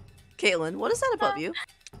 Caitlin, what is that above you?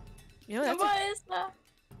 You know that's What is that?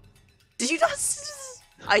 Did you not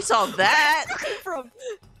I saw that! from.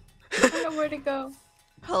 I don't know where to go.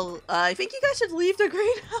 Hell, I think you guys should leave the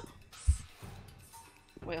greenhouse.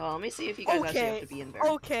 Wait, hold on, let me see if you guys actually have to be in there.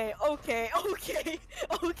 Okay. Oh,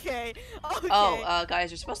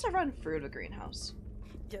 guys, you're supposed to run through the greenhouse.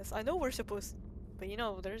 Yes, I know we're supposed, but you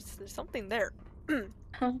know, there's something there.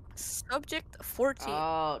 Huh? Subject 14.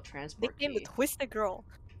 Oh, transport Nicknamed the key. Twisted Girl.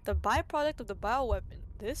 The byproduct of the bioweapon.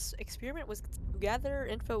 This experiment was to gather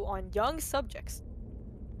info on young subjects.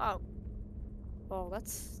 Oh. Well,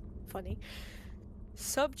 that's funny.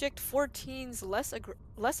 Subject 14's less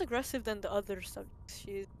aggressive than the other subjects.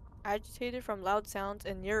 She is agitated from loud sounds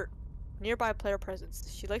and nearby player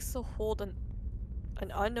presence. She likes to hold an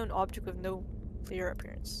unknown object with no clear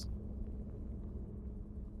appearance.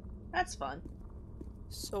 That's fun.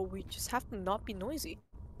 So we just have to not be noisy.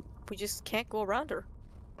 We just can't go around her.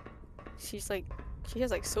 She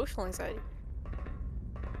has like social anxiety.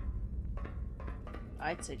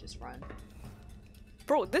 I'd say just run.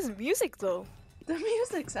 Bro, this music though. The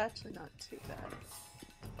music's actually not too bad.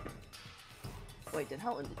 Wait, did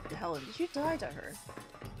you die to her?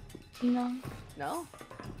 No. No?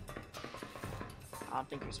 I don't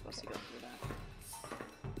think you're supposed to go through that.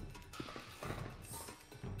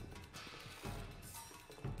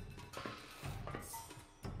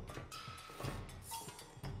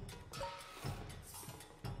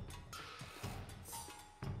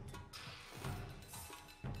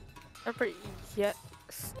 Yeah.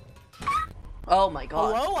 Oh my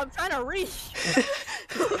god. Hello? I'm trying to reach.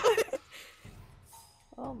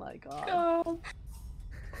 Oh my god. Oh.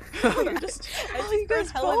 You're just, you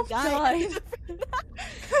guys both died.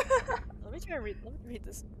 Let me read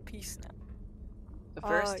this piece now. The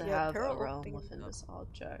first to yeah, have a parallel realm thing within up. this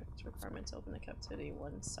object. Requirements open the captivity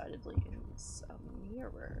one-sidedly in a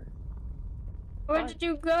mirror. Where did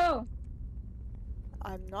you go?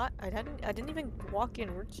 I'm not. I didn't even walk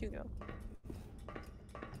in. Where'd you go?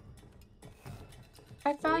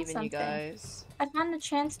 I found Believe in something. you guys. I found the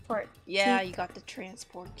transport. Yeah, key. you got the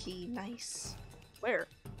transport key. Nice. Where?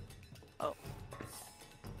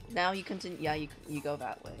 Now you continue. Yeah, you go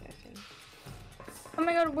that way. I think. Oh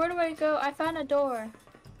my god, where do I go? I found a door.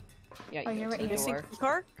 Yeah, you Oh, go you're to right the here. door.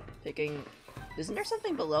 Car? Picking. Isn't there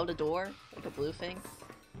something below the door, like a blue thing?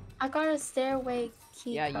 I got a stairway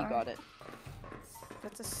key Yeah, card. you got it.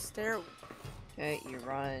 That's a stair. Okay, you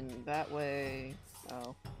run that way.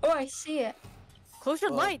 Oh. Oh, I see it. Close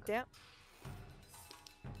your Book. light, damn.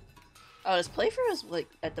 Oh, this playthrough is like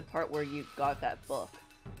at the part where you got that book.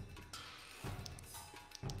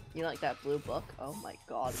 You like that blue book? Oh my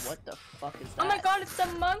god, what the fuck is that? Oh my god, it's a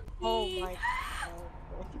monkey! Oh my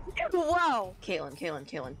god. Wow! Kaylin.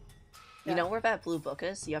 Yeah. You know where that blue book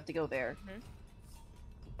is? You have to go there.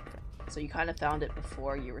 So you kind of found it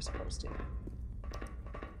before you were supposed to.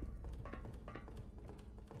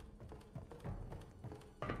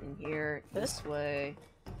 In here, this way.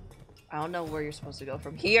 I don't know where you're supposed to go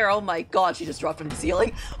from here. Oh my god, she just dropped from the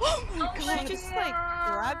ceiling. Oh my Oh She my god. just like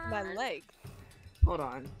grabbed my leg, Hold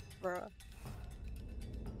on. bruh.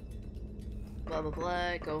 Blah blah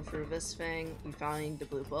blah. Go through this thing. You find the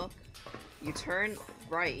blue book. You turn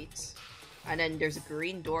right, and then there's a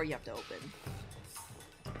green door you have to open.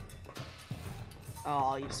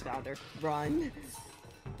 Oh, you just found her. Run.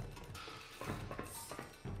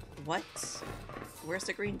 What? Where's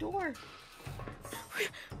the green door?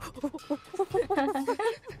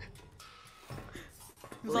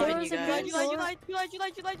 Believe in There you was a guys. You lied.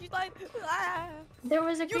 Ah! There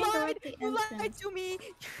was a You green door lied! at the You lied entrance. to me!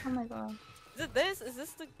 Oh my god. Is it this? Is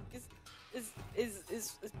this the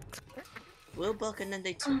is Blue book, and then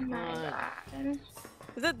they Oh took. my god.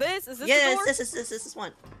 is it this? Is this the Yes, door? this is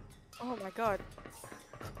one. Oh my god.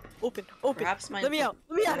 Open. Perhaps my Let me out.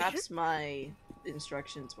 Let me out. perhaps my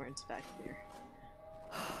instructions weren't back there.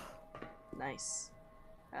 Nice.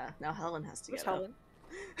 Now Helen has to Where's get up. Helen?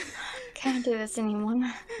 Can't do this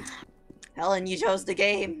anymore. Helen, you chose the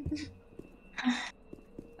game.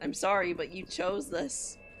 I'm sorry, but you chose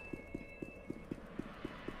this.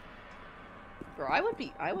 Bro,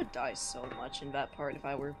 I would die so much in that part if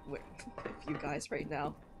I were with you guys right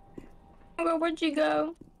now. Where'd you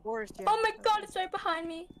go? Doors, yeah. Oh my god, it's right behind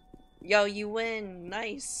me. Yo, you win.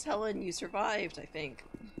 Nice. Helen, you survived, I think.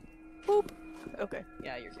 Boop. Okay.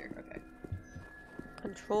 Yeah, you're here. Okay.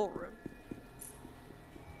 Control room.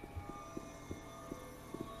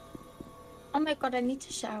 Oh my god, I need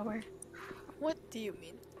to shower. What do you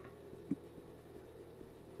mean?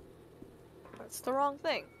 That's the wrong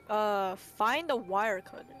thing. Find the wire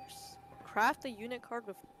cutters. Craft a unit card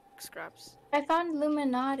with scraps. I found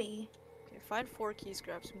Illuminati. Okay, find 4 key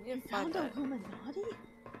scraps. We need to Found find a that. Illuminati?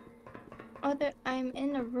 Oh, I'm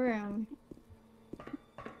in a room.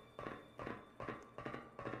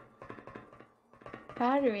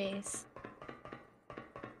 Batteries.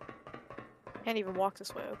 Can't even walk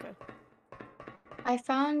this way. Okay. I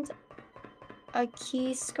found a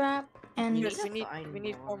key scrap and You Yes, to we need find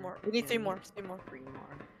 4 more. We need Yeah, 3 you more. need 3 more. 3 more.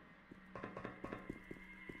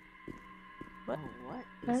 What? Oh,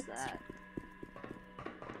 what is What? that?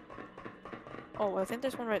 Oh, I think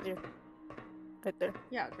there's one right there. Right there.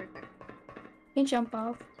 Yeah, it's right there. you jump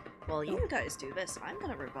off. Well, you guys do this. I'm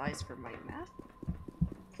gonna revise for my math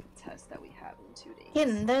test that we have in 2 days.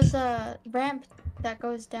 Hidden, there's a ramp that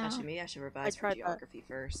goes down. Actually, maybe I should revise for tried that. geography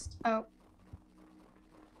first. Oh.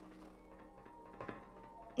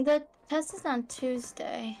 The test is on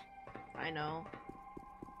Tuesday. I know.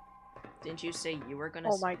 Didn't you say you were gonna?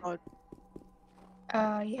 Oh my god.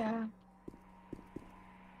 Yeah.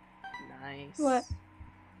 Nice. What?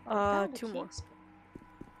 Found a 2 more. key.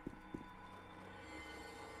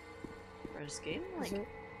 Bro, this game, Is like, it?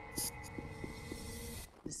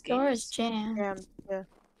 this game Door is is jammed. Yeah.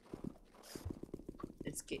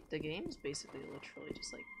 the game is basically literally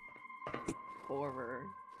just like horror.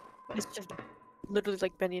 But It's just literally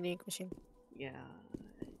like Bendy and the Ink Machine. yeah,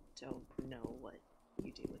 I don't know what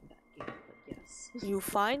you do with that game, but yes. You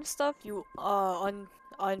find stuff, you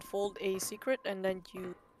unfold a secret, and then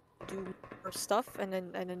you do more stuff, and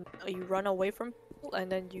then you run away from people, and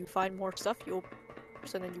then you find more stuff, you open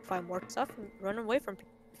doors, and then you find more stuff, and run away from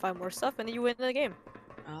people, you find more stuff, and then you win the game.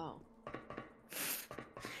 Oh.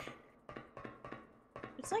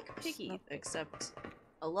 It's like Piggy, Nothing. except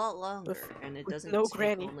a lot longer, and it with doesn't no take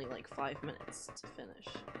granny. only like 5 minutes to finish.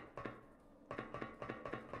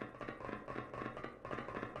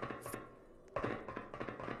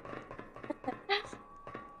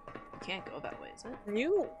 You can't go that way, is it? Can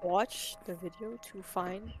you watch the video to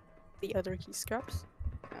find the other key scraps?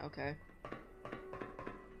 Okay.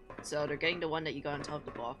 So they're getting the one that you got on top of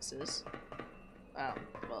the boxes.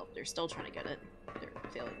 Well, they're still trying to get it. They're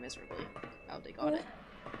failing miserably. Oh, they got it.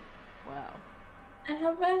 Wow. I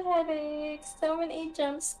have a headache. So many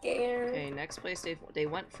jump scares. Okay, next place they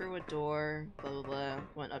went through a door, blah blah blah,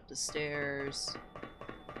 went up the stairs,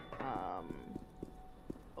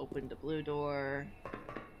 opened the blue door.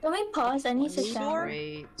 Can we pause? I need to Blue door? shower.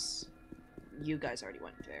 Great. You guys already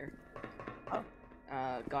went there. Oh.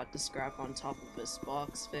 Got the scrap on top of this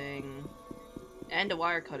box thing. And the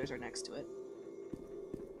wire cutters are next to it.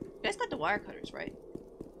 You guys got the wire cutters, right?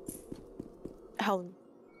 Helen.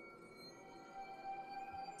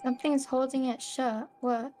 Something's holding it shut.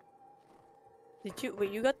 What? Did you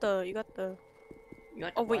wait? You got the. You got the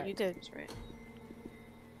Oh, wait, wire you did. cutters, right?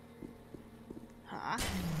 Huh?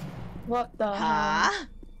 What the hell? Huh?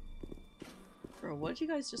 Bro, what did you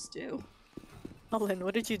guys just do? Helen,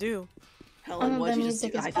 what did you do? Helen, what the did you just do?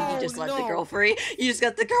 music is I think you bad. just Oh, let the no. girl free. You just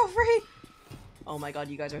got the girl free. Oh my god,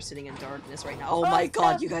 you guys are sitting in darkness right now. Oh my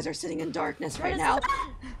god, stop. you guys are sitting in darkness right is now.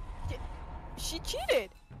 She cheated.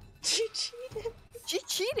 She cheated. She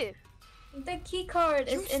cheated. The key card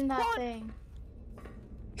is You in that spun- thing.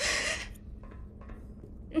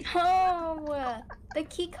 No! The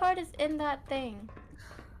key card is in that thing.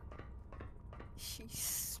 She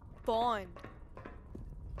spawned.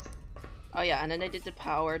 Oh yeah, and then they did the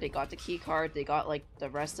power, they got the key card, they got like the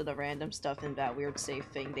rest of the random stuff in that weird safe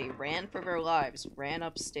thing. They ran for their lives, ran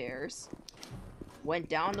upstairs, went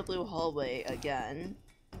down the blue hallway again.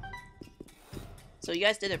 So you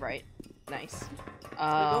guys did it right. Nice. We go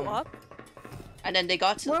up. And then they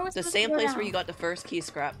got Where to was the supposed to same go place down? where you got the first key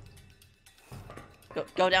scrap.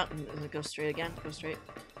 Go down. Go straight again. Go straight.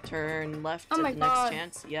 Turn left Oh to my the next God.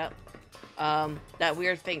 chance. Yep. That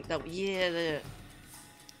weird thing.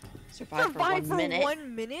 Survive Survive for 1 minute.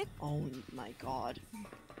 1 minute. Oh my god.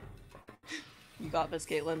 You got this,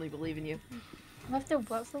 Caitlin. We believe in you. I have to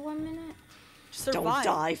what for 1 minute? Survive. Don't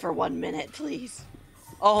die for 1 minute, please.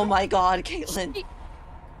 Oh my god, Caitlin.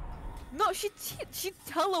 No, she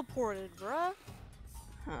teleported, bruh.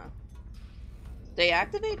 Huh. They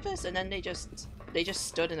activate this and then they just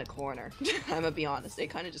stood in a corner. I'm gonna be honest. They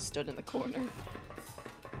kind of just stood in the corner.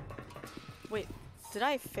 Wait, did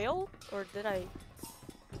I fail or did I?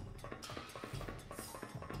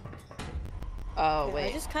 Oh Okay,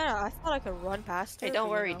 wait. I thought I could run past her. Hey, don't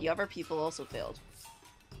but, worry. you know. The other people also failed.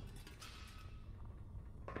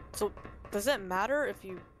 So, does it matter if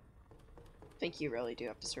you? I think you really do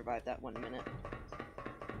have to survive that 1 minute.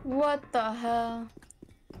 What the hell?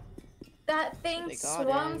 That thing They got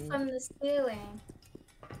swung in. from the ceiling.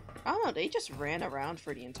 I don't know. They just ran around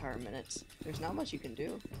for the entire minute. There's not much you can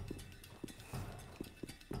do.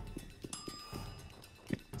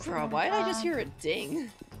 Bro, Oh why did I just God. hear a ding?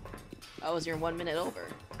 Oh, was your 1 minute over?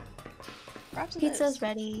 Perhaps it Pizza's is.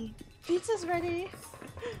 ready. Pizza's ready.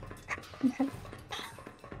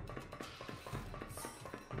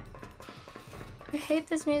 I hate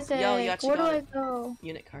this music. Yo, you actually Where do got I it. go?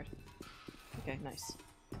 Unit card. Okay, nice.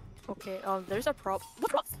 Okay, there's a problem.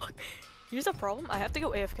 What the fuck? Here's a problem. I have to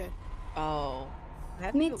go AFK. Oh. I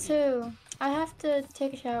have to Me go eat. too. I have to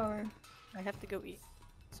take a shower. I have to go eat.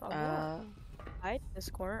 So I'm gonna hide in this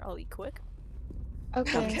corner. I'll eat quick.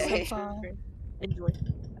 Okay, Okay. so far. Enjoy.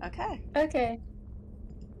 Okay. Okay.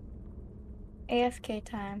 AFK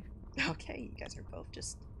time. Okay, you guys are both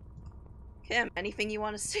just... Kim, anything you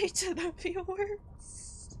want to say to the viewers?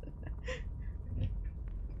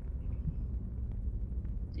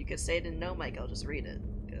 You could say it in no mic, I'll just read it,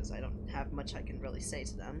 because I don't have much I can really say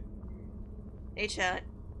to them. Hey chat.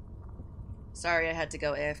 Sorry I had to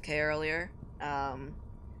go AFK earlier.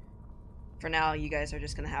 For now, you guys are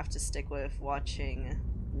just gonna have to stick with watching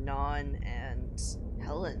Non and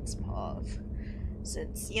Helen's POV.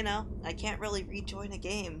 Since, you know, I can't really rejoin a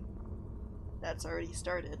game that's already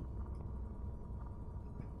started.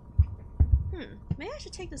 Maybe I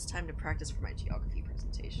should take this time to practice for my geography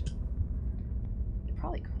presentation. I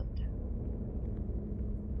probably could.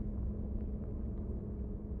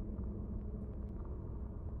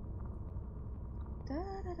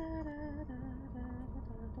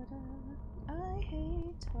 I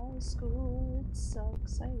hate high school, it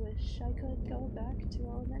sucks. I wish I could go back to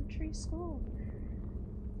elementary school.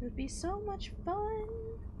 It would be so much fun.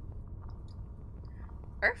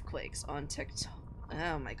 Earthquakes on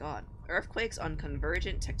Oh my god. Earthquakes on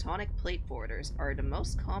convergent tectonic plate borders are the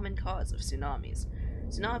most common cause of tsunamis.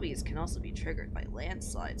 Tsunamis can also be triggered by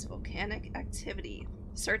landslides, volcanic activity,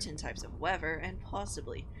 certain types of weather, and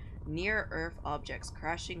possibly near-Earth objects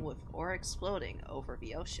crashing with or exploding over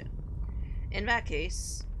the ocean. In the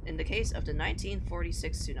case of the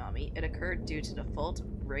 1946 tsunami, it occurred due to the fault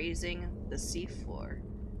raising the seafloor.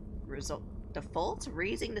 default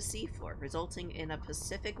raising the seafloor, resulting in a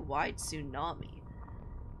Pacific-wide tsunami.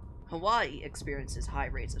 Hawaii experiences high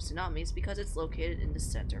rates of tsunamis because it's located in the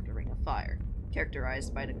center of the Ring of Fire,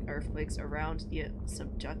 characterized by the earthquakes around the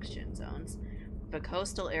subduction zones. The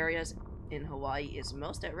coastal areas in Hawaii is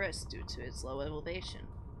most at risk due to its low elevation.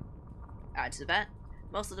 Add to that,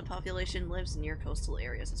 most of the population lives near coastal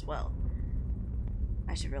areas as well.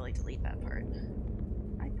 I should really delete that part.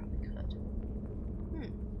 I probably could.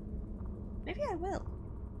 Maybe I will.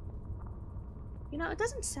 You know, it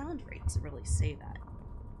doesn't sound right to really say that.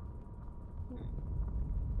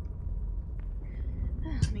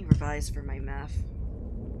 Let me revise for my math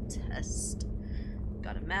test.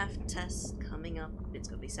 Got a math test coming up. It's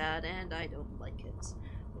gonna be sad and I don't like it.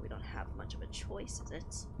 But we don't have much of a choice, is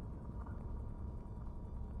it?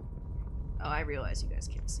 Oh, I realize you guys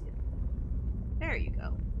can't see it. There you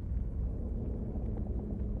go.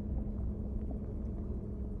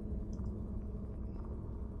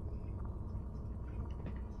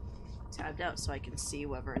 Tabbed out so I can see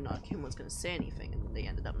whether or not Kim was gonna say anything, and they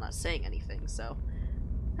ended up not saying anything, so...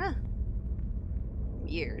 Huh.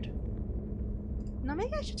 Weird. No,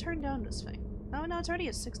 maybe I should turn down this thing. Oh no, it's already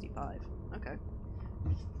at 65. Okay.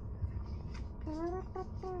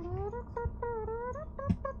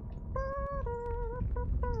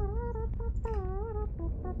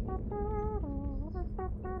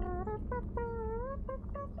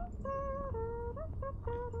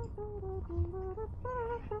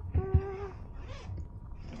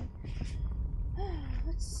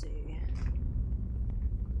 Let's see.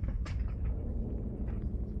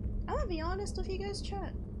 I'm gonna be honest with you guys,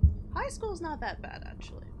 chat. High school's not that bad,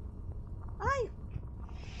 actually. I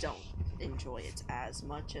don't enjoy it as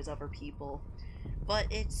much as other people, but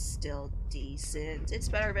it's still decent. It's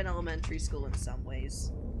better than elementary school in some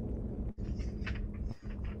ways.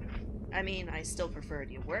 I mean, I still prefer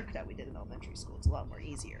the work that we did in elementary school. It's a lot more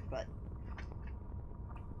easier, but...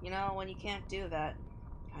 You know, when you can't do that,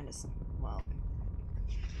 kind of, well,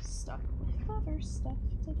 stuck with other stuff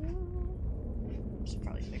to do. I should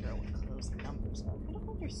probably figure out what closed numbers are. I don't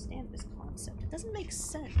understand this concept. It doesn't make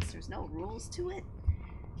sense. There's no rules to it.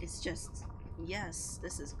 It's just, yes,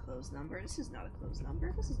 this is a closed number. This is not a closed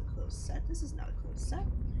number. This is a closed set. This is not a closed set.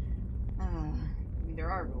 I mean, there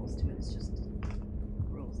are rules to it. It's just,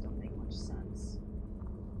 rules don't make much sense.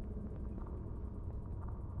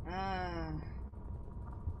 I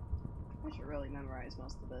should really memorize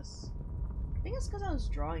most of this. I think it's because I was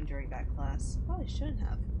drawing during that class. Probably shouldn't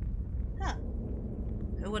have. Huh.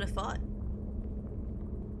 Who would have thought?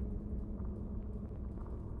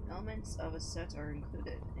 Elements of a set are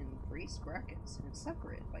included in brief brackets and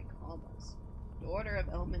separated by commas. The order of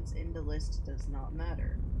elements in the list does not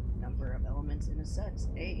matter. Number of elements in a set,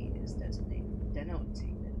 A, is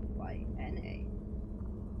denoted by NA.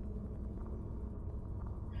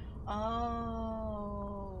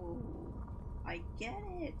 Oh, I get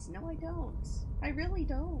it. No, I don't. I really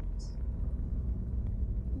don't.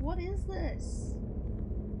 What is this?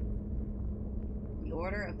 The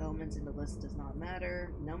order of elements in the list does not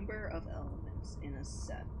matter. Number of elements in a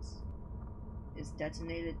set is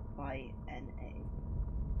denoted by NA.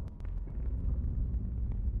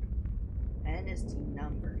 N is the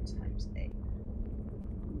number times A.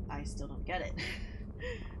 I still don't get it.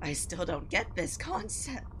 I still don't get this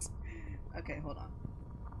concept. Okay, hold on.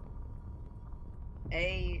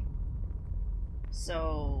 A...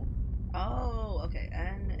 So... Oh, okay.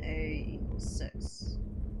 NA equals 6.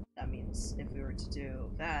 That means if we were to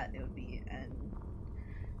do that, it would be N.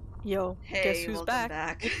 Yo, Hey, guess who's welcome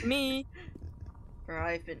back? It's me. For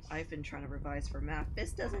I've been trying to revise for math.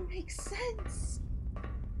 This doesn't make sense.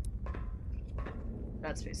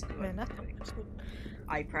 That's basically what I'm doing.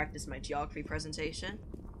 I practiced my geography presentation,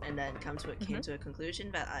 and then came to a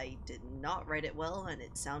conclusion that I did not write it well, and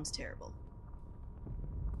it sounds terrible.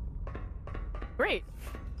 Great.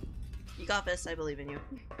 You got this. I believe in you.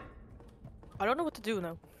 I don't know what to do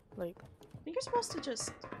now. Like, I think you're supposed to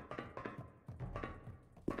just...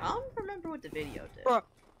 I don't remember what the video did. bruh.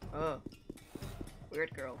 Oh.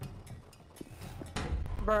 Weird girl.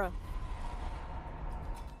 Bruh.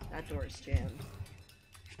 That door is jammed.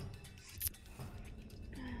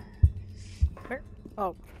 Where?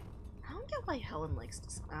 Oh. I don't get why Helen likes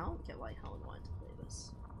this. I don't get why Helen wanted to play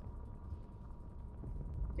this.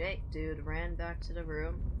 Okay, dude ran back to the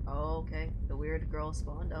room. Oh, okay. The weird girl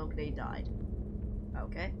spawned. Oh, they died.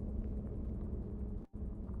 Okay.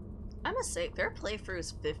 I must say, their playthrough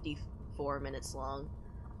is 54 minutes long.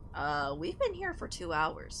 We've been here for 2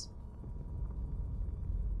 hours.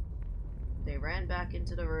 They ran back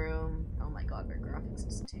into the room. Oh my god, their graphics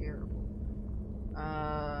is terrible.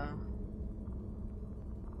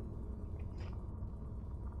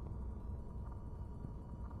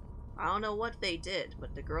 I don't know what they did,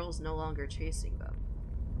 but the girl's no longer chasing them.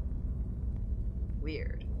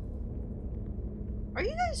 Weird. Are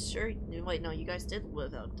you guys sure? Wait, no, you guys did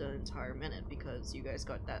live out the entire minute because you guys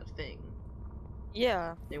got that thing.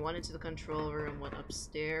 Yeah. They went into the control room, went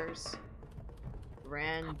upstairs,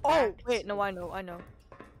 ran back. Oh, wait, no, I know.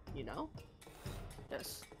 You know?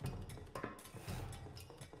 Yes.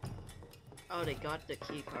 Oh, they got the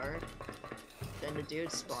key card. Then the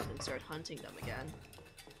dude spawned and started hunting them again.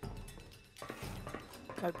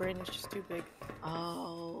 My brain is just too big.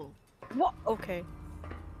 Oh. What? Okay.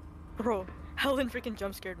 Bro, Helen freaking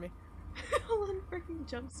jump scared me. Helen freaking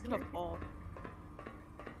jump I'm gonna scared. fall.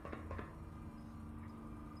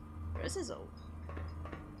 This is a...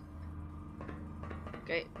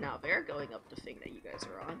 Okay, now they're going up the thing that you guys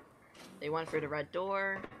are on. They went for the red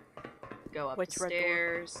door, go up Which the red door?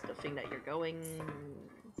 stairs, the thing that you're going...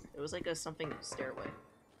 It was like a something stairway.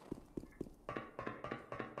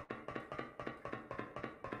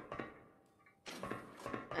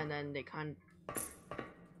 And then they kind of...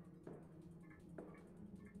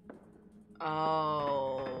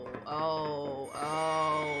 Oh,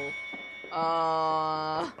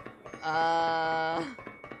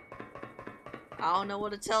 I don't know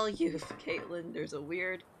what to tell you, Caitlin. There's a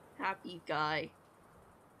weird, happy guy.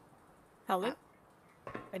 Helen?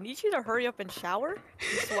 I need you to hurry up and shower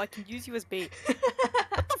so I can use you as bait.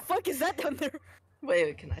 What the fuck is that down there?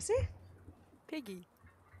 Wait, can I say? Piggy.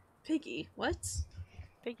 Piggy? What?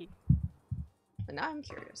 Piggy. And now I'm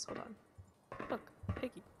curious. Hold on. Look,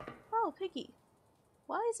 Piggy. Oh, Piggy.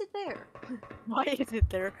 Why is it there? Why is it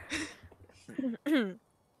there?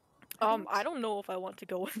 I don't know if I want to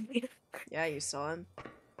go with you. Yeah, you saw him.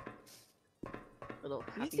 Little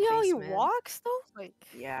You happy see how face he man. walks though? Like,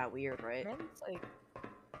 Yeah, weird, right? man's like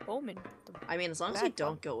Bowman. I mean, as long as bad you dog.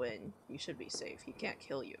 don't go in, you should be safe. He can't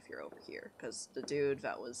kill you if you're over here, because the dude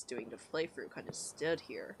that was doing the playthrough kind of stood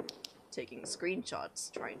here, taking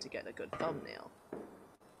screenshots, trying to get a good thumbnail.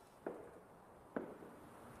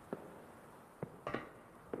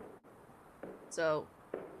 So,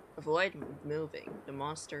 avoid moving. The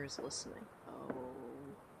monster is listening. Oh.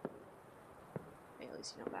 Hey, at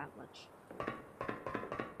least you know that much.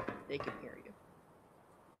 They can hear you.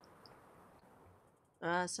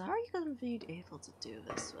 So how are you gonna be able to do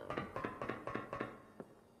this, though?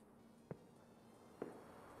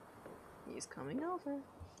 He's coming over.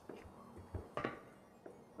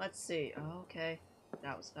 Let's see. Oh, okay.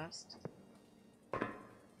 That was fast.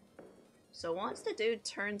 So once the dude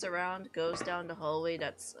turns around, goes down the hallway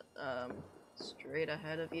that's, straight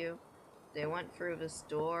ahead of you, they went through this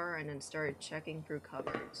door and then started checking through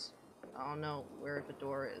cupboards. I don't know where the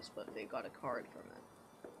door is, but they got a card from it.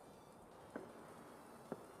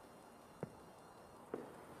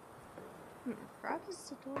 Perhaps it's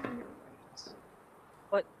the door on your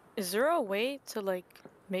right. Is there a way to like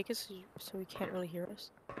make it so he can't really hear us?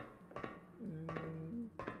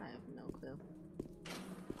 I have no clue.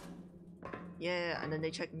 Yeah, and then they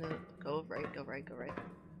check no. Go right, go right, go right.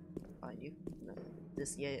 Find you. No,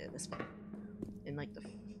 this, yeah, this one. In like the.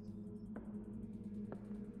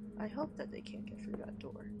 I hope that they can't get through that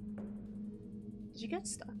door. Did you get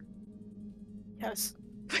stuck? Yes.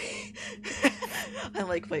 I'm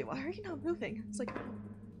like, wait, why are you not moving? It's like, oh.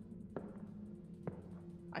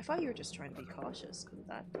 I thought you were just trying to be cautious, because of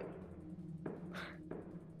that thing.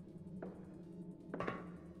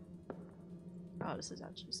 Oh, this is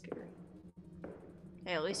actually scary.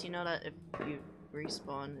 Hey, at least you know that if you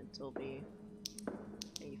respawn, it'll be...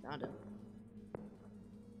 Hey, you found it.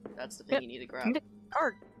 That's the thing Yep. you need to grab.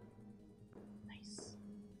 Card. Nice.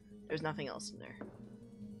 There's nothing else in there.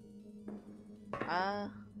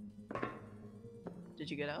 Did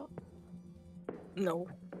you get out? No.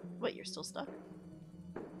 Wait, you're still stuck?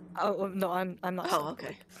 Oh no, I'm not. Oh, stuck,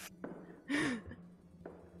 okay. like-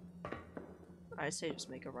 I say just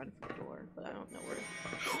make a run for the door, but I don't know where.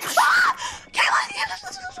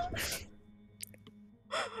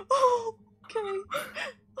 Oh, okay.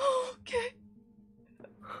 Oh, okay.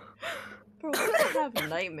 Bro, we're gonna have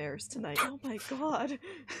nightmares tonight. Oh my god.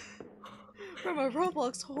 From a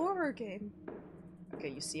Roblox horror game. Okay,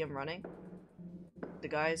 you see him running? The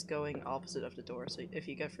guy's going opposite of the door, so if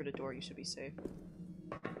you get through the door, you should be safe.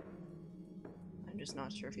 I'm just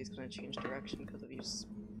not sure if he's gonna change direction because of you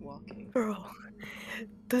walking. Bro,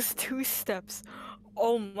 those 2 steps.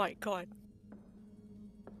 Oh my god.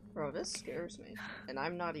 Bro, this scares me. And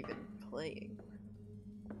I'm not even playing.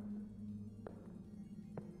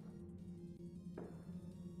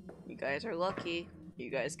 You guys are lucky. You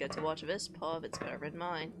guys get to watch this pub. It's better than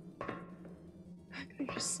mine. I'm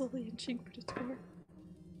just slowly inching for the door.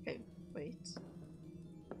 Okay, wait.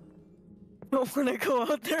 Oh don't want to go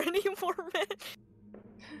out there anymore, man.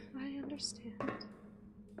 I understand.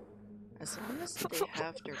 As long as they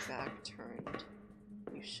have their back turned,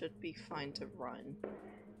 you should be fine to run.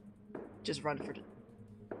 Just run for the...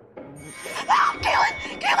 Ah!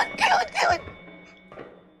 Kaylin! Kaylin! Kaylin! Kaylin!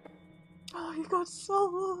 Oh, you got so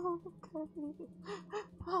low. Okay.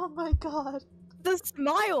 Oh my god. The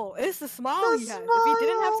smile! It's the smile he has. If he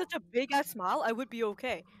didn't have such a big ass smile, I would be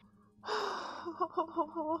okay.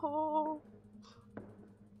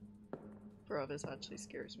 Bro, this actually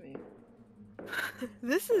scares me.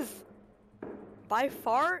 This is by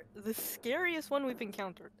far the scariest one we've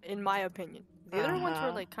encountered, in my opinion. The other ones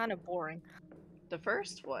were like kind of boring. The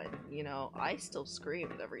first one, you know, I still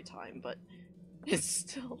screamed every time, but it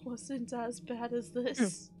still wasn't as bad as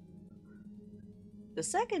this. The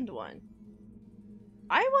second one,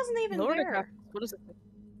 I wasn't even there. What is it?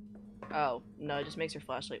 Oh, no, it just makes your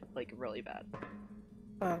flashlight, like, really bad.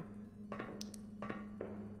 Oh.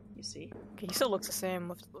 You see? Okay, he still looks the same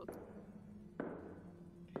with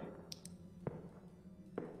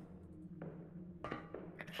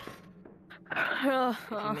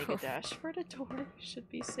If you make a dash for the door, you should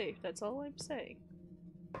be safe. That's all I'm saying.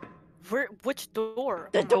 Which door?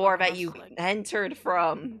 The Oh my door God, that you like... entered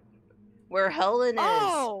from. Where Helen is.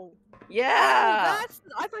 Oh! Yeah! Oh,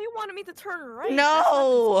 I thought you wanted me to turn right.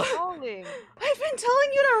 No! Stalling. I've been telling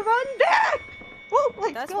you to run back! Oh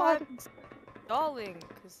my That's god! why I'm stalling,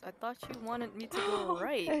 because I thought you wanted me to go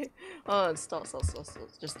right. Okay. Oh, stall.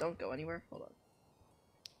 Just don't go anywhere. Hold on.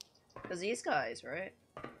 Because these guys, right?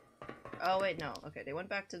 Oh, wait, no. Okay, they went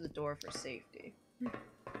back to the door for safety.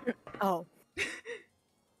 Oh.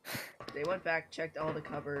 They went back, checked all the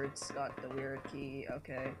cupboards, got the weird key.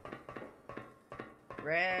 Okay.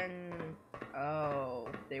 Ran. Oh,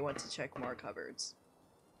 they went to check more cupboards.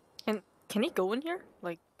 And can he go in here?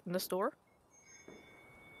 Like, in the store?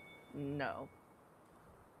 No.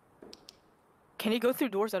 Can he go through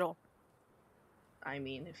doors at all? I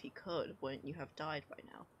mean, if he could, wouldn't you have died by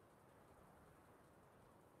now?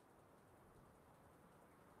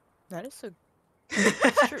 That is so...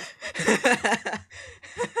 That's true.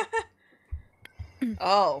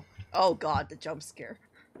 Oh. Oh god, the jump scare.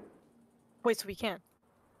 Wait, so we can?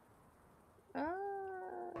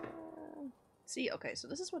 See, okay, so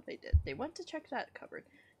this is what they did. They went to check that cupboard.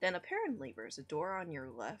 Then apparently there's a door on your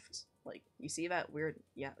left. Like, you see that weird...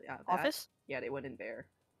 Yeah, that? Office? Yeah, they went in there.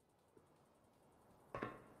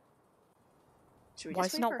 Should we Why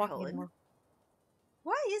just is he wait not for walking Helen? anymore?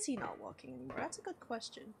 Why is he not walking anymore? That's a good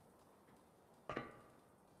question.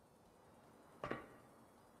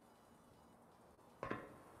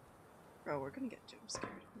 Bro, we're gonna get jump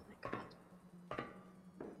scared. Oh my god.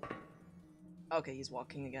 Okay, he's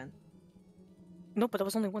walking again. No, but that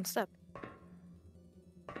was only one step.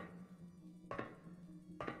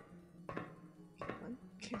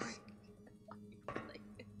 Kaylin.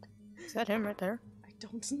 Is that him right there? I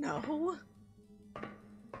don't know.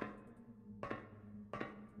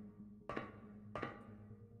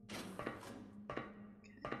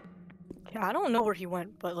 Yeah, I don't know where he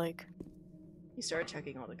went, but like... He started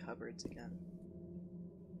checking all the cupboards again.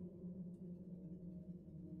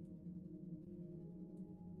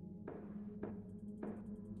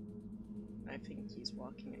 I think he's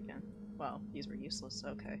walking again. Well, these were useless,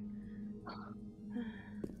 okay.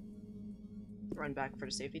 Run back for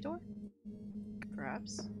the safety door?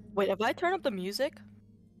 Perhaps? Wait, if I turn up the music,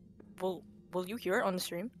 will you hear it on the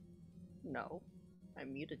stream? No. I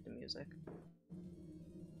muted the music.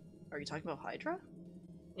 Are you talking about Hydra?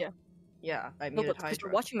 Yeah. Yeah, I No, muted but because Hydra.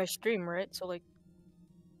 you're watching my stream, right? So like...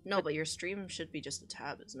 No, but your stream should be just a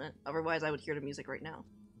tab, isn't it? Otherwise, I would hear the music right now.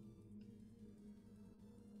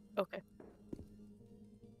 Okay.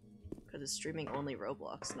 Because it's streaming only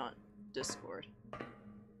Roblox, not Discord.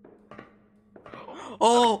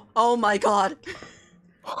 Oh! Oh my god!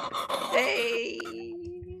 Hey!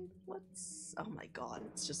 What's... Oh my god,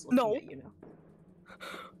 it's just looking No. at you now.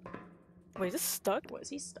 Wait, is this stuck? What, is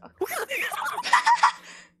he stuck?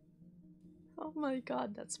 Oh my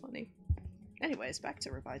god, that's funny. Anyways, back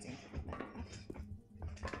to revising.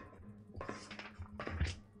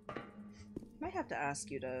 Might have to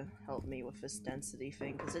ask you to help me with this density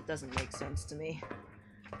thing, because it doesn't make sense to me.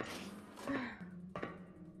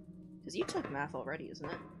 Because you took math already, isn't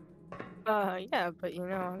it? Yeah, but you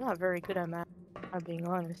know, I'm not very good at math, I'm being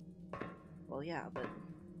honest. Well, yeah, but...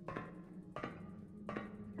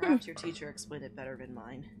 Perhaps your teacher explained it better than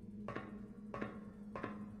mine.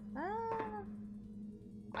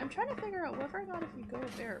 I'm trying to figure out whether or not if you go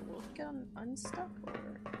there, will he get unstuck,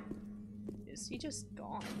 or is he just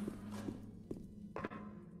gone?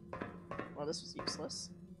 Well, this was useless.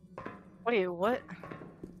 Wait, what?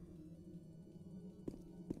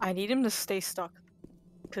 I need him to stay stuck.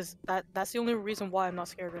 Cause that's the only reason why I'm not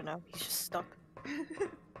scared right now. He's just stuck.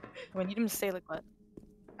 I need him to stay like that.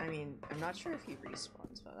 I mean, I'm not sure if he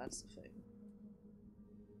respawns, but that's the thing.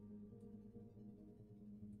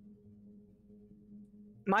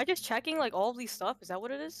 Am I just checking like all of these stuff? Is that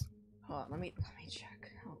what it is? Hold on, let me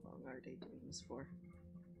check. How long are they doing this for?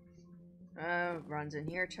 Runs in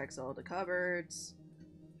here, checks all the cupboards.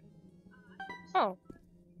 Oh.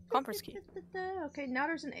 Conference key. Okay, now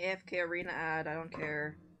there's an AFK arena ad, I don't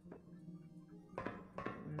care.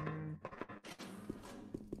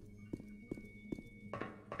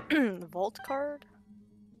 Vault card?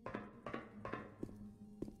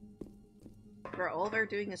 Bro, all they're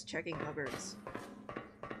doing is checking cupboards.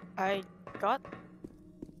 I got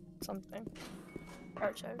something.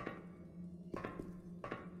 Art check.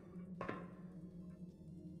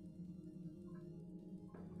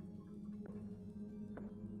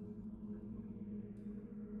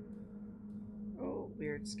 Oh,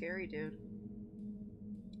 weird scary dude.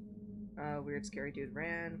 Weird scary dude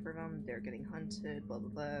ran from them. They're getting hunted, blah blah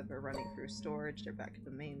blah. They're running through storage. They're back in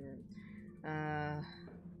the main room.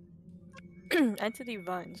 Entity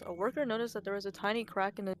vines. A worker noticed that there was a tiny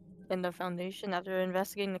crack in the foundation. After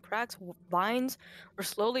investigating the cracks, vines were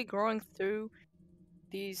slowly growing through.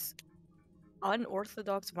 These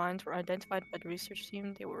unorthodox vines were identified by the research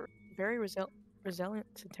team. They were very resilient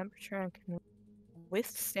to temperature and can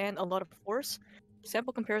withstand a lot of force.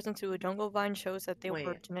 Sample comparison to a jungle vine shows that they were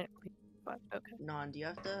Wait. genetically. Okay. Non, do you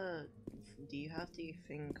have the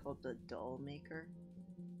thing called the doll maker?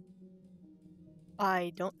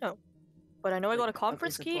 I don't know, but I know I got a Like,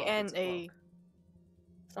 conference it's a key book, and it's a book.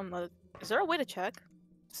 some other. Is there a way to check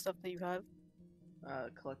stuff that you have?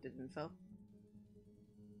 Collected info.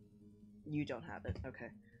 You don't have it,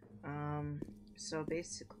 okay. So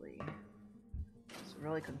basically, it's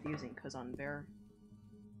really confusing because on Bear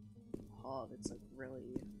Hall, it's like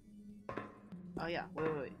really. Oh yeah,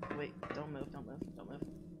 wait, don't move.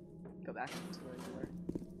 Go back to where you were.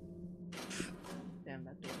 Damn,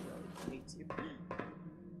 that door really hates you.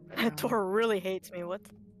 That door really hates me. What?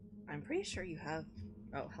 I'm pretty sure you have.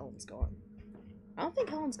 Oh, Helen's gone. I don't think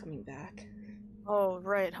Helen's coming back. Oh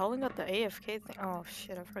right, Helen got the AFK thing. Oh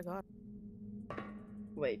shit, I forgot.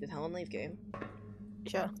 Wait, did Helen leave game?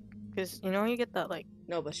 Yeah, because you know you get that like.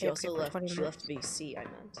 No, but she AFK also for left. 20 She left minutes. BC. I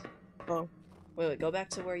meant. Oh. Wait, go back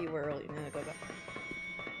to where you were earlier. No, go back.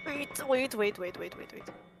 Wait.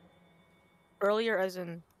 Earlier, as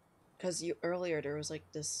in. Because you earlier there was like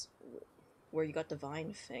this where you got the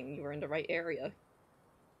vine thing. You were in the right area.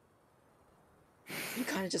 You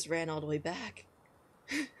kind of just ran all the way back.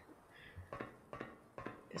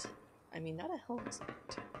 Is it? I mean, not a Helen's.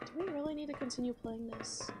 Do we really need to continue playing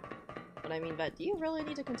this? But I mean, but do you really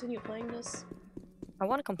need to continue playing this? I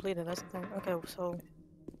want to complete it. That's the thing. Okay, so.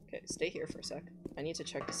 Okay, stay here for a sec. I need to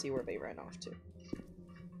check to see where they ran off to.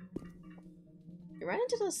 We ran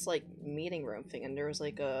into this, like, meeting room thing, and there was,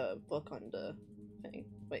 like, a book on the thing.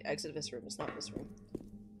 Wait, exit this room. It's not this room.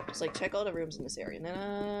 Just, like, check all the rooms in this area. And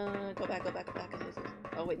then, go back.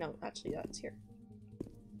 Oh, wait, no. Actually, yeah, it's here.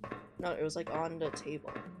 No, it was, like, on the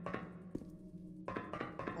table.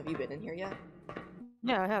 Have you been in here yet?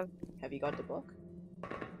 Yeah, I have. Have you got the book?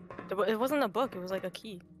 It wasn't a book. It was like a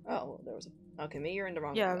key. Oh, well, there was a... Okay, maybe you're in the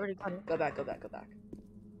wrong Yeah, I room. already got it. Go back.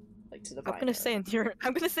 Like, to the vine I'm gonna area. stay in here.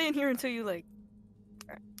 I'm gonna stay in here until you like.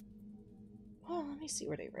 Oh, let me see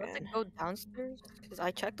where they Do I have to ran. go downstairs? Because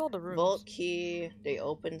I checked all the rooms. Vault key, they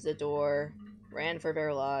opened the door, ran for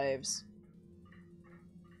their lives,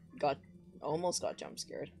 almost got jump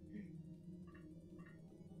scared.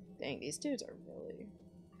 Dang, these dudes are really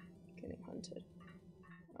getting hunted.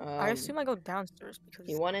 I assume I go downstairs because.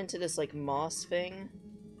 He went into this, like, moss thing,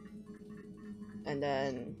 and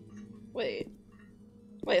then... Wait,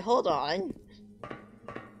 hold on!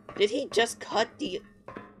 Did he just cut the...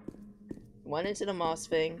 Went into the moss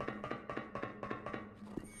thing.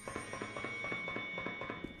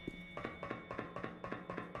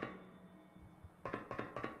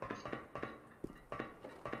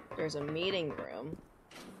 There's a meeting room.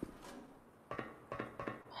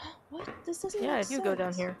 What? This doesn't Yeah, I make do go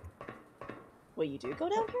down sense. here. Wait, you do go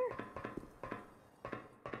down here?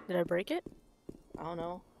 Did I break it? I don't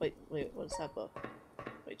know. Wait, what is that book?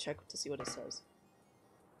 Wait, check to see what it says.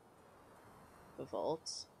 The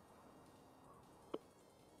vault.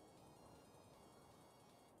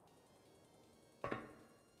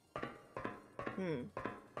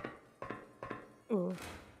 Ooh.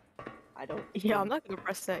 I don't Yeah, I'm think- not gonna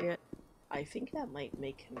press that yet. I think that might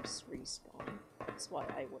make him respawn. That's why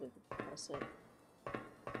I wouldn't press it.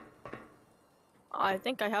 I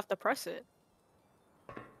think I have to press it.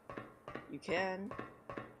 You can.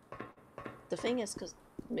 The thing is, because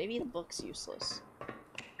maybe the book's useless.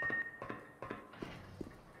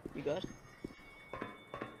 You good?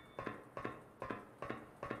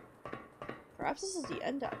 Perhaps this is the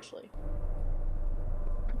end, actually.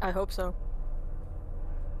 I hope so.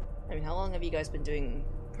 I mean, how long have you guys been doing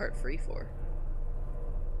part 3 for?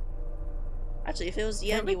 Actually, if it was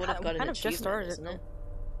the end, you would have got an achievement, isn't it?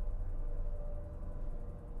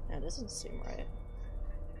 That doesn't seem right.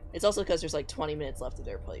 It's also because there's like 20 minutes left of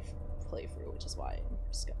their playthrough, which is why I'm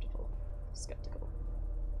skeptical.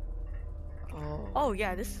 Oh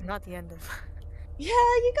yeah, this is not the end of. Yeah,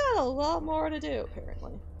 you got a lot more to do,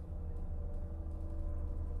 apparently.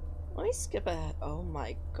 Let me skip ahead. Oh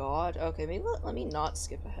my god. Okay, maybe let me not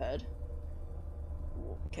skip ahead.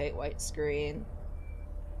 Okay, white screen.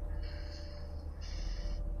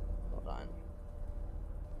 Hold on.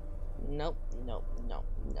 Nope.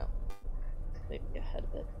 Maybe ahead a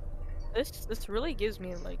bit. This really gives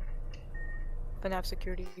me like FNAF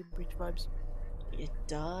security breach vibes. It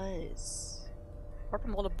does. Apart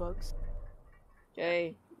from all the bugs.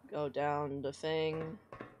 Okay, go down the thing.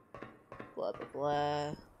 Blah blah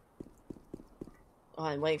blah. Oh,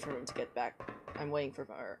 I'm waiting for him to get back. I'm waiting for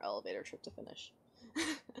our elevator trip to finish.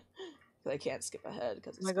 I can't skip ahead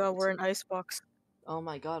because Oh my god, we're in Icebox. Oh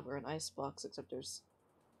my god, we're in Icebox, except there's...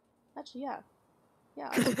 Actually, yeah. Yeah,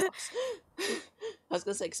 Icebox. I was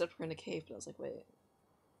gonna say, except we're in a cave, but I was like, wait.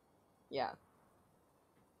 Yeah.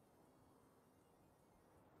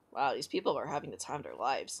 Wow, these people are having the time of their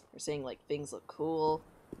lives. They're saying, like, things look cool.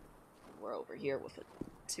 We're over here with a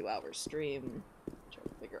 2-hour stream. Trying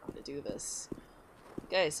to figure out how to do this.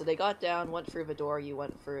 Okay, so they got down, went through the door you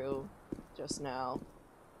went through just now.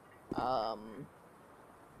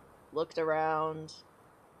 Looked around.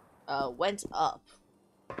 Went up.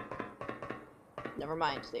 Never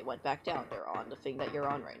mind, they went back down. They're on the thing that you're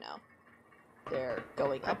on right now. They're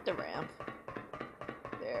going up the ramp.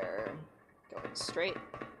 They're going straight.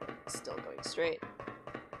 Still going straight.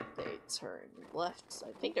 They turn left.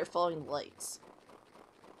 I think they're following the lights.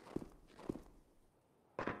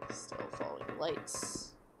 Still following the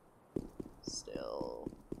lights.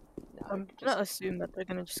 Still... I'm gonna assume that they're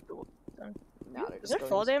gonna just go down. Now they're Is just there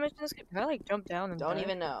fall damage in this game? Can I like jump down and Don't die?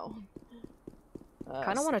 even know.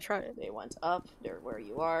 Kinda wanna try it. They went up, they're where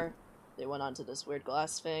you are. They went onto this weird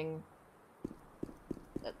glass thing.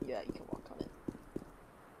 Yeah, you can walk on it.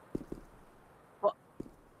 What?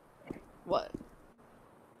 What?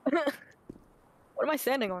 What am I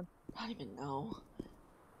standing on? I don't even know.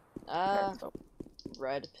 So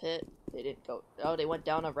Red pit. They didn't go... Oh, they went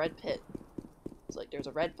down a red pit. It's like, there's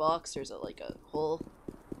a red box, there's like a hole.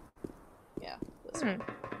 Yeah, this one.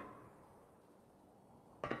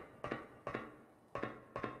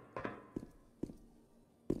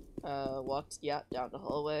 Walked, yeah, down the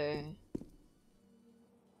hallway.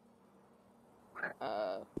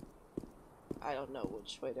 I don't know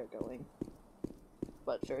which way they're going.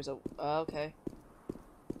 But there's a... okay.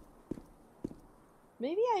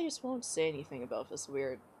 Maybe I just won't say anything about this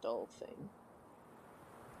weird doll thing.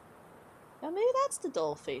 Now maybe that's the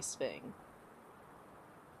doll face thing.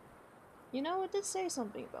 You know, it did say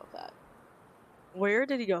something about that. where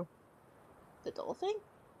did he go? The doll thing?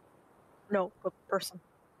 No, the person.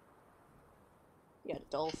 Yeah, the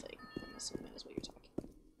doll thing. I'm assuming is what you're talking about.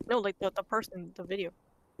 No, like the person, the video.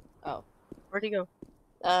 Oh. Where'd he go?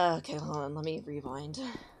 Okay, hold on, let me rewind.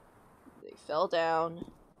 They fell down.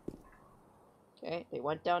 Okay, they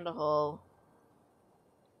went down the hole.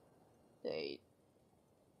 They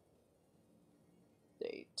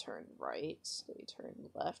turned right, they turned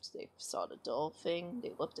left, they saw the doll thing,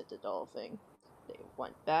 they looked at the doll thing. They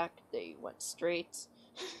went back, they went straight.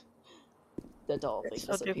 The doll thing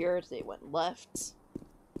so disappeared, they went left.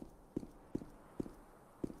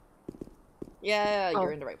 Yeah,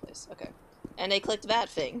 you're in the right place. Okay. And they clicked that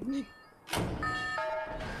thing.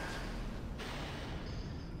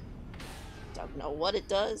 Don't know what it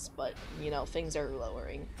does, but, you know, things are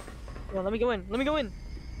lowering. Yeah, let me go in. Let me go in.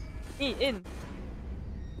 In.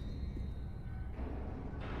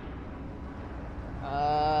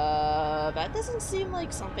 That doesn't seem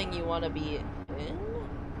like something you want to be in.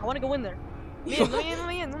 I want to go in there. Let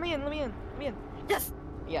me in. Yes!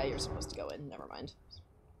 Yeah, you're supposed to go in. Never mind.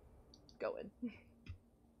 Go in.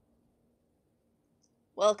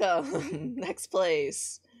 Welcome! Next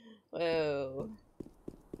place. Whoa.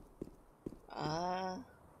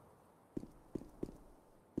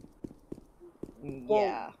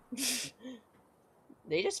 Yeah.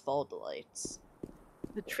 They just followed the lights.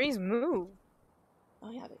 The trees move. Oh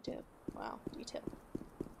yeah, they do. Wow, detail.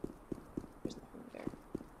 There's nothing there.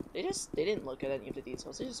 They didn't look at any of the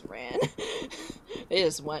details, they just ran. They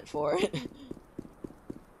just went for it.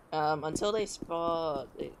 Until they spawn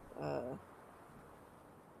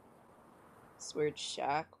this weird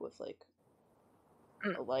shack with like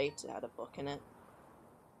a light that had a book in it.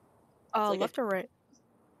 Like left or right?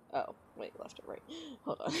 Oh, wait, left or right?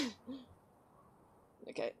 Hold on.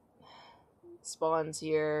 Okay. Spawns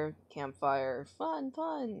here, campfire, fun,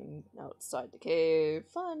 fun. Outside the cave,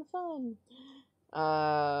 fun, fun.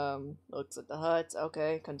 Looks at the hut,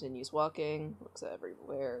 okay, continues walking. Looks at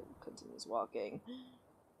everywhere, continues walking.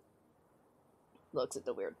 Looks at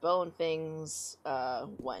the weird bone things,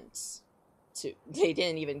 went to... They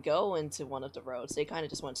didn't even go into one of the roads, they kind of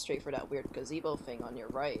just went straight for that weird gazebo thing on your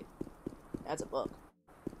right. That's a book.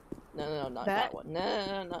 No, not that one.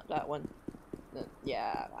 No, not that one. No,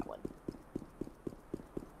 yeah, that one.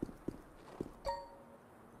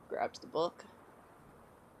 Grabbed the book.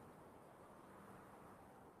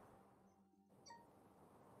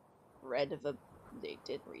 They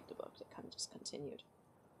did read the book, they kind of just continued.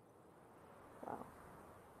 Wow.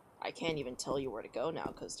 I can't even tell you where to go now,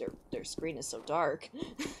 because their screen is so dark.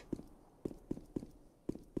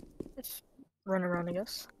 Just run around, I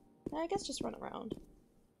guess. I guess just run around.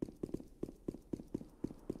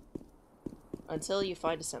 Until you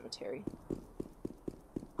find a cemetery.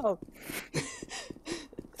 Oh.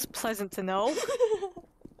 It's pleasant to know.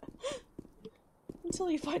 Until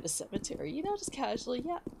you find a cemetery, you know, just casually,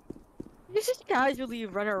 yeah. You just casually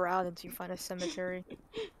run around until you find a cemetery.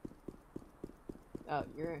 Oh,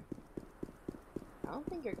 I don't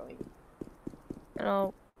think you're going... You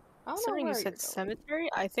know, I don't know considering where you you're said going. cemetery,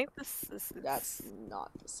 I think this is... That's not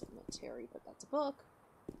the cemetery, but that's a book.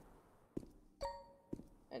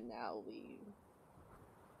 And now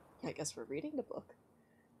I guess we're reading the book.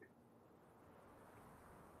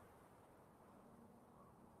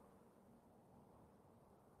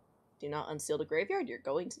 Do not unseal the graveyard? You're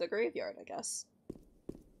going to the graveyard, I guess.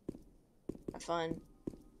 Have fun.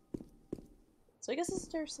 So I guess this is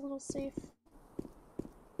just a little safe.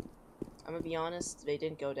 I'm gonna be honest, they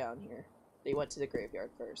didn't go down here. They went to the graveyard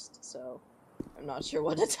first, so I'm not sure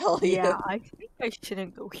what to tell you. Yeah, I think I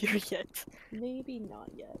shouldn't go here yet. Maybe not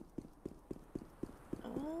yet. I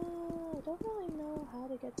don't really know how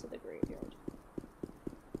to get to the graveyard.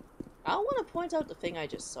 I don't want to point out the thing I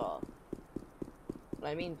just saw. But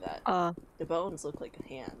I mean that. The bones look like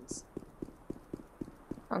hands.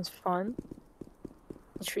 Sounds fun.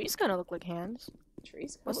 The trees kind of look like hands.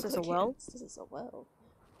 Trees? What's this, like a well? hands. This is a well.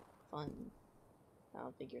 Fun. I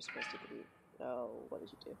don't think you're supposed to be... Oh, what did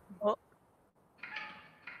you do? Oh.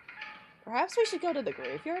 Perhaps we should go to the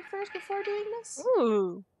graveyard first before doing this?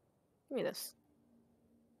 Ooh. Give me this.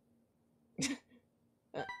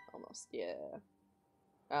 Almost, yeah.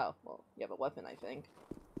 Oh, well, you have a weapon, I think.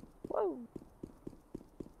 Whoa.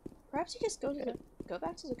 Perhaps you just go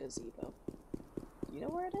back to the gazebo. Do you know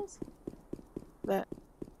where it is? That.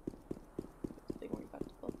 They worry about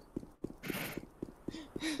the book.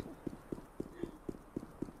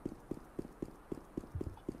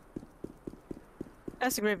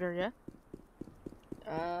 That's the graveyard, yeah?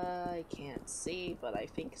 I can't see, but I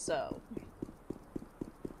think so.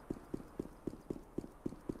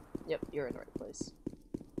 Yep, you're in the right place.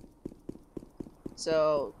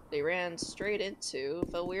 So, they ran straight into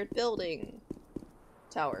the weird building.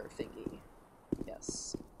 Tower thingy.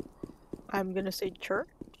 Yes. I'm gonna say church?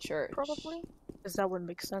 Church. Probably? Because that would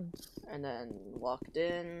make sense. And then walked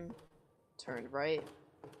in, turned right,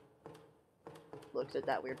 looked at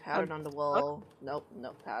that weird pattern on the wall. Nope,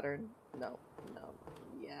 no pattern. No,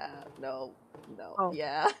 yeah, no, Oh.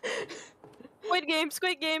 yeah. Squid game,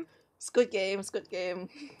 squid game! Squid game, squid game.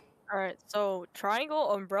 Alright, so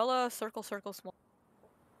triangle, umbrella, circle, circle, small.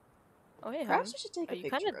 Oh, hey, Perhaps Helen. we should take a You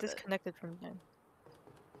picture kind of of it. disconnected from the game.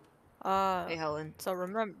 Hey, Helen. So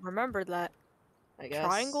remember that I guess.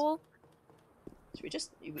 triangle. Should we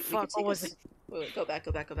just? We could Fuck, take what was it? Wait, go back.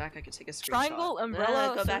 I could take a screenshot. Triangle,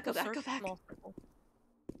 umbrella, go back, circle, go back, circle, go back. small circle.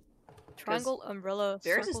 Triangle, umbrella,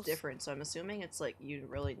 Theirs circle. is different, so I'm assuming it's like you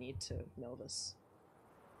really need to know this.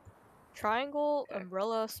 Triangle, Okay.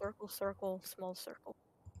 umbrella, circle, circle, small circle.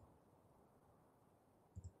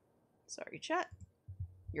 Sorry, chat.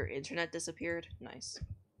 Your internet disappeared. Nice.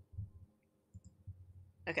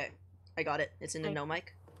 Okay, I got it. It's in the no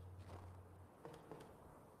mic.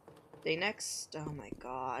 They next. Oh my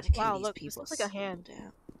god. Wow, Can look, these this people looks like a hand. slow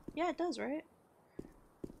down? Yeah, it does, right?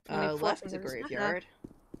 24 Left the fingers. graveyard.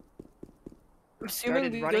 I'm assuming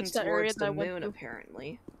Started we go running to that area towards that the I went moon, to.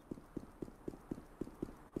 apparently.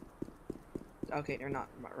 Okay, they're not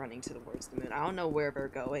running towards the moon. I don't know where they're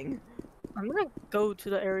going. I'm gonna go to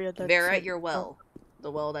the area that. They're at your well. The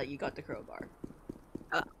well that you got the crowbar.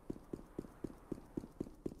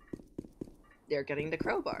 They're getting the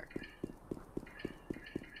crowbar.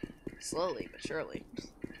 Slowly but surely.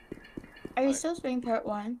 Are you Alright. still doing part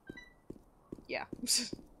 1? Yeah.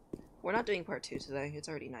 We're not doing part 2 today. It's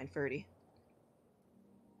already 9:30.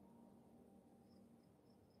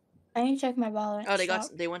 I need to check my wallet. Oh, shop.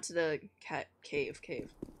 they went to the cat cave.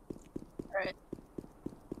 Alright.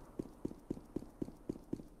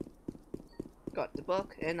 Got the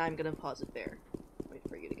book, and I'm gonna pause it there. Wait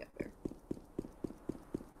for you to get there.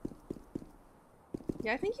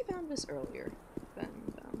 Yeah, I think you found this earlier. Ben.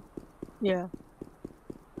 Yeah.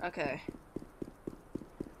 Okay.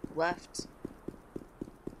 Left.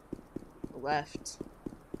 Left.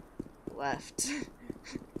 Left.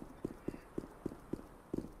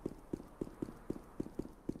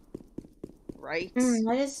 Right.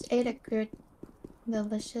 I just ate a good,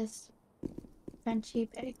 delicious Frenchy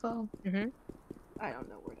bagel. I don't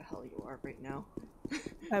know where the hell you are right now.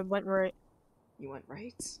 I went right. You went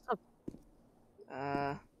right? Oh.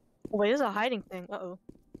 Uh, Oh, wait, there's a hiding thing. Uh-oh.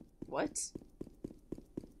 what?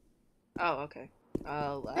 Oh, okay.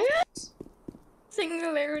 Left?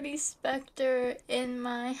 Singularity Spectre in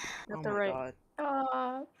my Not Oh the my right. god.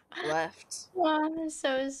 top. Left. Oh, I'm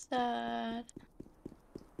so sad.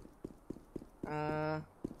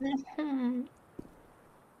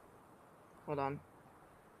 Hold on.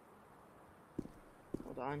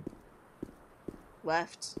 Hold on.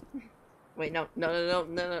 Left. Wait, no,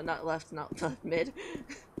 not left, not left, mid.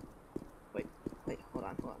 wait, hold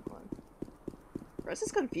on. This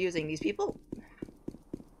is confusing. These people,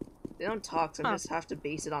 they don't talk, so I just have to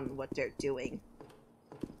base it on what they're doing.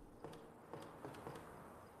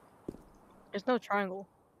 There's no triangle.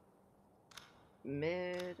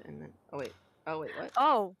 Mid, and then, oh wait, what?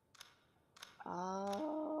 Oh!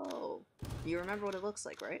 Oh, you remember what it looks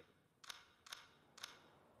like, right?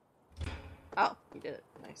 Oh, you did it.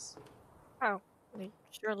 Nice. Oh. I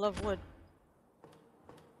sure love wood.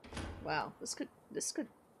 Wow, this could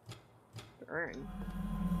burn.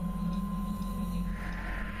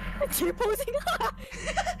 You're posing.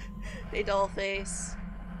 Hey, Dollface.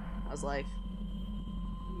 How's life?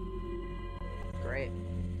 Great.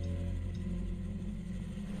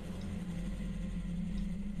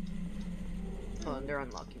 Oh, and they're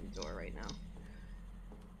unlocking the door right now.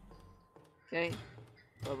 Okay.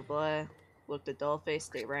 Blah blah blah. Looked at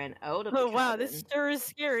Dollface. They ran out of the Oh cabin. wow, this sure is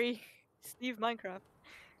scary. Steve Minecraft.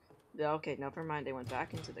 Yeah, okay, never mind. They went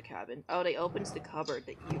back into the cabin. Oh, they opened the cupboard.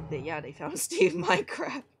 They found Steve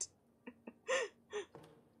Minecraft.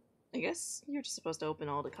 I guess you're just supposed to open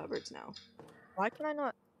all the cupboards now. Why can I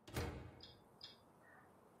not?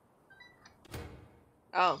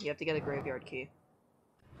 Oh, you have to get a graveyard key.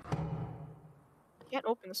 I can't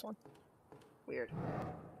open this one. Weird.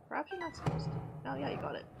 Perhaps you're not supposed to. Oh yeah, you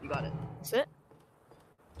got it. You got it. That's it?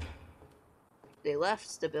 They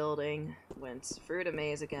left the building, went through the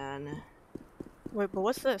maze again. Wait, but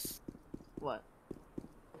what's this? What?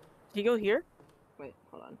 Did you go here? Wait,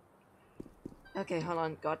 hold on. Okay, hold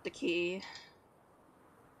on. Got the key.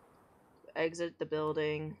 Exit the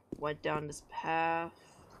building. Went down this path.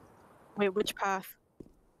 Wait, which path?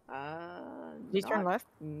 Did you turn left?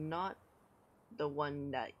 Not the one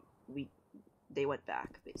that they went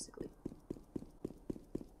back, basically.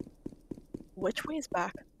 Which way is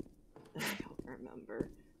back? I don't remember.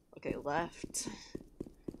 Okay, left.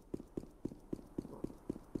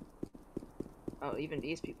 Oh, even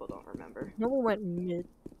these people don't remember. No one went mid.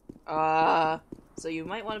 So you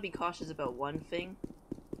might want to be cautious about one thing.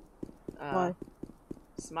 Why?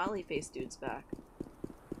 Smiley face dude's back.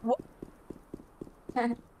 What?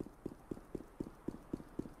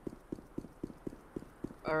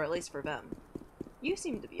 Or at least for them. You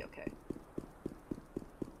seem to be okay.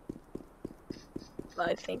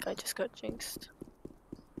 I think I just got jinxed.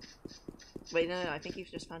 Wait, no, I think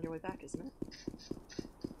you've just found your way back, isn't it?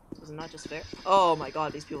 Was it not just fair? Oh my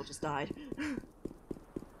god, these people just died.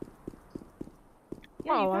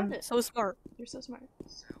 Yeah, Oh, you found I'm it. so smart. You're so smart.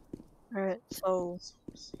 Alright, so...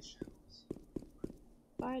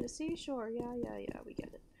 By the seashore, yeah, we get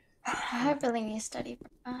it. I really need to study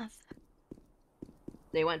math.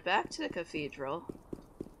 They went back to the cathedral.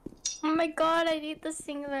 Oh my god, I need the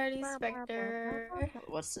Singularity Spectre.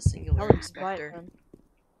 What's the singularity Right, specter? then.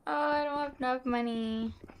 Oh, I don't have enough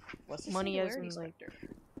money. What's the Money as singularity in, like- specter?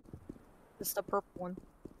 It's the purple one.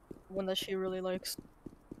 The one that she really likes.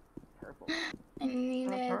 Purple. I need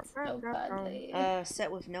it so badly.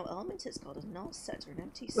 Set with no elements is called a null set or an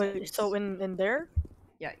empty set. Wait, so in there?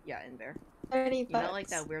 Yeah, in there. 30 You bucks. know, like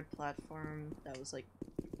that weird platform that was like.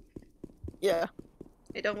 Yeah.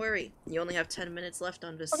 Hey, don't worry. You only have 10 minutes left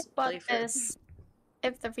on this What about playthrough. this?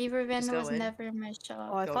 If the Reaver Just Vendor go was in. never in my Oh,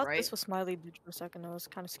 shop. I Go thought right. this was Smiley Dude for a second. I was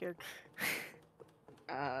kind of scared.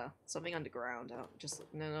 Something underground. Oh, just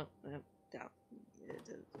no, down.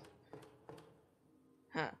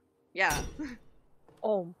 Huh? Yeah.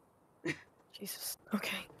 Oh. Jesus.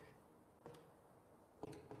 Okay.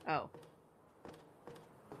 Oh.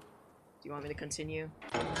 Do you want me to continue?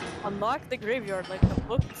 Unlock the graveyard like the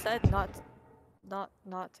book said not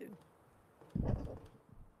to.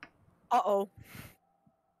 Uh-oh.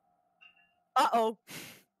 Uh-oh.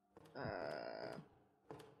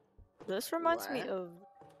 This reminds me Left, of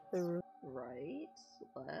the right,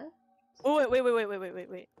 left. Oh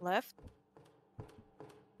wait. Left.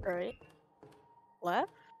 Right. Left.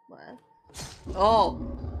 Left. Oh!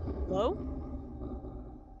 Low.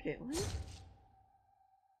 Caitlin?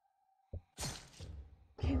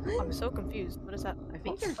 Caitlin? I'm so confused. What is that? I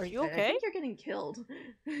think you're- Are you I okay? think you're getting killed.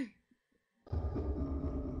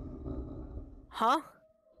 Huh?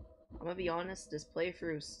 I'm gonna be honest, this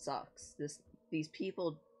playthrough sucks. These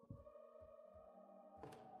people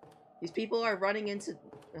are running into...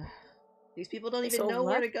 These people don't even So know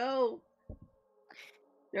where to left? go!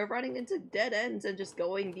 They're running into dead ends and just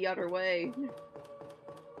going the other way.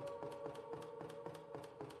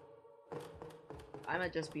 I'ma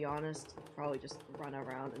just be honest, probably just run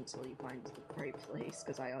around until you find the right place,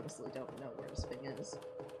 because I honestly don't know where this thing is.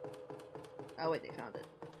 Oh wait, they found it.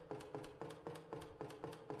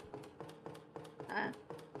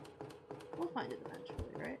 We'll find it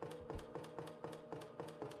eventually, right?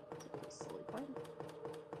 Just slowly find it.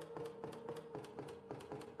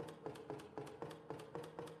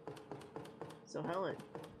 So Helen,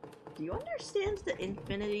 do you understand the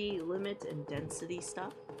infinity limit and density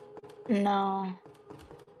stuff? No.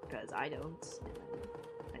 Because I don't,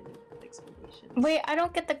 and I need an explanation. Wait, I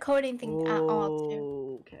don't get the coding thing at all,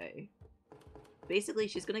 too. Okay. Basically,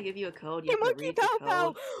 she's gonna give you a code. Hey, You have to monkey read pow the pow!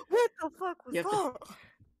 code. What the fuck was You have that?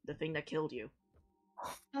 The thing that killed you.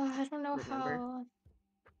 Oh, I don't know Remember? how.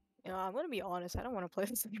 Yeah, I'm gonna be honest. I don't want to play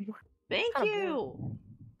this anymore. Thank Kinda you!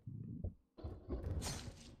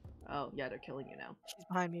 Oh, yeah, they're killing you now. She's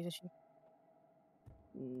behind me, isn't she?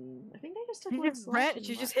 I think they just took She one just slot ran. and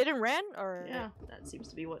She just left. hit and ran, or Yeah, that seems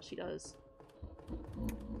to be what she does.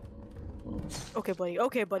 Okay, buddy.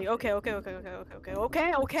 Okay, buddy. Okay.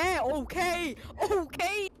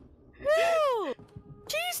 Woo!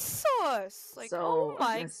 Jesus! Like, So, oh I'm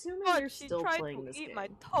my assuming god, you're she still tried playing to this eat game. my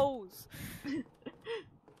toes.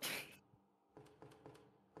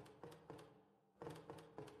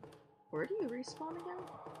 Where do you respawn again?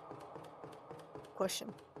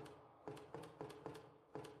 Question.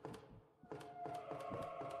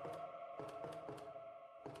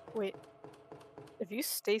 Wait. If you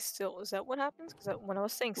stay still, is that what happens? Because when I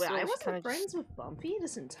was staying Wait, still, I she wasn't kind of friends with Bumpy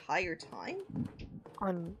this entire time?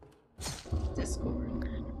 on. Discord.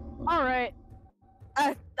 All right.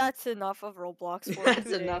 That's enough of Roblox for That's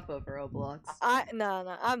today. enough of Roblox.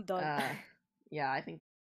 No, I'm done. Yeah, I think